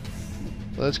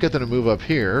 Let's get them to move up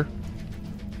here.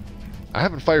 I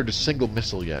haven't fired a single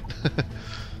missile yet.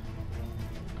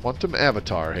 Quantum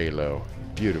Avatar Halo.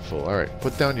 Beautiful. Alright,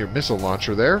 put down your missile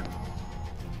launcher there.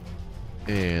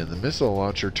 And the missile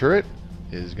launcher turret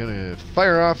is going to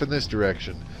fire off in this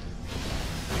direction.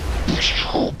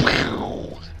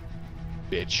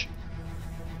 Bitch.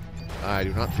 I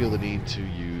do not feel the need to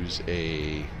use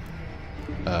a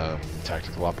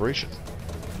tactical operation.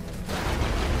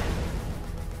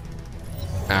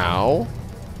 Ow.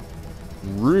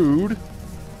 Rude.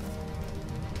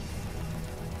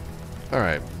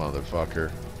 Alright,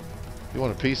 motherfucker. You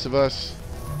want a piece of us?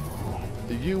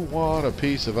 Do you want a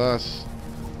piece of us?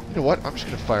 You know what? I'm just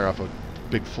going to fire off a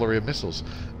big flurry of missiles.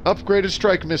 Upgraded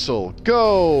strike missile.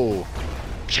 Go!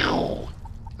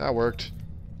 That worked.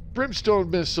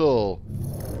 Brimstone missile.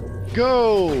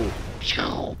 Go!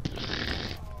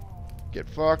 Get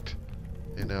fucked.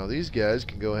 And now these guys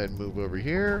can go ahead and move over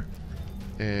here.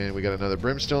 And we got another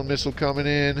brimstone missile coming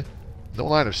in. No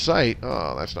line of sight.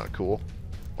 Oh, that's not cool.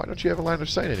 Why don't you have a line of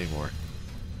sight anymore?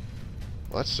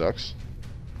 Well, that sucks.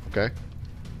 Okay.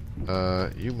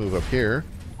 You move up here.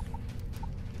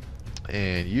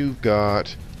 And you've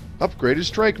got upgraded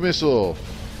strike missile.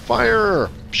 Fire!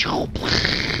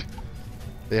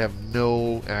 They have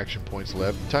no action points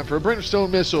left. Time for a brimstone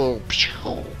missile.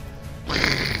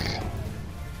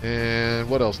 And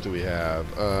what else do we have?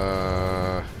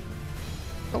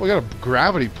 Oh, we got a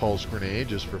gravity pulse grenade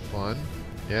just for fun.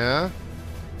 Yeah?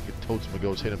 Get Toads and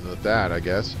Magos hit him with that, I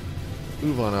guess.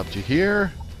 Move on up to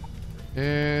here.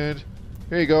 And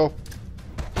here you go.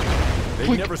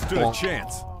 They never stood a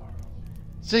chance.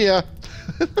 See ya.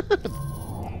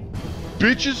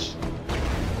 Bitches.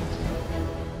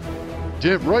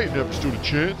 Damn right you never stood a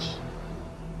chance.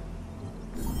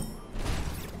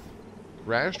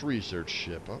 Crashed research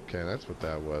ship. Okay, that's what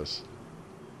that was.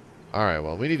 Alright,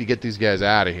 well, we need to get these guys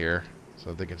out of here so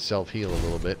that they can self-heal a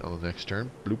little bit on the next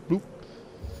turn. Bloop, bloop.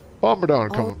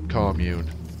 Bombardon commune.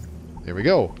 There we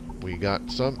go. We got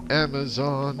some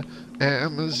Amazon.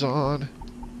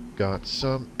 Got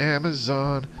some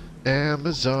Amazon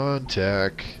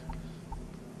tech.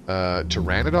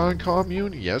 Pteranodon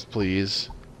commune? Yes, please.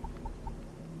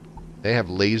 They have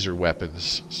laser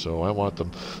weapons, so I want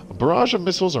them. A barrage of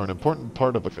missiles are an important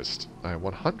part of a fist. I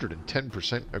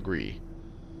 110% agree.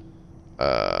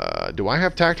 Do I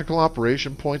have tactical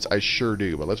operation points? I sure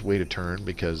do, but let's wait a turn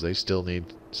because they still need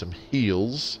some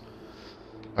heals.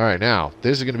 Alright, now,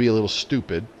 this is going to be a little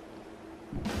stupid,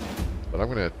 but I'm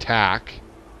going to attack.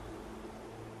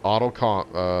 I'm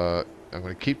going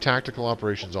to keep tactical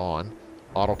operations on.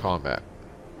 Auto combat.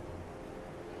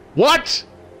 What?!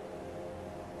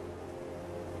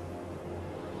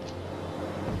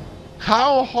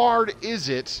 How hard is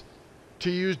it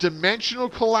to use dimensional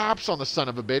collapse on the son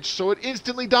of a bitch so it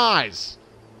instantly dies?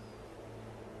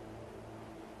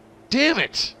 Damn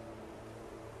it!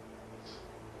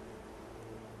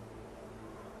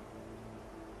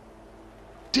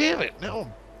 damn it! Now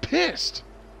I'm pissed.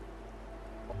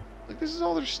 Like, this is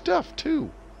all their stuff, too.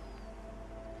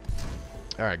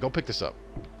 Alright, go pick this up.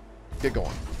 Get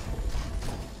going.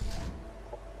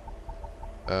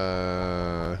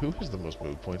 Who has the most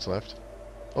move points left?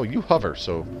 Oh, you hover,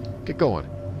 so get going.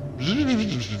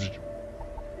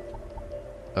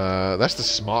 That's the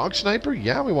smog sniper?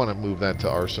 Yeah, we want to move that to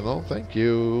arsenal. Thank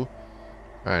you.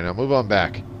 Alright, now move on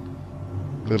back.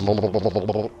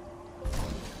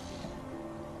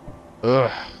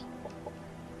 Ugh.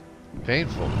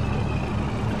 Painful.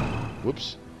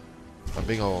 Whoops. I'm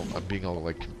being all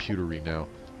like computery now.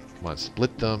 Come on,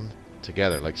 split them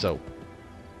together like so.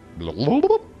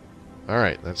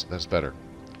 Alright, that's better.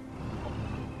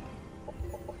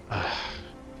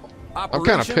 I'm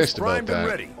kind of pissed about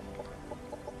that.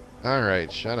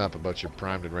 Alright, shut up about your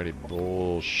primed and ready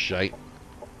bullshit.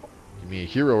 Give me a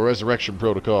hero resurrection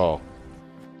protocol.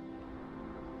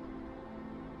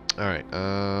 Alright,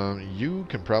 you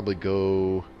can probably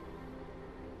go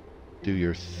do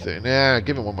your thing. Nah,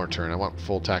 give it one more turn. I want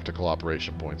full tactical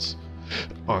operation points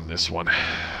on this one.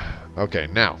 Okay,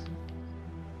 now.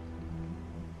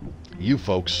 You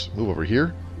folks, move over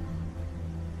here.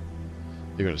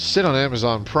 You're going to sit on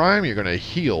Amazon Prime. You're going to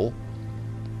heal.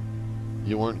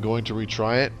 You weren't going to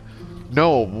retry it?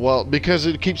 No, well, because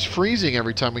it keeps freezing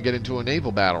every time we get into a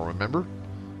naval battle, remember?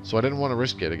 So I didn't want to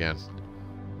risk it again.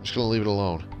 I'm just going to leave it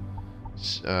alone.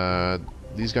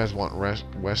 These guys want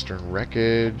Western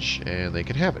Wreckage, and they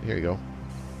can have it. Here you go.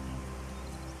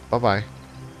 Bye-bye.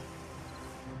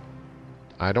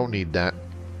 I don't need that.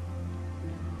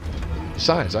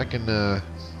 Besides, I can,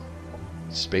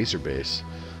 Spacer Base.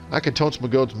 I can totes my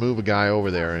goats move a guy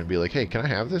over there and be like, hey, can I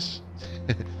have this?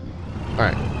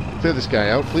 Alright, clear this guy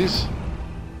out, please.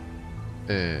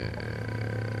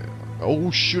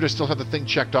 Oh, shoot, I still have the thing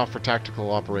checked off for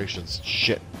tactical operations.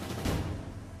 Shit.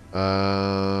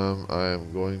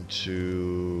 I'm going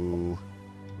to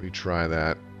retry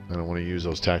that. I don't want to use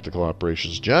those tactical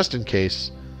operations just in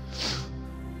case.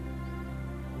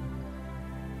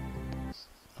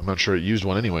 I'm not sure it used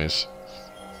one anyways.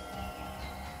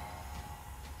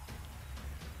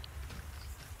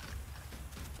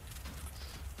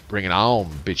 Bring it on,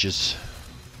 bitches.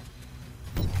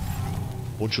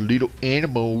 Bunch of little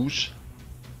animals.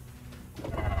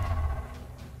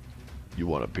 You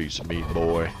want a piece of meat,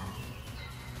 boy?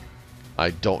 I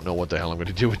don't know what the hell I'm going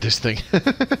to do with this thing.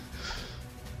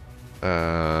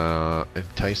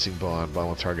 Enticing bond. Bond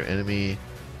will target enemy.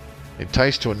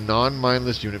 Entice to a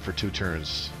non-mindless unit for 2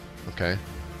 turns. Okay.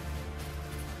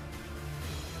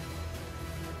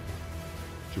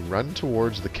 To run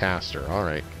towards the caster.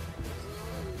 Alright.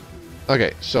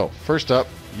 Okay, so, first up,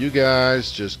 you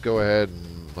guys just go ahead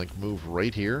and, like, move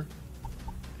right here.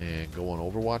 And go on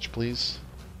Overwatch, please.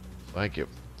 Thank you.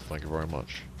 Thank you very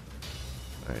much.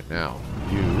 Alright, now,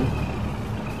 you...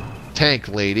 Tank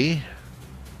lady.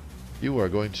 You are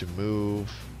going to move...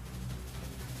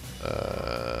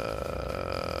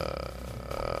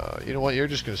 you know what? You're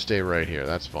just going to stay right here.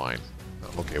 That's fine.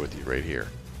 I'm okay with you right here.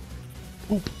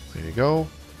 Boop. There you go.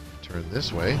 Turn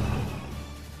this way.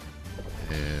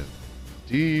 And...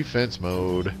 defense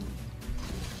mode.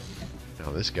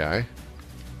 Now this guy.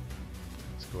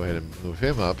 Let's go ahead and move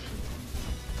him up.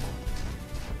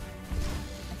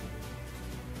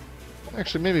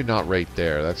 Actually, maybe not right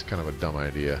there. That's kind of a dumb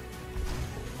idea.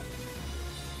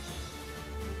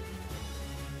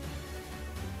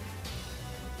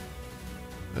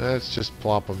 Let's just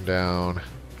plop them down.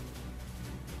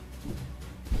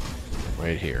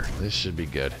 Right here. This should be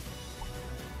good.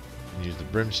 Use the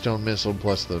brimstone missile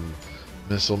plus the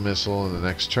missile in the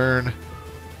next turn.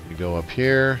 You go up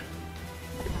here.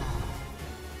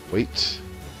 Wait.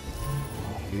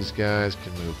 These guys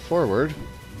can move forward.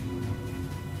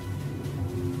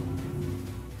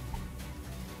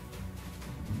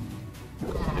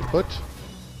 Stay put.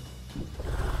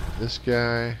 This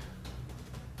guy.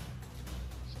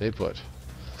 Stay put.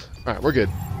 Alright, we're good.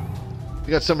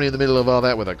 We got somebody in the middle of all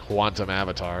that with a quantum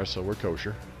avatar, so we're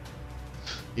kosher.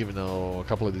 Even though a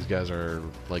couple of these guys are,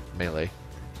 like, melee.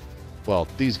 Well,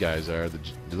 these guys are. The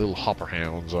little hopper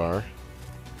hounds are.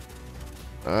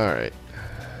 Alright.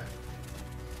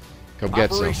 Come get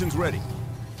some. Operations ready.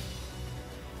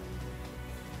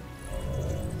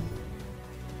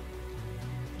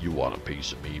 You want a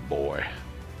piece of me, boy.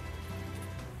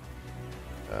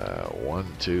 1,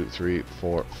 2, 3,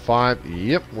 4, 5.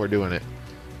 Yep, we're doing it.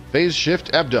 Phase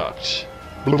shift abduct.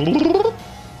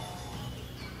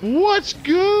 What's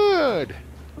good?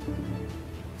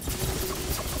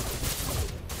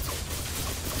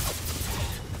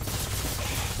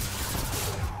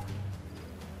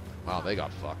 Wow, they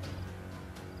got fucked.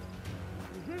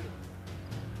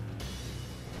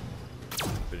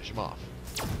 finish him off.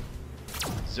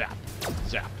 Zap.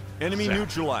 Zap. Enemy zap.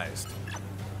 neutralized.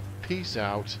 Peace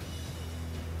out.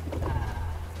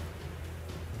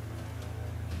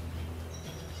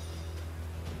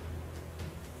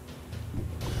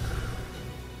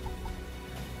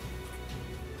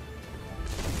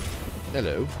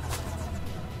 Hello.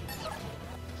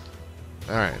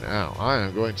 Alright, now I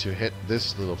am going to hit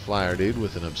this little flyer dude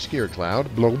with an obscure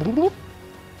cloud. Blow, blow, blow.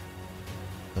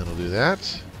 That'll do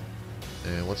that.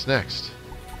 And what's next?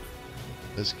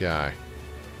 This guy.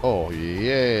 Oh,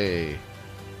 yay.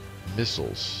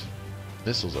 Missiles.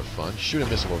 Missiles are fun. Shoot a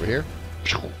missile over here.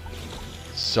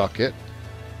 Suck it.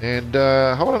 And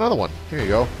how about another one? Here you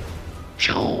go.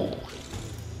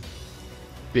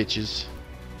 Bitches.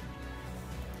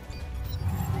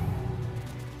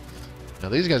 Now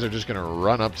these guys are just going to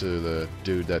run up to the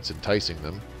dude that's enticing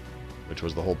them, which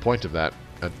was the whole point of that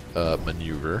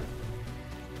maneuver.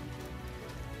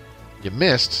 You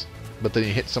missed, but then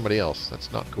you hit somebody else.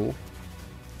 That's not cool.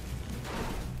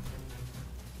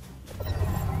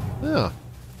 Yeah.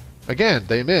 Again,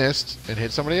 they missed and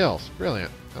hit somebody else.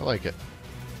 Brilliant. I like it.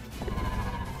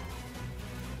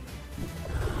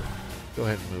 Go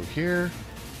ahead and move here.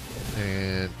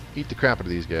 And eat the crap out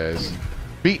of these guys.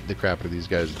 Beat the crap out of these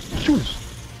guys.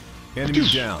 Enemy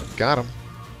down. Got him.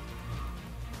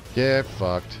 Get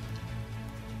fucked.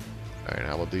 Alright,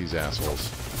 how about these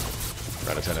assholes?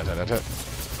 Rat-a-tat-tat-tat-tat.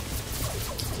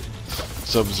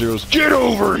 Sub-Zero's get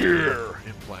over here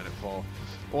in Planetfall.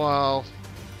 Well,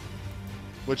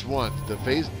 which one? The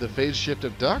phase shift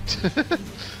of duct?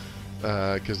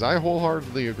 Because I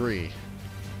wholeheartedly agree.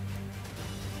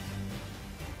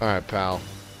 Alright, pal.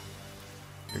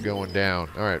 You're going down.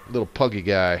 Alright, little puggy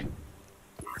guy.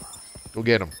 Go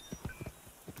get him.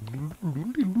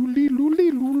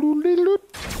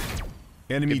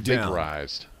 Enemy get down.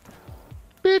 vaporized.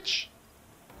 Bitch!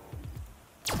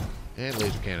 And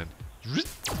laser cannon.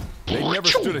 They never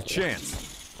stood a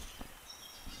chance.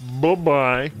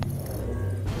 Bye-bye.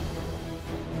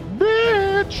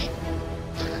 Bitch!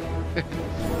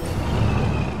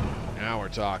 Now we're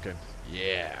talking.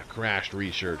 Yeah, crashed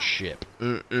research ship.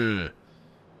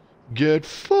 Get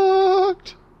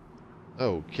fucked!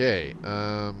 Okay,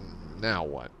 now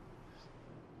what?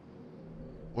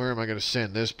 Where am I going to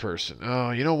send this person?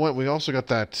 Oh, you know what? We also got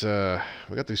that,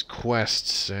 we got these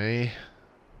quests, eh?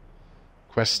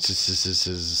 Quests.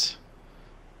 We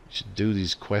should do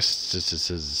these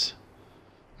quests.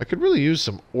 I could really use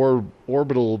some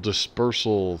orbital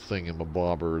dispersal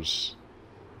thingamabobbers.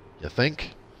 You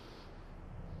think?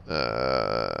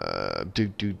 I'm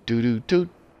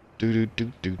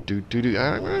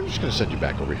just gonna send you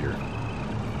back over here.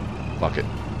 Fuck it.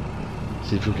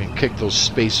 See if we can kick those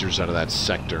spacers out of that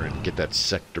sector and get that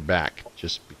sector back.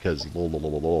 Just because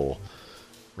lol.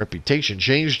 Reputation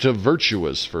changed to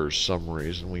virtuous for some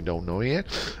reason we don't know yet.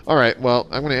 Alright, well,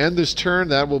 I'm going to end this turn.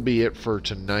 That will be it for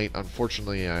tonight.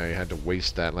 Unfortunately, I had to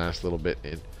waste that last little bit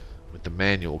with the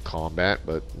manual combat,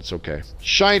 but it's okay.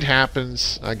 Shite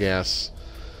happens, I guess.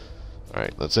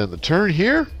 Alright, let's end the turn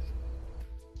here.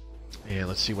 And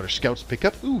let's see what our scouts pick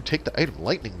up. Ooh, take the item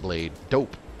Lightning Blade.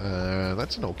 Dope.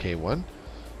 That's an okay one.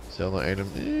 Sell the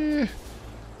item.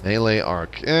 Melee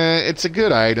Arc. It's a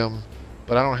good item.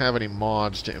 But I don't have any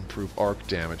mods to improve arc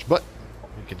damage. But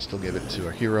we can still give it to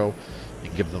a hero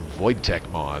and give them Voidtech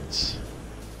mods.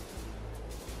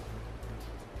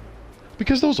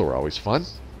 Because those are always fun.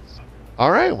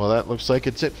 Alright, well that looks like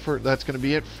that's going to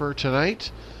be it for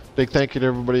tonight. Big thank you to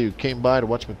everybody who came by to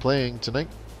watch me playing tonight.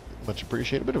 Much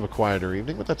appreciated. A bit of a quieter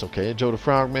evening, but that's okay. Joe the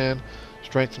Frogman,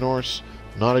 Strength Norse,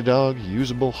 Naughty Dog,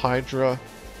 Usable Hydra,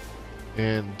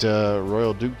 and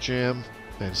Royal Duke Jam.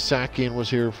 And Sakian was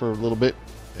here for a little bit,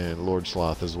 and Lord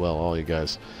Sloth as well. All you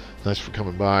guys, thanks for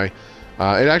coming by.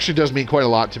 It actually does mean quite a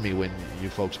lot to me when you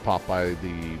folks pop by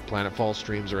the Planetfall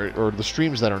streams or the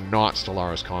streams that are not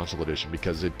Stellaris Console Edition,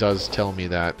 because it does tell me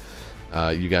that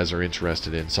you guys are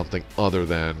interested in something other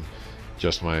than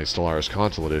just my Stellaris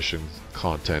Console Edition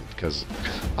content, because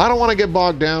I don't want to get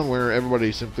bogged down where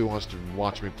everybody simply wants to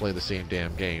watch me play the same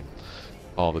damn game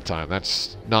all the time.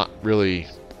 That's not really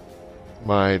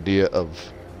my idea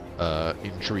of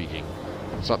intriguing.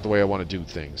 It's not the way I want to do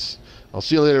things. I'll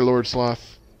see you later, Lord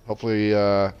Sloth. Hopefully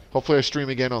I stream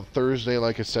again on Thursday.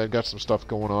 Like I said, got some stuff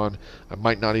going on. I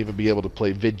might not even be able to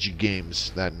play video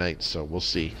games that night, so we'll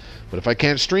see. But if I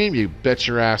can't stream, you bet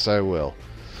your ass I will.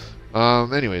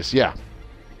 Anyways, yeah.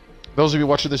 Those of you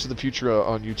watching this in the future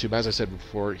on YouTube, as I said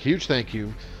before, huge thank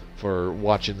you for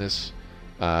watching this.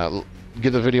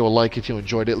 Give the video a like if you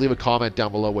enjoyed it. Leave a comment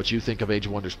down below what you think of Age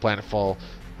of Wonders Planetfall,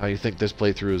 how you think this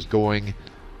playthrough is going.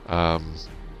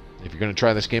 If you're going to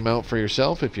try this game out for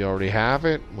yourself, if you already have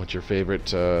it, what your favorite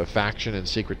faction and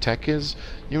secret tech is,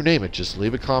 you name it. Just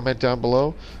leave a comment down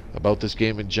below about this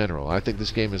game in general. I think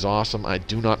this game is awesome. I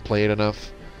do not play it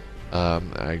enough.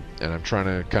 And I'm trying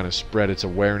to kind of spread its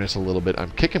awareness a little bit.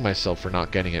 I'm kicking myself for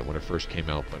not getting it when it first came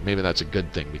out, but maybe that's a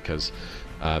good thing because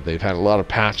they've had a lot of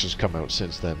patches come out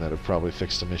since then that have probably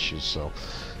fixed some issues. So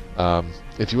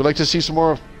if you would like to see some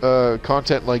more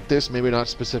content like this, maybe not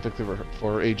specifically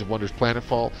for Age of Wonders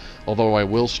Planetfall, although I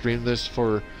will stream this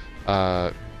for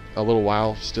a little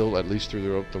while still, at least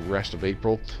throughout the rest of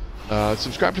April,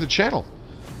 subscribe to the channel.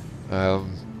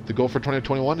 The goal for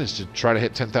 2021 is to try to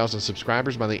hit 10,000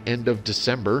 subscribers by the end of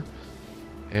December.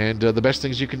 And the best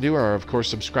things you can do are, of course,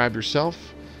 subscribe yourself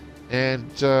and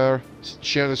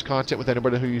share this content with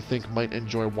anybody who you think might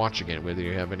enjoy watching it, whether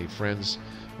you have any friends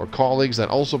or colleagues that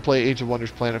also play Age of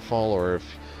Wonders Planetfall, or if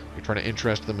you're trying to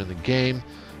interest them in the game,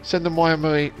 send them my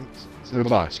way. Send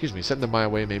them my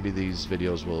way. Maybe these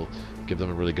videos will give them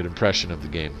a really good impression of the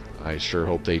game. I sure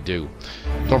hope they do.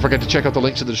 Don't forget to check out the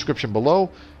links in the description below.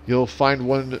 You'll find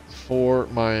one for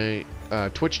my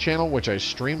Twitch channel, which I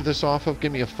streamed this off of.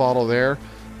 Give me a follow there.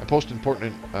 I post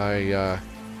important. Wrong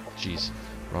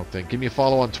thing. Give me a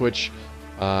follow on Twitch.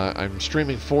 I'm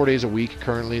streaming 4 days a week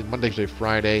currently, Monday, Tuesday,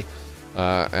 Friday,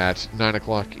 at 9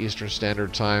 o'clock Eastern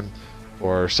Standard Time,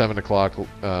 or 7 o'clock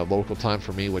local time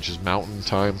for me, which is Mountain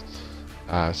Time.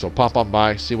 So pop on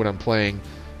by, see what I'm playing.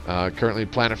 Currently,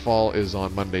 Planetfall is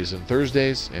on Mondays and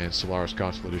Thursdays, and Solaris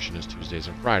Console Edition is Tuesdays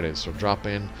and Fridays. So drop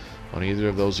in on either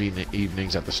of those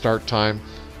evenings at the start time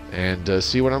and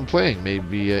see what I'm playing.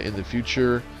 Maybe in the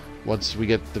future, once we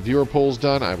get the viewer polls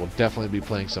done, I will definitely be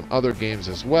playing some other games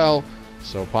as well.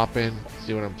 So pop in,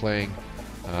 see what I'm playing.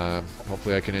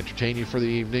 Hopefully I can entertain you for the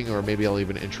evening, or maybe I'll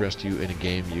even interest you in a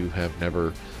game you have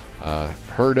never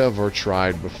heard of or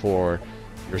tried before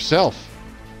yourself.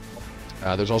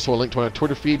 There's also a link to my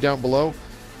Twitter feed down below.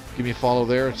 Give me a follow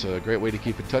there. It's a great way to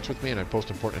keep in touch with me, and I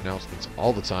post important announcements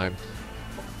all the time.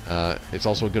 It's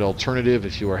also a good alternative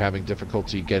if you are having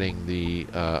difficulty getting the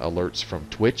alerts from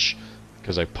Twitch,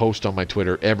 because I post on my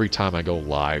Twitter every time I go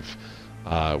live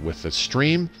with the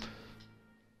stream.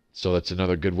 So that's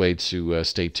another good way to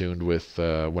stay tuned with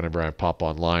whenever I pop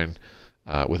online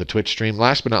with a Twitch stream.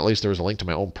 Last but not least, there is a link to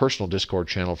my own personal Discord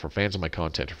channel for fans of my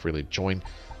content to freely join.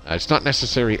 It's not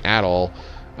necessary at all.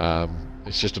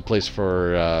 It's just a place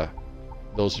for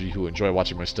those of you who enjoy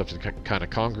watching my stuff to kind of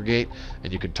congregate,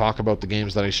 and you can talk about the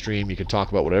games that I stream. You can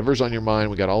talk about whatever's on your mind.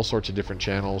 We got all sorts of different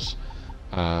channels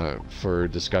for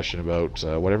discussion about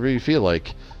whatever you feel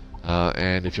like.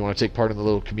 And if you want to take part in the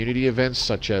little community events,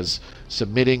 such as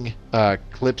submitting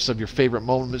clips of your favorite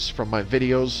moments from my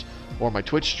videos or my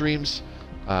Twitch streams,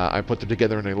 I put them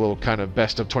together in a little kind of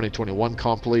best of 2021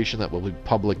 compilation that will be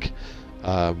public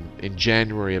in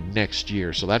January of next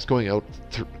year. So that's going out.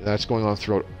 That's going on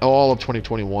throughout all of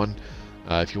 2021.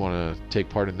 If you want to take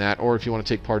part in that, or if you want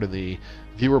to take part in the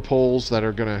viewer polls that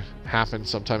are going to happen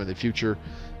sometime in the future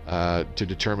to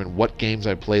determine what games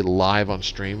I play live on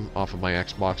stream off of my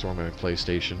Xbox or my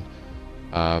PlayStation,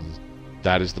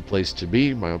 that is the place to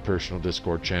be. My own personal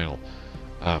Discord channel.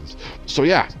 So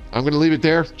yeah, I'm going to leave it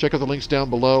there. Check out the links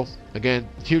down below. Again,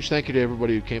 huge thank you to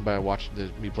everybody who came by and watched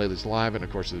me play this live, and of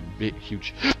course a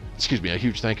huge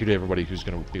thank you to everybody who's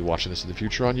going to be watching this in the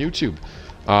future on YouTube.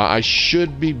 I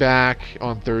should be back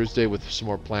on Thursday with some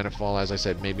more Planetfall. As I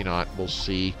said, maybe not. We'll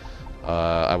see.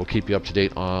 I will keep you up to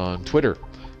date on Twitter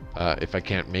if I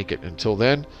can't make it. Until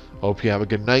then, hope you have a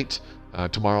good night.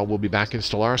 Tomorrow we'll be back in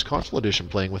Stellaris Console Edition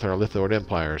playing with our Lithord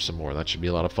Empire some more. That should be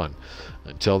a lot of fun.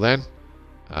 Until then,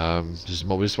 this is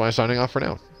Mobius signing off for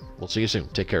now. We'll see you soon.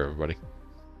 Take care, everybody.